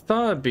 I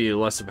thought it'd be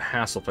less of a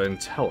hassle if I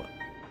didn't tell it.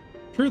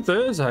 Truth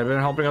is, I've been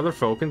helping other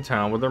folk in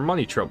town with their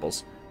money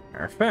troubles.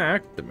 Matter of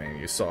fact, the man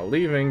you saw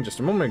leaving just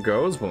a moment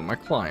ago is one of my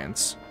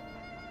clients.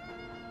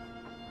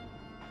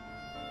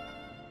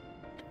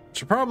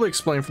 Should probably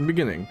explain from the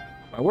beginning.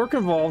 My work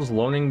involves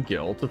loaning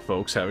gil to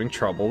folks having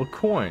trouble with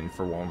coin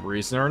for one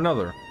reason or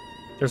another.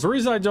 There's a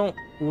reason I don't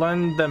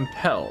lend them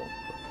Pell.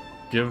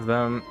 Give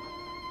them...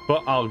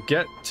 but I'll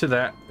get to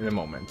that in a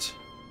moment.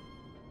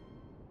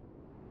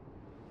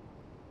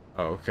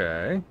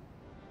 Okay.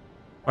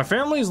 My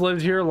family's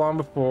lived here long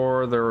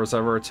before there was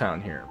ever a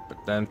town here, but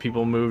then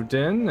people moved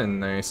in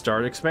and they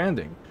started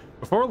expanding.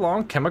 Before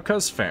long,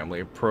 Kemika's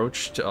family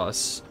approached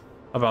us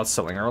about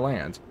selling our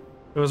land.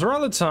 It was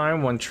around the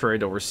time when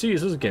trade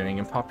overseas was gaining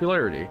in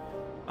popularity.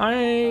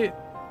 I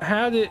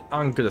had it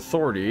on good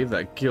authority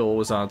that gil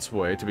was on its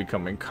way to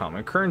becoming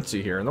common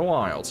currency here in the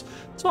wilds,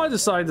 so I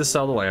decided to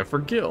sell the land for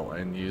gil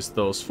and use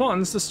those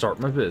funds to start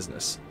my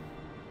business.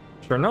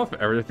 Sure enough,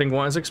 everything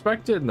went as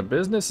expected, and the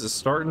business is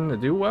starting to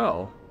do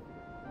well.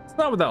 It's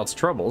not without its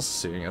troubles,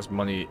 seeing as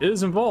money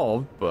is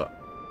involved, but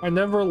I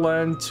never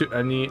lend to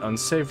any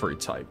unsavory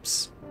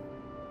types.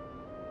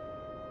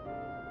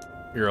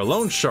 You're a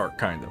loan shark,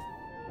 kind of.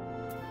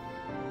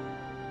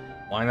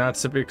 Why not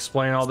simply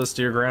explain all this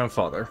to your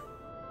grandfather?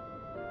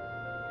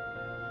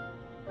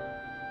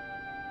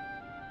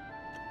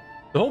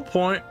 The whole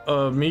point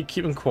of me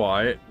keeping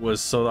quiet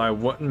was so that I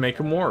wouldn't make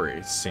him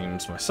worry.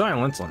 Seems my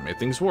silence only made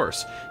things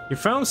worse. He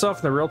found himself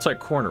in a real tight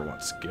corner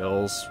once.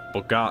 Gil's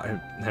what got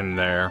him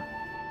there,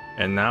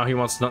 and now he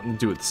wants nothing to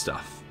do with the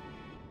stuff.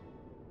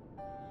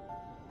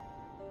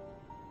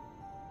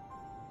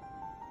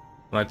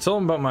 When I told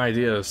him about my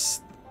idea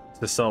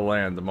to sell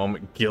land, the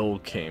moment Gil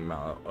came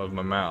out of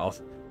my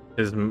mouth,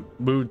 his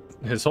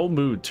whole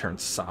mood turned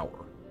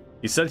sour.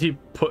 He said he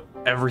put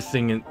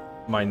everything in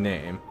my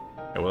name,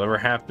 and whatever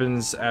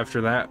happens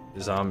after that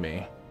is on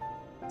me.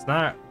 It's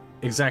not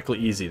exactly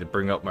easy to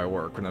bring up my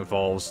work when it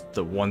involves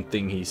the one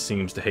thing he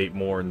seems to hate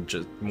more than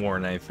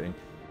anything.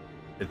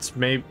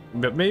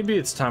 But maybe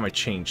it's time I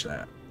change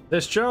that.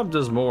 This job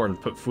does more than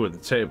put food on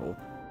the table.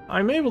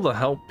 I'm able to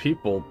help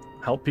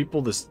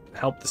this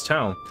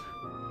town.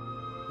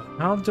 But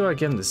how do I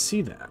get him to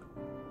see that?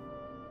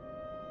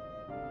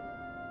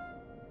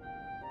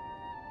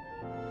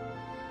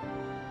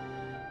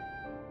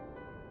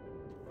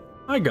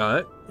 I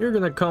got it. You're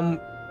gonna come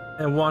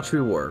and watch me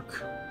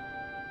work.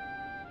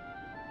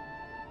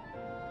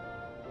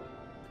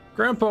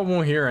 Grandpa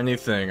won't hear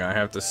anything I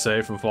have to say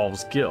if it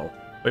involves Gil,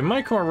 but he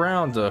might come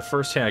around to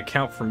first-hand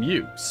account from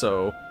you,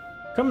 so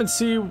come and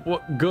see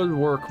what good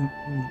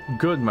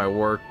my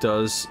work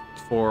does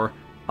for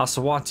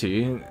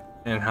Asawati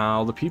and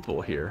how the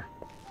people here.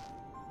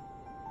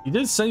 He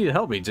did send you to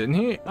help me, didn't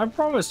he? I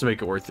promised to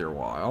make it worth your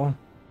while.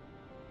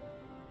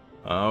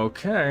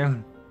 Okay.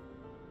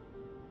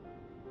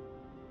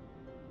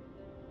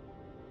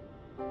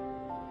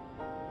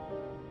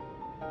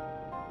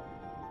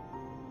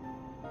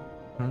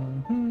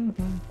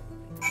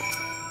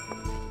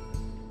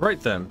 Right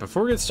then,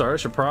 before we get started, I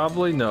should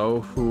probably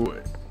know who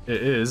it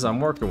is I'm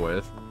working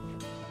with.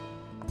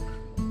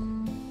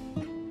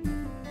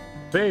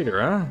 Bader,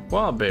 huh?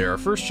 Well, Bader, our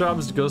first job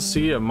is to go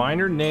see a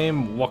miner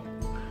named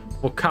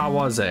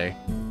Wakawaze.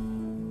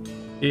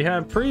 He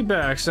had a pretty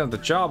bad accident at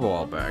the job a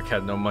while back,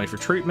 had no money for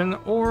treatment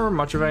or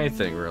much of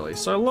anything really,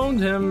 so I loaned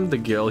him the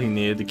gil he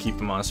needed to keep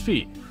him on his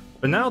feet.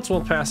 But now it's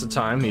well past the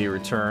time he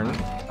returns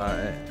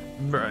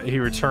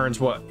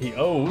what he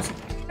owes,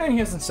 and he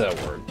hasn't said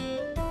a word.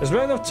 There's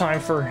been enough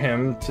time for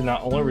him to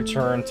not only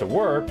return to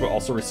work, but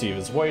also receive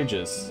his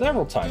wages,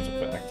 several times in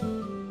fact.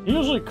 He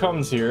usually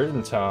comes here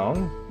in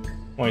town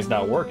when he's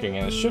not working,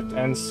 and his shift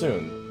ends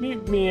soon.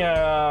 Meet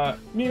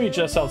me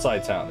just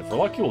outside town. If we're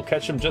lucky, we'll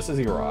catch him just as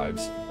he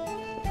arrives.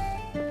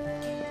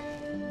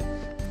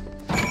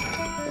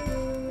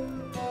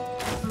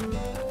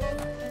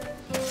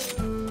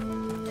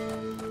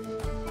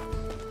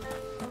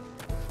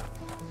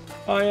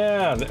 Oh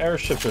yeah, the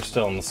airships are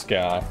still in the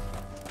sky.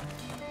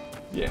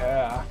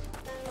 Yeah.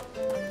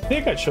 I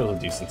think I chose a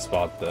decent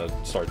spot to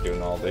start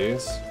doing all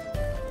these.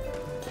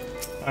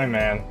 Hi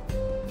man,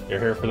 you're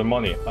here for the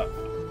money.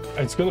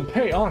 It's gonna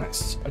pay,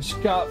 honest. I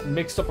just got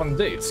mixed up on the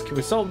dates. Can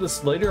we solve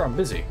this later? I'm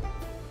busy.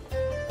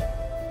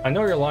 I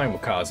know you're lying,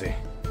 Wakazi.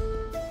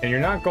 And you're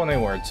not going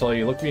anywhere until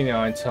you look me in the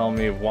eye and tell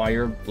me why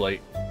you're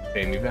late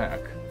paying me back.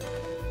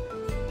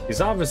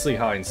 He's obviously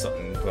hiding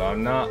something, but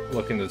I'm not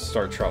looking to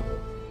start trouble.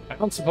 I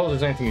don't suppose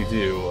there's anything you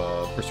do,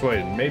 persuade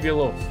him. Maybe a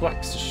little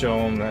flex to show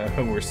him that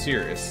we're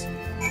serious.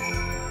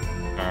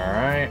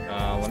 Alright,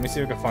 let me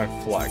see if I can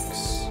find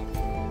flex.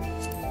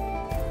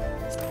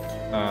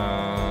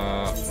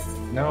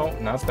 No,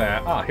 not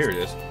that. Ah, here it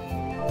is.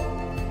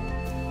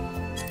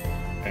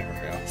 There we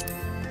go.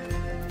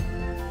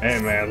 Hey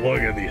man, look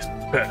at these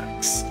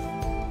specs.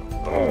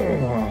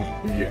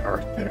 Oh, yeah,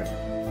 right there.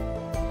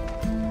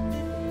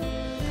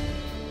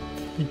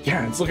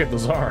 Yeah, let's look at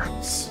those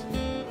arms.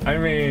 I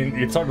mean,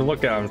 it's hard to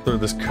look at him through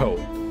this coat.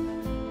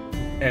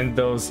 And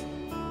those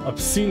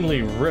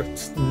obscenely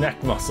ripped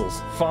neck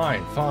muscles.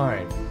 Fine,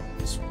 fine.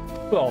 Just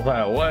put all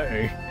that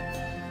away.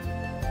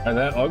 Are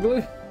that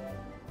ugly?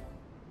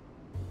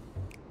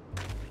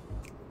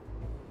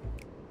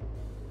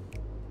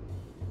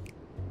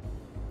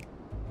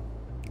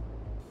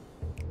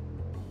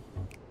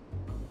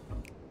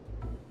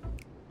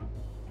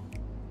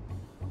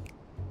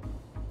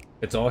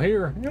 It's all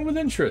here, and with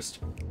interest.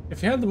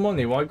 If you had the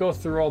money, why go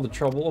through all the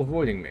trouble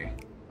avoiding me?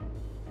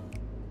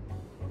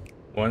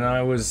 When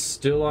I was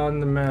still on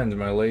the mend,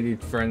 my lady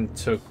friend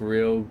took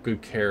real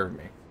good care of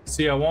me.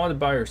 See, I wanted to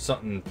buy her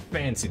something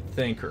fancy to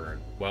thank her.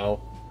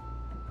 Well,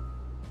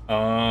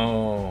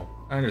 oh,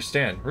 I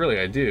understand. Really,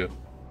 I do.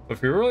 But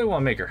if you really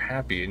want to make her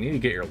happy, you need to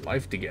get your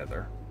life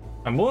together.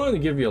 I'm willing to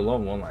give you a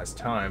loan one last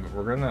time, but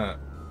we're gonna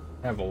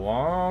have a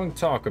long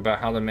talk about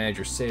how to manage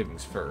your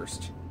savings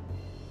first.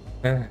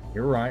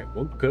 You're right.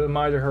 What good am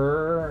I to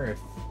her if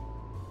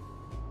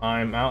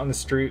I'm out in the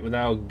street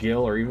without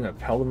Gil or even a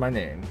pelt in my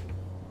name?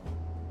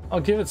 I'll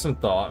give it some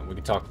thought and we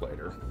can talk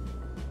later.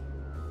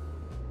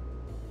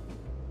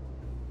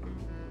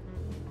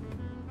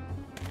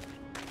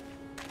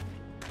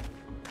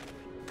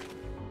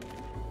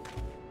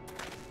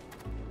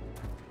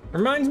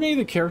 Reminds me of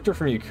the character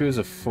from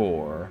Yakuza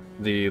 4,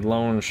 the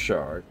loan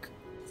shark,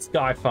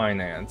 Sky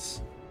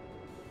Finance.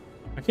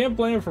 I can't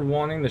blame him for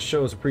wanting to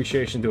show his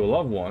appreciation to a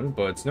loved one,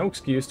 but it's no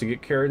excuse to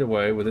get carried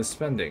away with his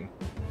spending.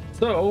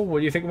 So, what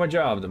do you think of my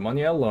job? The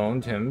money I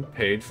loaned him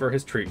paid for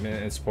his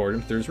treatment and supported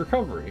him through his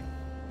recovery.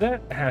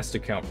 That has to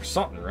count for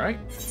something, right?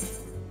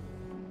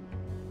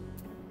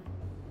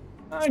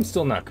 I'm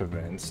still not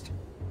convinced.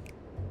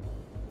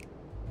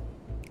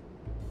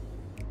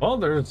 Well,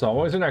 there's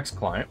always an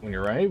ex-client. When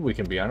you're ready, we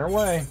can be on our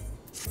way.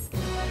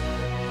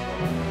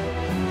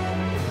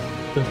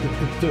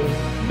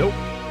 Nope.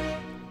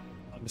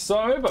 I'm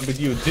sorry, but with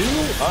you do,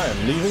 I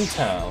am leaving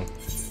town.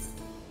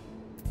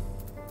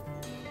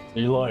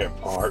 See you later,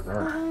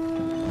 partner.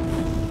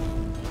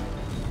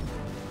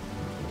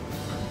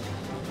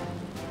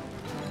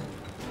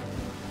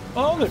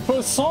 Oh, they put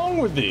a song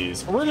with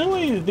these.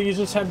 Originally, these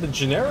just had the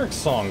generic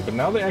song, but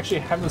now they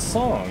actually have the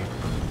song.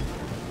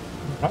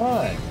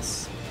 Nice.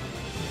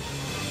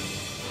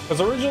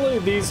 Because originally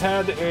these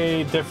had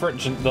a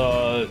different,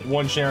 the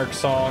one generic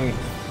song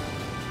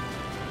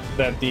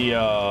that the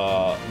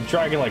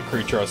dragon-like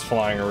creature I was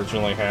flying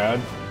originally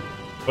had.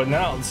 But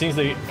now it seems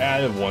they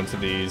added one to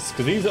these,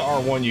 because these are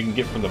one you can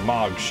get from the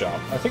Mog shop.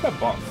 I think I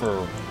bought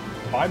for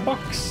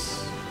 $5.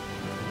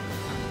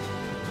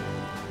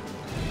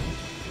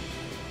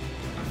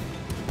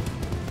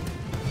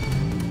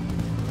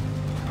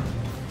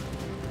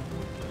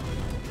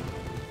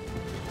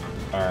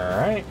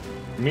 Alright.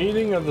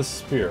 Meeting of the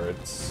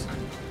Spirits.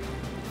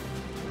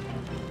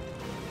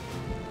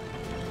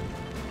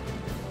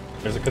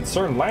 There's a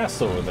concerned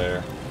lass over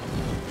there.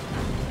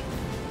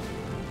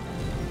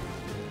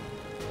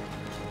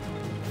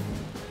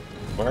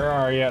 Where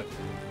are you?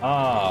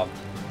 Ah,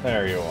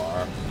 there you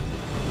are.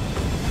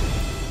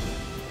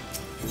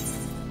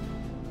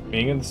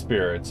 Meeting of the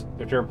Spirits.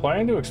 If you're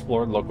planning to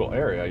explore the local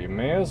area, you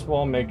may as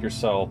well make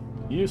yourself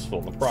useful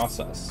in the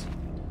process.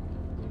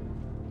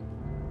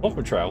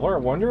 Welcome, traveler. I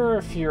wonder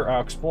if you're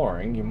out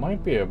exploring, you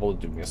might be able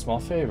to do me a small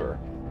favor.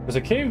 There's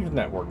a cave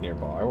network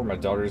nearby where my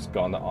daughter's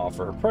gone to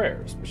offer her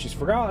prayers, but she's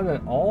forgotten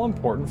an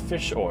all-important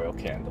fish oil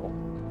candle.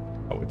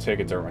 I would take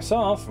it to her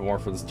myself if it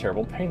weren't for this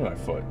terrible pain in my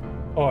foot.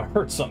 Oh, I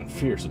heard something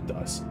fierce, it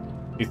does.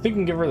 Do you think you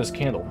can give her this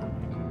candle?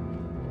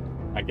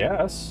 I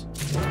guess.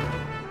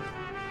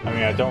 I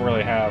mean, I don't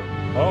really have...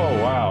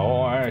 Oh,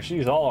 wow. Oh,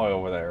 she's all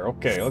over there.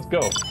 Okay, let's go.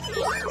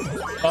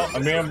 Oh,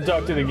 I'm being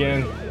abducted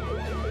again.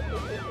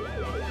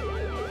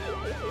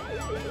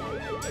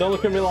 Don't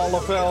look at me,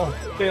 Lalafell.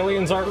 The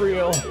aliens aren't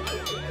real.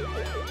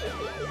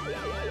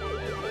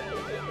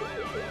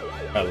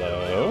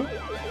 Hello?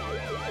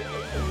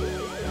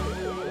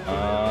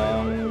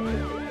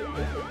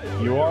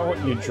 You are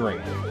what you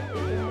drink.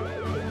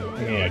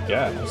 I mean, I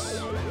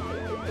guess.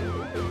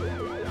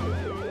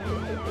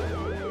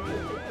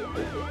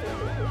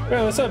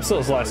 Yeah, this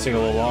episode's lasting a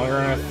little longer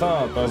than I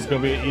thought. That was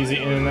gonna be an easy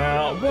in and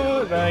out,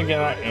 but then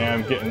again, I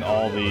am getting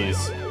all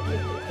these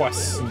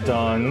quests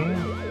done.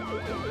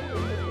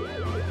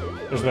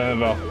 There's been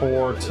about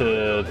 4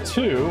 to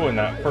 2 in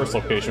that first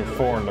location,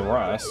 4 in the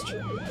rest.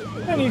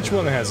 And each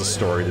one has a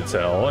story to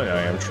tell, and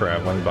I am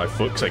traveling by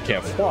foot because I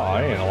can't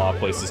fly, and a lot of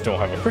places don't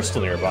have a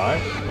crystal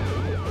nearby.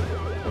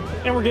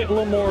 And we're getting a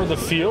little more of the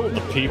feel,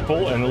 the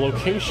people, and the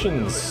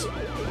locations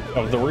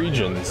of the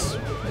regions.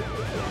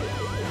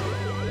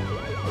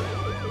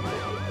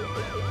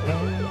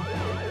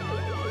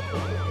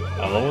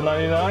 Level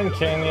 99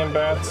 Canyon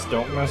Bats,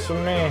 don't mess with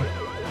me.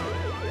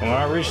 When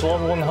I reach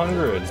level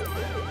 100,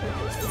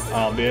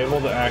 I'll be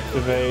able to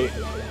activate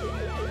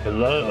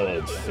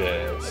Blood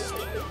Fist.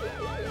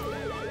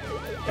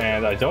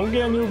 And I don't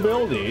get a new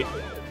ability,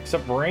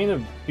 except Reign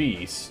of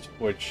Beast,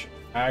 which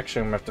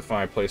actually I'm gonna have to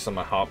find a place on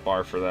my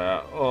hotbar for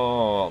that.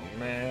 Oh,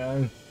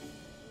 man.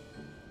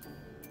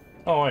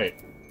 Oh, wait.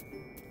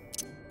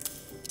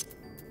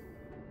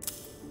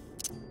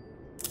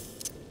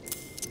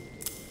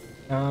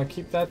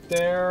 Keep that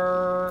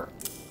there.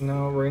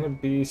 No, Reign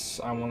of Beasts,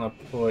 I want to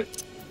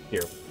put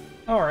here.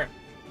 Alright.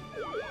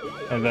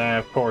 And then,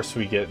 of course,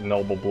 we get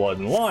Noble Blood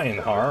and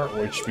Lionheart,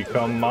 which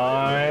become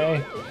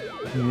my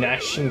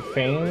Gnashing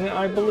Fang,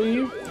 I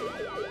believe.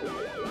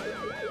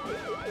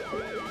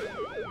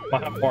 My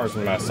hotbar's a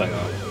mess, I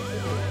know.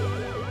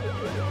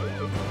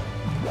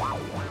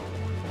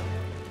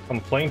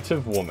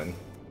 Complaintive Woman.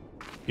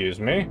 Excuse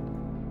me?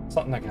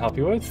 Something I can help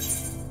you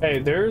with? Hey,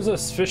 there's a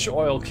fish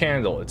oil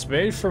candle. It's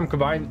made from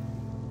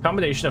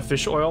combination of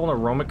fish oil and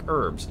aromatic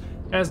herbs.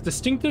 It has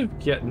distinctive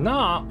yet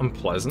not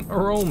unpleasant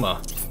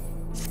aroma.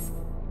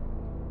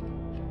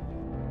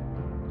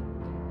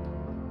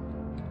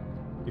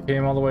 You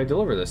came all the way to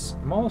deliver this.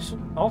 I'm also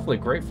awfully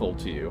grateful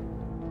to you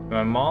and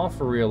my mom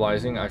for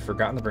realizing I'd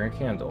forgotten to bring a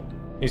candle.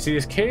 You see,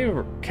 these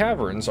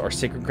caverns are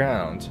sacred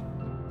ground,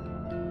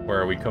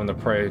 where we come to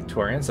pray to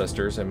our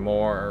ancestors and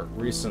more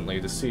recently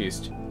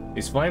deceased.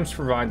 These flames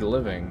provide the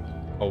living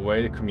a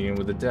way to commune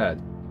with the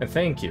dead. And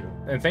thank you.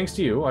 And thanks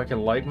to you, I can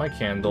light a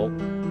candle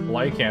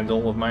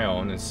of my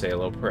own and say a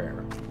little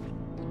prayer.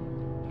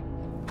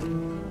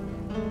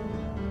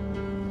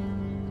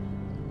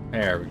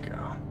 There we go.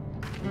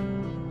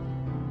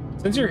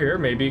 Since you're here,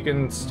 maybe you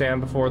can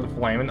stand before the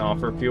flame and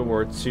offer a few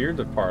words to your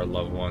departed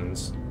loved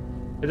ones.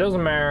 It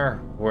doesn't matter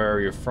where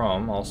you're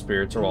from, all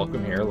spirits are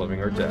welcome here, living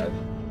or dead.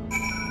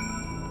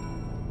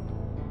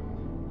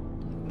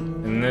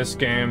 In this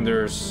game,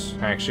 there's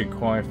actually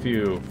quite a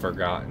few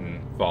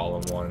forgotten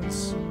fallen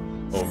ones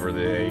over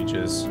the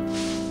ages.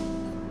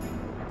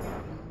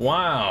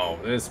 Wow,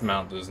 this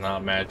mount does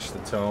not match the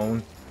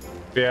tone.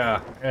 Yeah,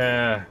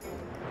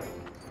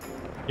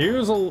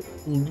 you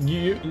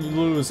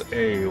lose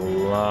a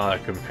lot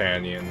of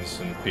companions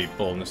and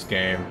people in this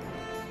game.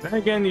 Then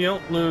again, you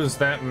don't lose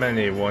that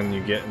many when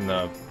you get in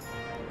the...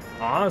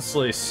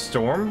 Honestly,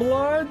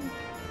 Stormblood?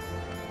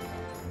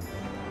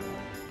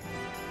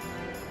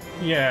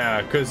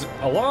 Yeah, because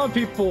a lot of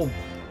people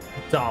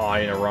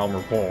die in A Realm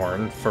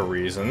Reborn for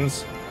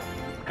reasons.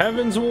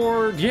 Heaven's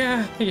Ward,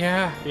 yeah.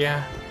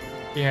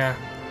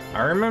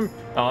 I remember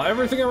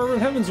everything I remember in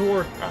Heaven's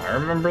Ward. I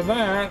remember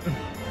that.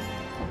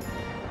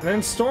 And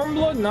then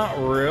Stormblood, not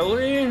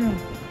really.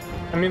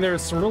 I mean,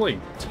 there's some really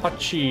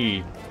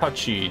touchy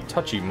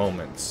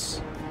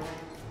moments,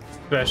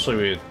 especially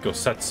with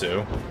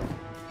Gosetsu.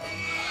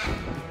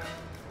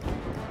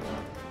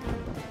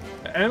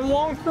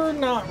 Endwalker,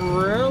 not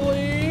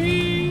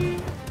really.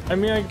 I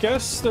mean, I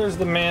guess there's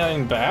the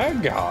main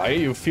bad guy.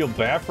 You feel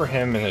bad for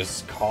him and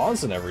his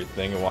cause and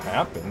everything and what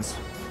happens.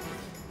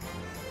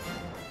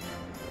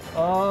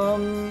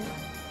 And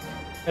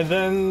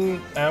then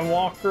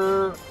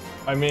Endwalker,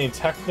 I mean,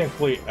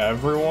 technically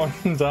everyone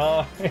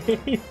died.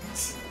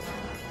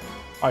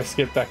 I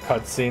skipped that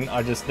cutscene.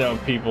 I just know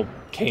people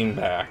came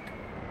back.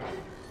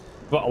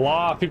 But a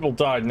lot of people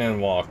died in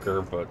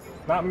Endwalker, but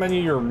not many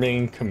of your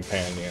main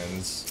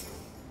companions.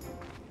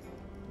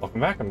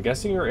 Welcome back. I'm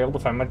guessing you're able to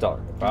find my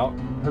daughter about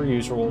her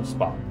usual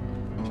spot.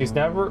 She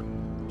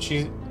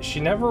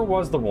never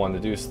was the one to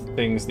do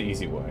things the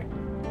easy way.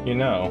 You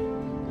know,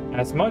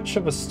 as much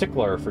of a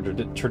stickler for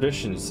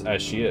traditions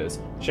as she is,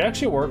 she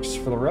actually works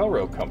for the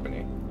railroad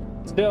company.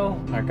 Still,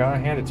 I gotta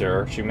hand it to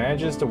her. She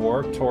manages to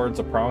work towards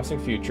a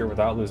promising future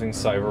without losing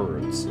sight of her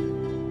roots.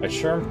 I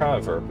sure am proud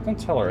of her, but don't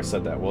tell her I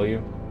said that, will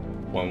you?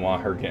 Wouldn't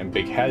want her getting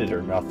big-headed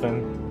or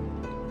nothing.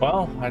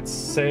 Well, I'd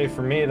say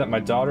for me that my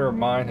daughter of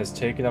mine has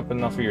taken up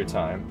enough of your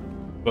time.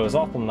 But it was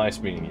awful nice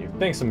meeting you.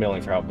 Thanks a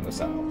million for helping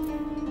us out.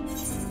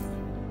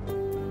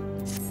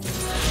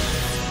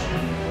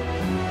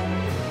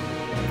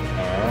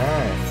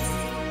 Alright.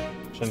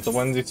 Shinto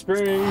Wednesday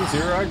Springs,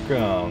 here I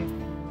come.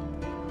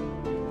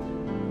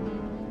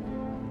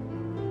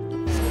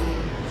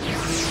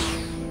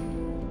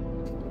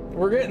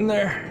 We're getting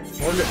there.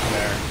 We're getting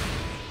there.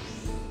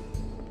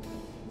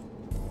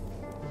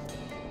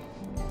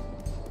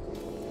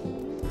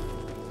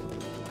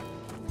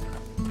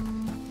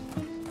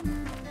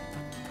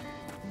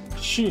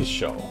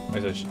 Shisho.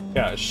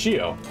 Yeah,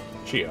 Shio.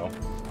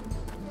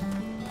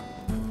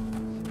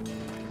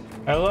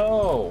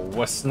 Hello,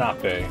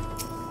 Wasnape.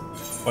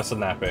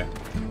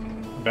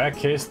 In that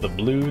case, the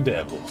Blue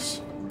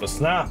Devils.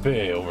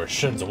 Wasnape over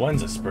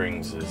Shinzo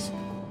Springs is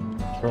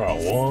for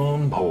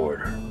one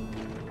porter.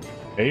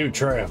 Hey, you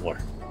traveler.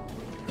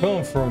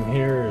 Come from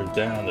here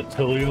down the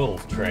Tully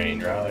train,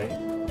 right?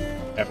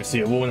 Happen to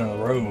see a woman on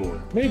the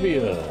road. Maybe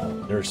a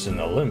nurse in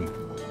a limb.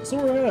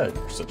 Sore head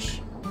or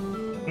such.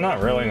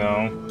 Not really,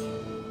 no.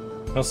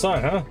 No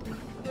sign, huh?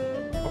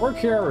 I work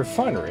here at a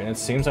refinery, and it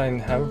seems I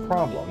have a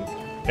problem.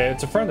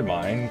 It's a friend of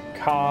mine,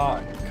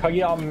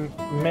 Kanimene.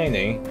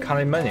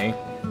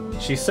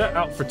 She set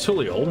out for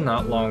Tuliol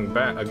not long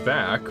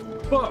back,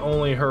 but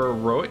only her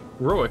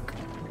heroic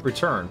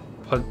return,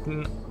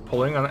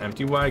 pulling on an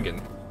empty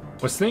wagon.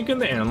 Was thinking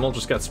the animal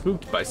just got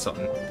spooked by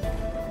something.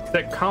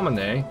 That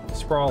Kamine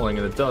sprawling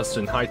in the dust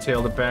and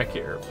hightailed it back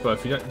here, but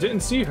if you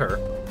didn't see her,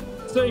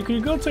 say, could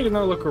you go take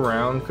another look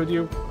around? Could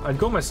you? I'd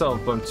go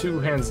myself, but I'm 2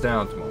 hands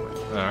down at the moment.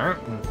 Alright.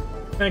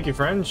 Thank you,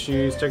 friend.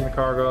 She's taking the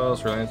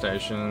cargoes, really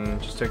station.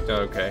 Just take that,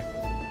 okay.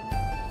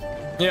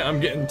 Yeah, I'm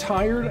getting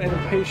tired and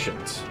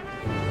impatient.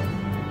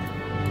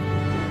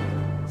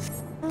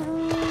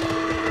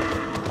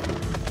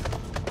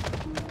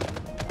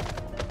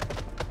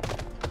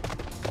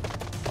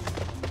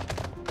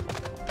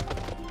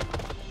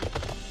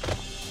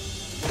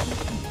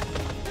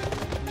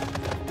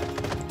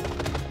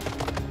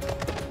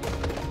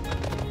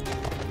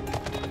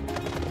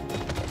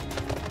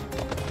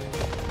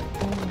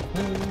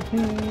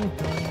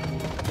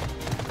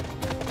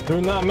 Do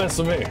not mess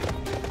with me.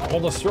 I will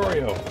destroy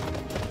you.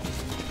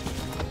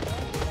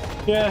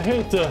 Yeah, I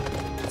hate to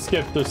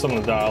skip through some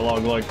of the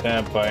dialogue like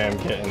that, but I am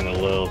getting a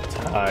little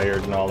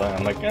tired and all that.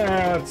 I'm like,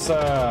 let's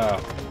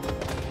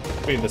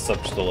speed this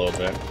up just a little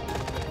bit.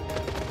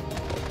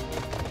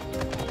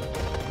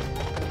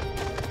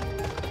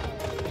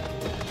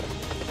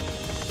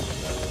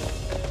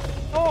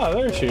 Oh,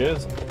 there she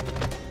is.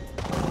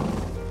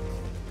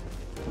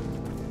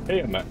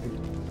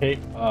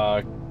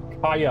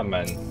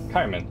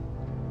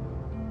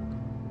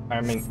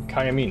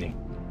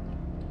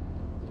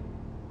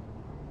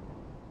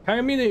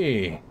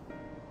 Kayamini.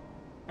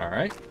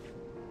 Alright.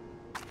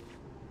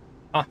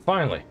 Ah,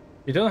 finally.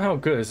 You don't know how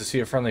good it is to see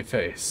a friendly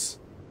face.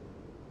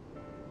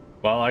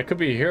 Well, I could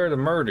be here to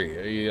murder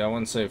you. I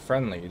wouldn't say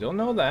friendly. You don't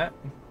know that.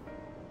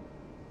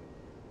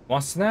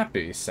 Want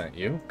Snappy sent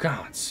you?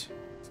 Gods.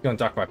 He's gonna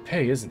dock my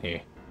pay, isn't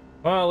he?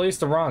 Well, at least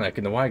the Rroneek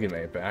and the wagon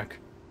made it back.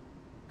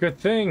 Good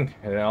thing.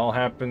 It all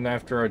happened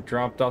after I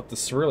dropped off the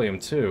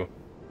Ceruleum, too.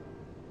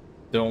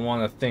 Don't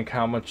want to think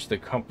how much the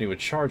company would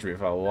charge me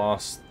if I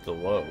lost the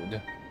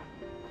load.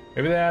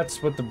 Maybe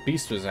that's what the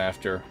beast was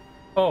after.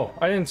 Oh,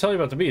 I didn't tell you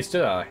about the beast,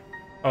 did I?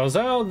 I was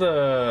out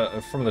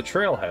from the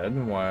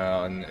trailhead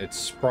when it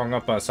sprung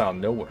up on us out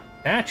of nowhere.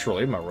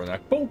 Naturally, my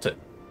Rroneek bolted.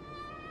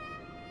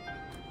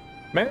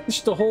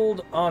 Managed to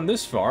hold on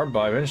this far, but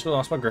I eventually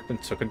lost my grip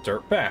and took a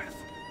dirt bath.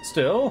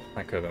 Still,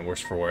 I could have been worse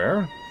for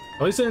wear.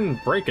 At least I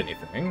didn't break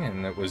anything,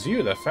 and it was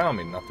you that found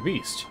me, not the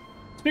beast.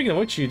 Speaking of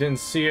which, you didn't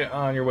see it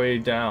on your way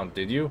down,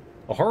 did you?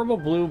 A horrible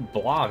blue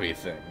blobby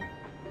thing.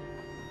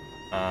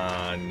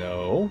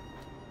 No.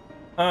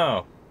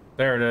 Oh,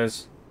 there it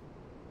is.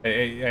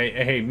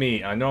 Hey,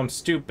 me, I know I'm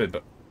stupid,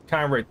 but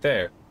kind of right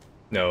there.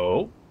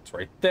 No, it's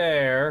right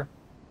there.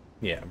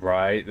 Yeah,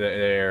 right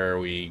there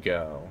we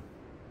go.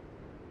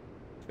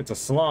 It's a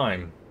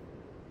slime.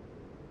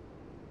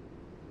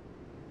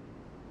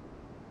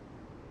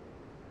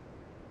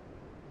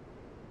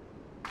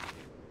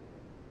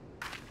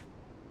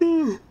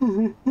 Oh,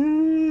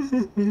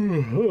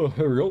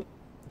 there we go.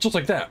 Just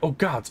like that. Oh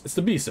gods, it's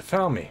the beast that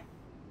found me.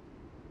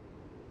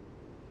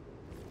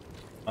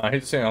 I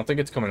hate to say, I don't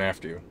think it's coming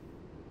after you.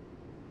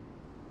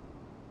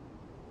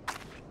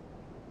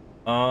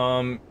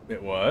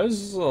 It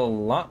was a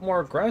lot more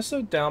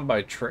aggressive down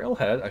by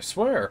Trailhead, I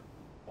swear.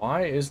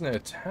 Why isn't it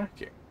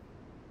attacking?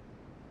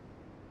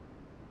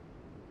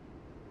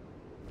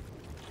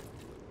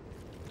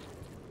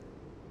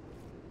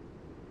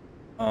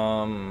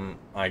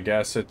 I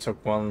guess it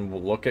took one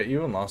look at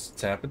you and lost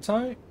its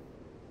appetite?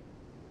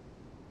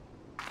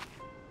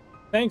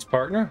 Thanks,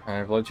 partner.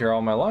 I've lived here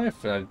all my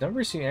life, and I've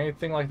never seen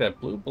anything like that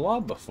blue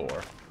blob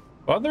before.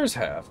 Others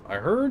have. I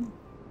heard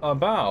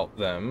about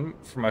them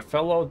from my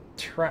fellow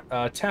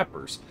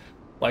tappers.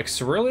 Like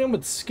Ceruleum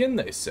with skin,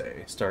 they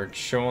say. Started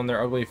showing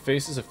their ugly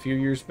faces a few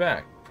years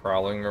back,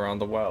 prowling around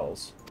the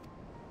wells.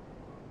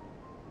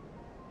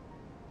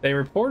 They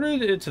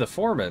reported it to the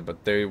foreman,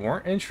 but they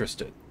weren't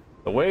interested.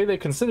 The way they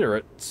consider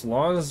it, as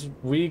long as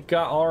we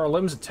got all our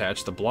limbs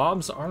attached, the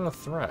blobs aren't a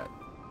threat.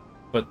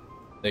 But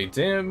they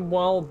damn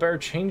well better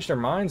change their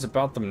minds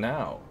about them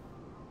now.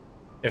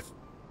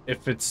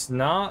 If it's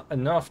not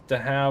enough to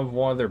have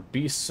one of their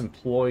best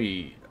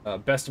employees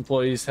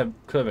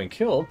could have been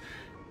killed,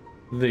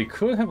 they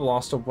could have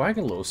lost a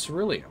wagon load of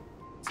Ceruleum.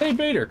 Say,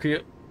 Bader, could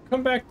you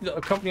come back to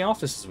the company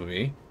offices with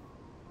me?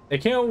 They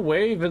can't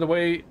wave it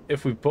away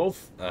if we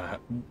both.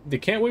 They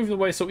can't wave it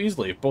away so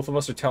easily if both of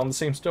us are telling the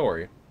same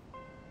story.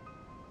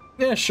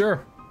 Yeah,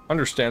 sure.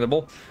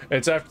 Understandable.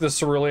 It's after the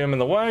Ceruleum in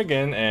the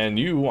wagon, and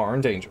you are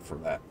in danger for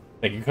that.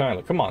 Thank you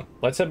kindly. Come on,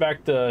 let's head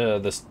back to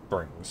the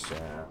springs.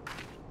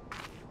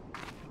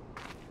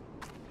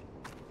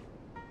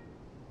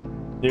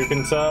 You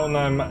can tell when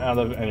I'm out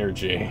of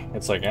energy.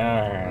 It's like,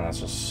 let's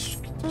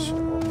just get this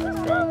over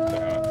with. God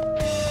damn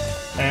it.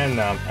 And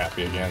now I'm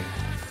happy again.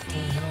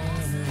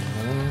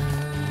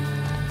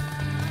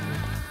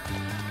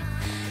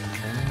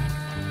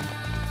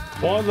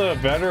 One of the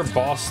better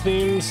boss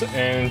themes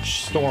in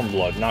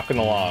Stormblood, not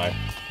gonna lie.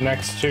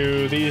 Next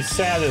to the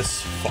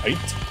saddest fight.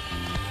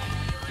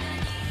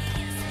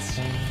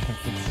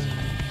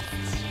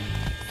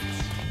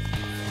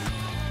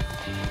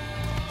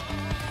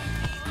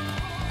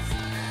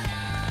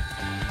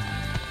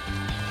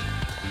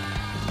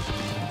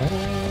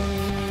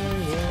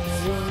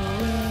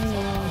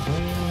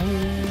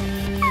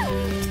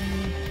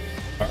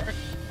 Alright.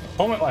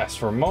 Home at last.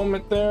 For a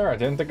moment there, I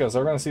didn't think I was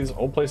ever gonna see this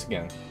old place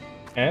again.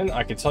 And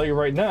I can tell you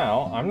right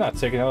now, I'm not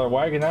taking another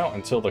wagon out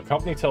until the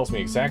company tells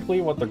me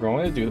exactly what they're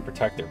going to do to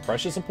protect their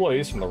precious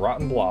employees from the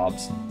rotten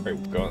blobs.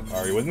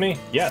 Are you with me?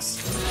 Yes.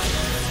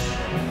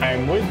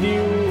 I'm with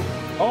you.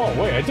 Oh,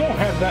 wait, I don't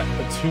have that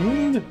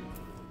attuned?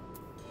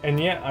 And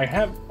yet I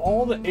have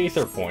all the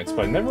Aether points,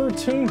 but I never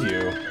attuned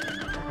you.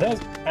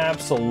 That's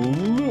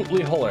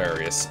absolutely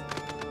hilarious.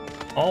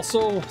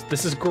 Also,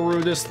 this is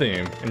Garuda's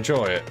theme.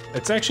 Enjoy it.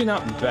 It's actually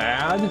not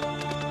bad.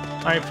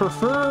 I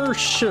prefer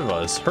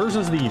Shiva's. Hers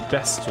is the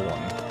best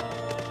one.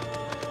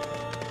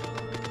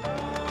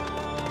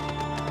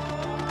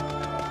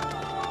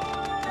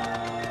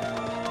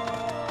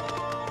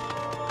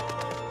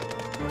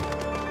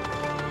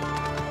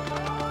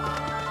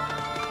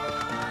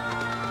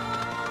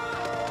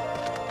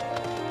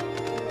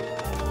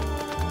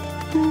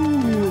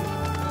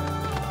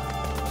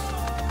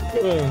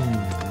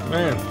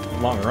 Man,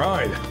 long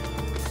ride.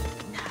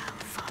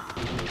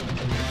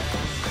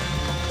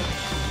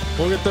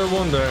 We'll get there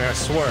one day, I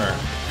swear.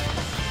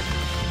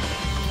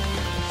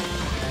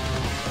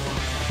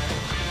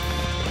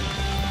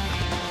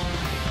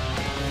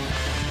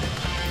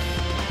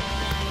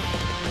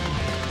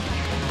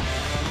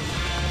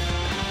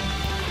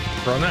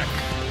 Rroneek.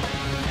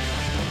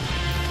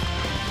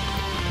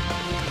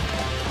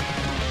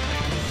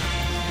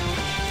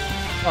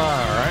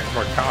 Alright,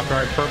 for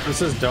copyright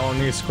purposes, don't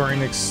need Square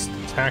Enix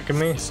attacking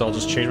me, so I'll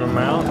just change my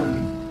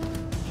mount.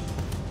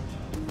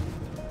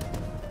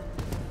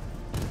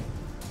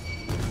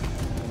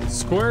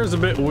 Square's a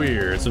bit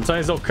weird.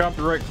 Sometimes they'll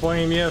copyright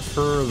claim you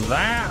for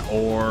that,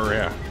 or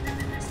yeah.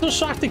 Still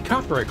shocked they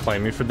copyright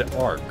claim me for the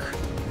arc.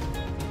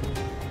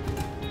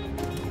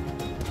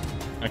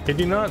 I kid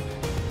you not.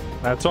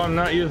 That's why I'm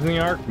not using the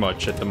arc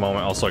much at the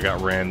moment. Also, I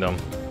got random.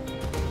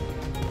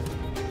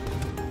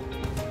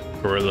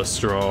 Gorilla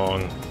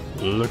Strong.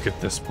 Look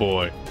at this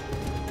boy.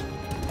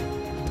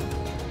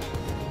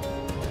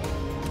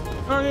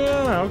 Oh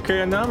yeah,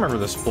 okay, now I remember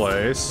this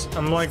place.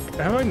 I'm like,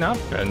 have I not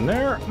been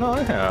there? No,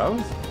 I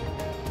have.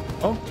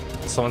 Oh,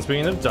 someone's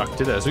being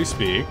abducted as we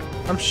speak.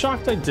 I'm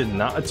shocked I did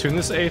not attune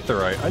this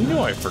aetherite. I knew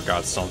I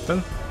forgot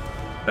something.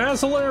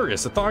 That's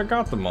hilarious. I thought I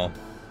got them all.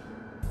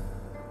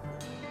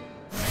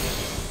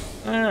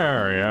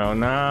 There we go.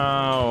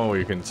 Now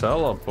we can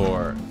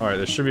teleport. Alright,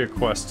 there should be a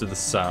quest to the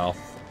south.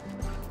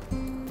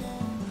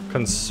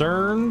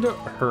 Concerned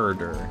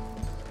herder.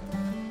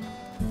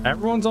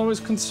 Everyone's always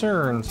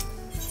concerned.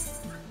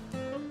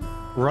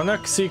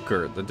 Rroneek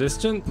Seeker. The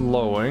distant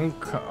lowing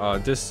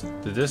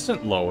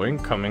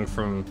coming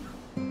from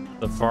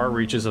the far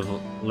reaches of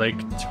Lake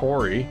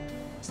Tory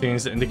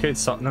seems to indicate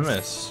something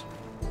amiss.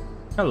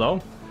 Hello.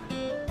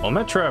 Well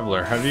met,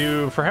 traveler. Have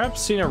you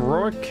perhaps seen a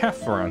heroic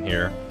calf around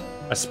here?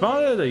 I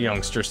spotted a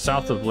youngster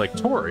south of Lake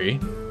Tory.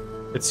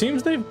 It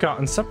seems they've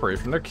gotten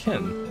separated from their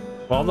kin.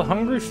 While the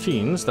hungry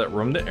fiends that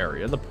roam the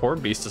area, the poor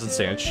beast doesn't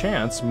stand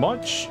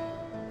much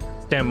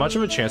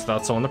of a chance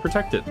without someone to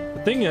protect it.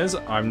 The thing is,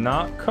 I'm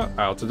not cut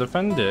out to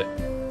defend it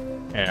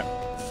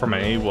from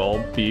any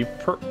will-be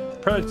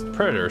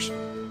predators.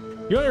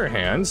 You, on your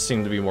hand,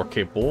 seem to be more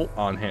capable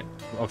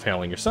of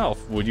handling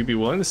yourself. Would you be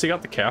willing to seek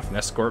out the calf and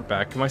escort it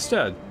back in my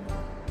stead?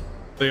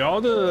 They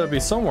ought to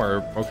be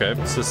somewhere. Okay,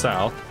 it's the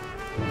south.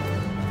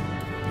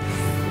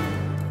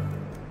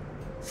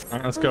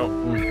 Alright, let's go.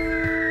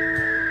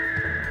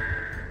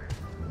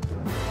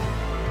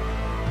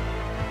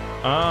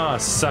 Ah,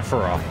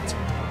 Sephiroth.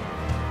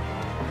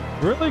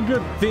 Really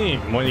good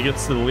theme when you get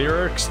to the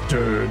lyrics.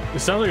 Dude, it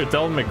sounds like a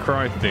Devil May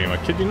Cry theme. I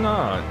kid you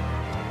not.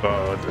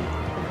 But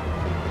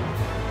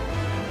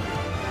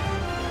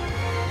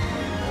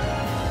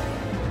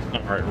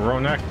alright,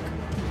 Rroneek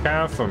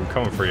calf, I'm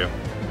coming for you.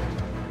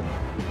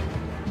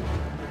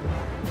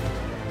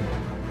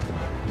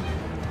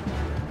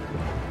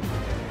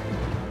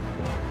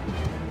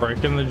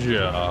 Breaking the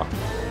jaw.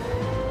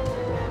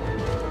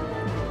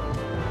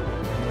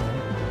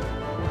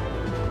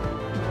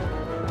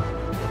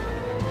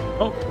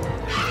 Oh.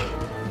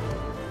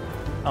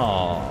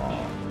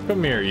 Aw.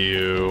 Come here,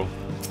 you.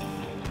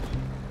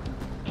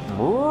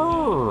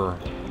 Roar.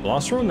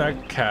 Lost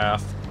Rroneek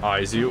calf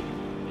eyes you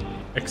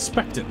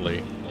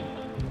expectantly.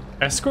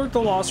 Escort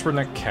the lost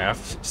Rroneek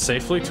calf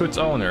safely to its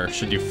owner.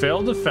 Should you fail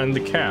to defend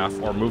the calf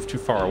or move too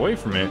far away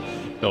from it,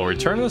 they'll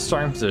return to the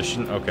starting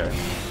position. Okay.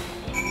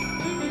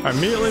 I'm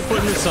immediately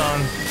putting this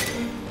on.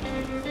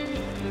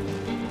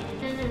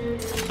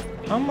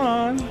 Come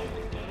on.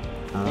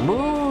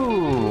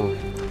 Moo.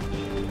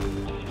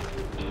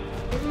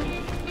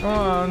 Come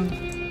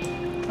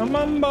on. Come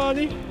on,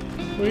 buddy.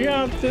 We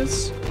got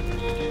this.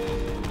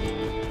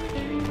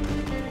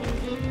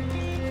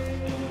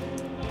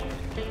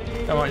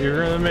 Come on,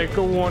 you're gonna make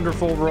a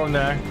wonderful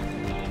Rroneek.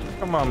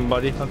 Come on,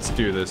 buddy. Let's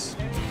do this.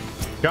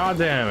 God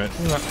damn it.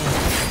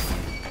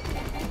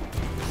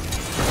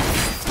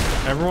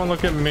 Everyone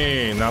look at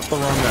me, not the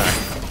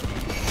Rroneek.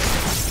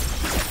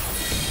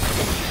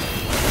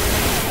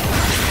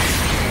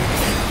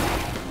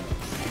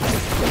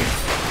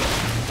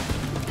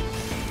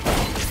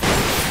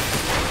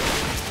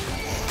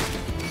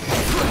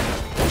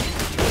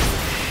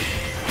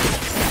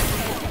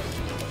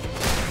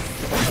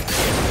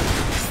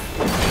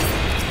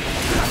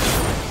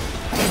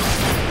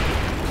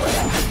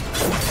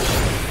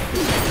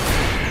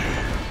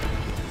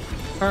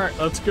 Alright,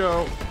 let's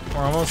go.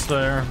 We're almost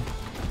there.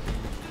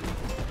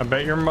 I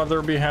bet your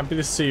mother will be happy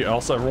to see you.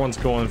 Also, everyone's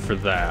going for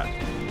that.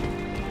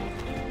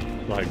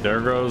 Like,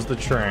 there goes the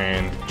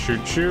train. Choo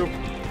choo.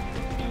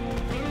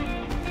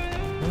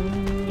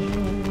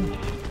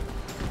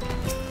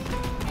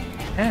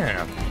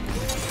 Yeah.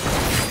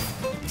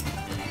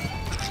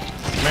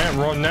 Man,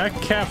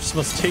 Rroneek calves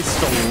must taste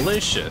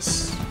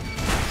delicious.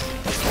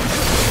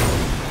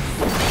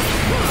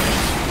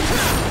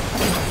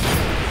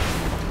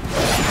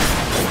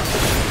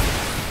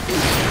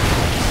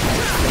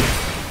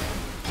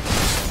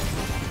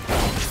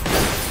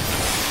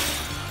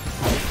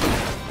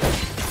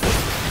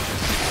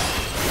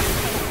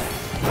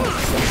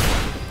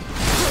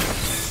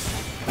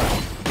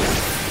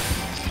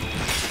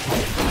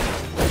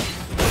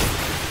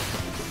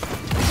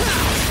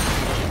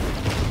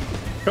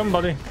 Come,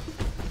 buddy.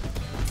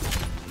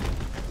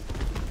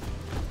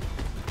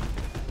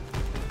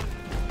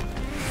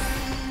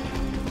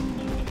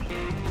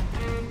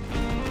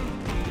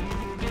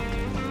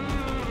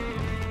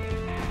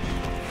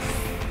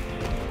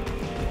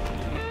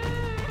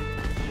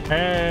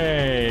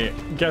 Hey,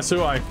 guess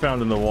who I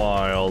found in the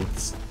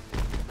wilds?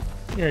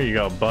 Here you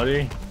go,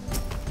 buddy.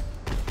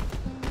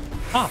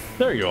 Ah,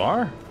 there you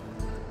are.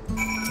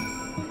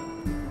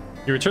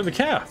 You returned the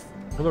calf.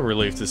 What a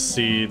relief to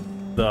see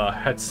the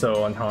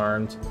Hetso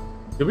unharmed.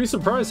 You'll be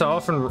surprised how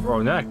often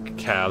Rroneek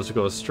calves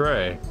go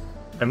astray.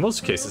 In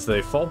most cases,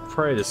 they fall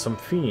prey to some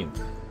fiend.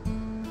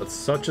 But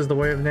such is the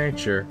way of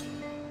nature.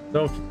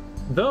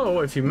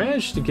 Though if you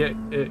manage to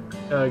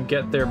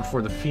get there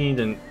before the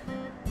fiend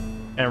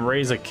and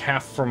raise a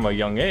calf from a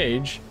young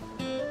age,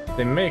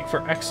 they make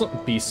for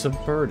excellent beasts of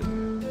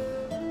burden.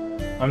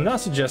 I'm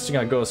not suggesting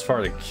I go as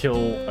far to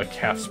kill a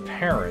calf's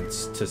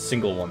parents to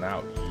single one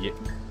out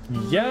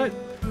yet.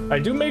 I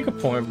do make a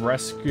point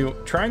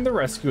of trying to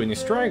rescue any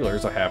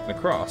stragglers I happen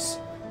across.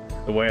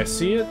 The way I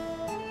see it,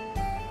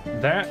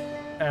 that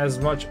as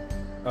much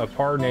a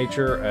part of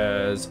nature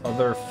as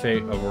other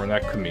fate of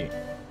Rroneek could meet.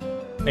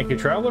 Thank you,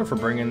 traveler, for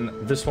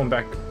bringing this one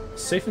back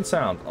safe and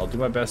sound. I'll do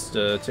my best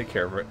to take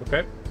care of it,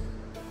 okay?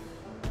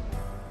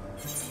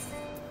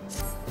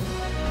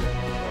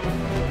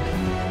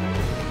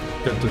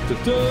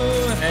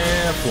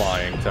 And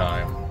flying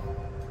time.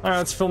 Alright,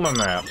 let's fill my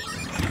map.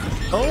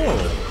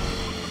 Oh!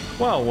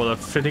 Wow, what a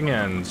fitting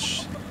end.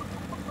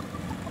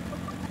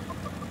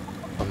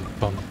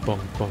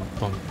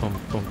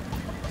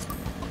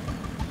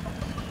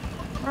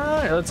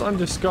 Alright, let's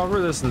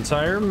undiscover this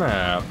entire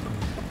map.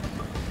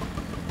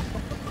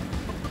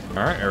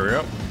 Alright, here we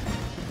go.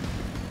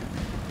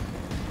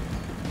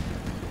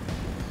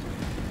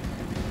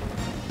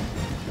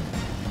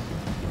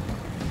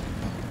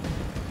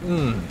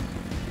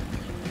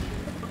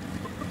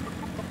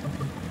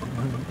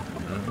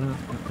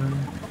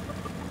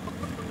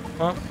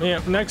 Well,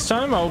 yeah, next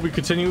time I'll be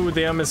continuing with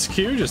the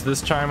MSQ. Just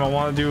this time I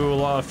want to do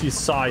a few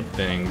side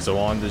things. I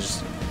wanted to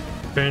just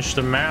finish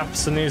the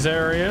maps in these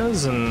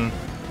areas and,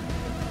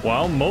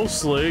 well,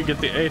 mostly get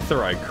the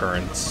Aetheryte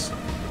currents.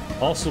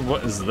 Also,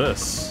 what is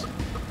this?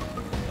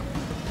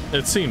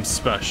 It seems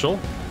special.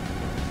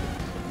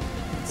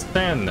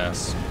 Sand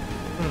nest.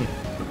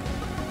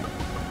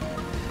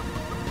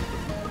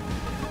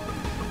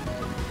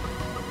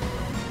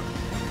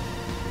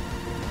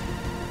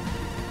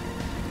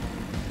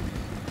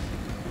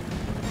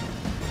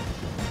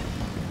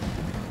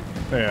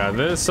 Yeah,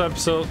 this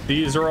episode,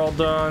 these are all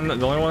done.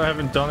 The only one I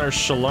haven't done are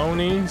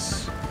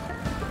Shaloni's.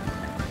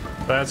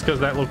 That's because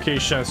that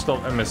location is still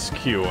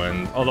MSQ,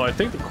 and although I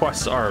think the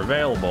quests are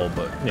available,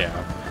 but yeah,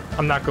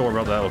 I'm not going to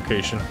worry about that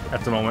location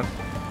at the moment.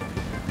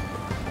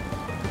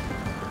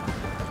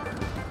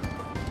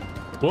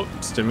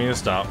 Whoops, didn't mean to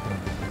stop.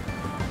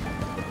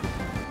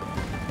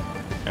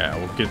 Yeah,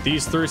 we'll get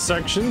these 3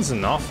 sections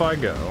and off I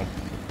go.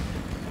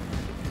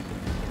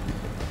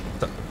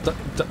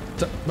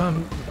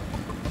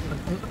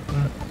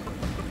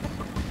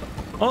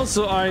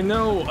 Also, I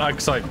know,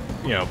 because I,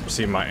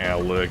 see my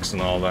analytics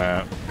and all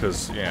that,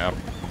 because, yeah,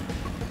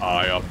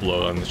 I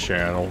upload on the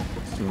channel.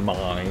 It's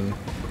mine.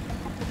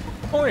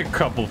 Only a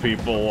couple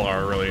people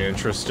are really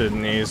interested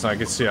in these, and I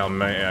can see how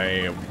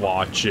many I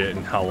watch it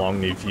and how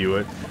long they view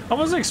it. I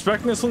wasn't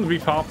expecting this one to be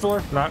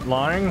popular, not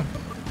lying.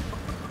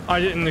 I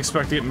didn't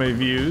expect to get many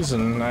views,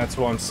 and that's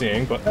what I'm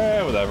seeing, but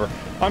whatever.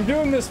 I'm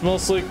doing this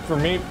mostly for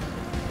me,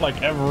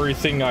 like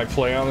everything I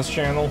play on this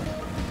channel.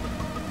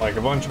 Like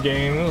a bunch of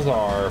games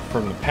are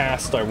from the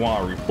past I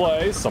want to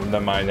replay, some of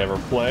them I never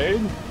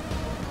played.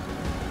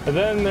 And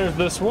then there's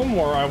this one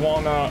where I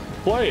want to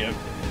play it,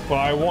 but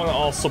I want to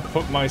also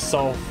put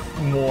myself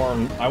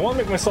I want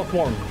to make myself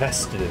more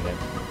invested in it.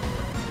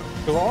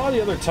 Because a lot of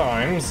the other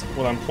times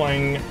when I'm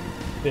playing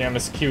the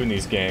MSQ in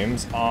these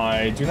games,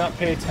 I do not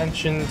pay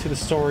attention to the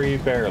story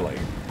barely.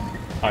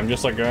 I'm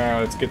just like,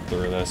 let's get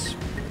through this.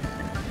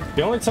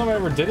 The only time I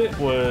ever did it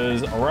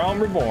was around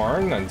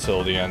Reborn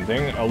until the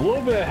ending. A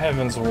little bit of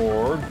Heaven's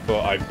Ward,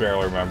 but I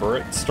barely remember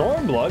it.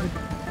 Stormblood.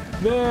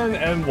 Then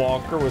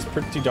Endwalker was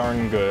pretty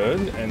darn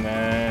good. And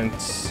then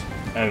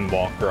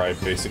Endwalker, I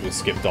basically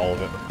skipped all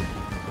of it.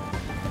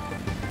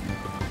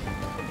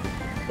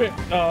 Wait,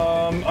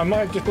 I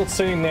might just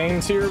say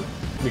names here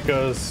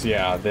because,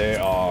 yeah, they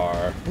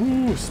are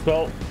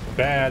spelt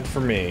bad for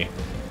me.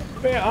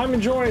 But yeah, I'm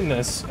enjoying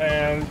this,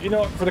 and you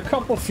know, for the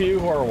couple few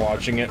who are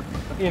watching it,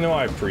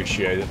 I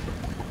appreciate it.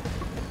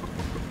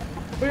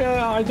 But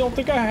yeah, I don't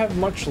think I have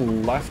much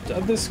left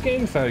of this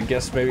game. If I had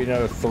guessed maybe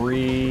another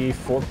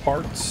 3-4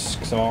 parts,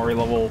 because I'm already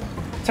level,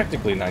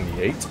 technically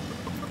 98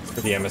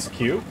 for the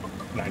MSQ.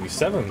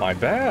 97, my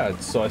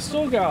bad. So I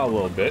still got a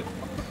little bit.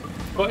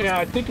 But yeah,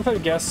 I think if I had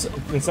to guess,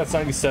 since that's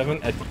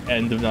 97, at the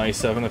end of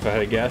 97, if I had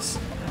to guess,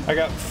 I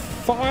got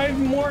 5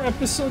 more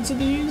episodes of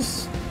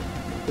these.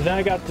 Then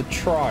I got the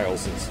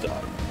trials and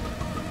stuff,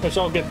 which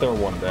I'll get there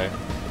one day.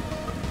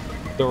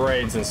 The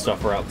raids and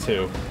stuff are out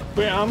too.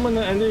 But yeah, I'm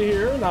gonna end it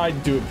here, and I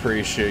do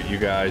appreciate you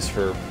guys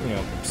for,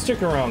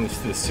 sticking around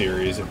this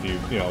series if you,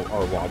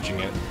 are watching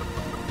it.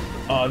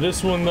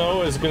 This one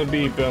though is gonna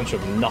be a bunch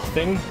of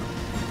nothing.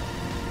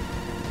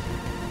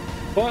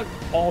 But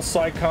all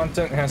side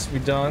content has to be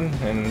done,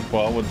 and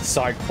well, with the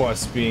side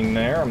quests being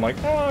there, I'm like,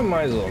 I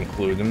might as well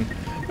include them.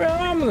 But Well,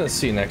 I'm gonna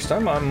see you next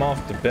time. I'm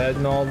off to bed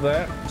and all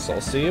that. So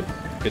I'll see you.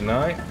 Good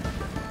night.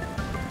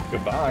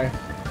 Goodbye.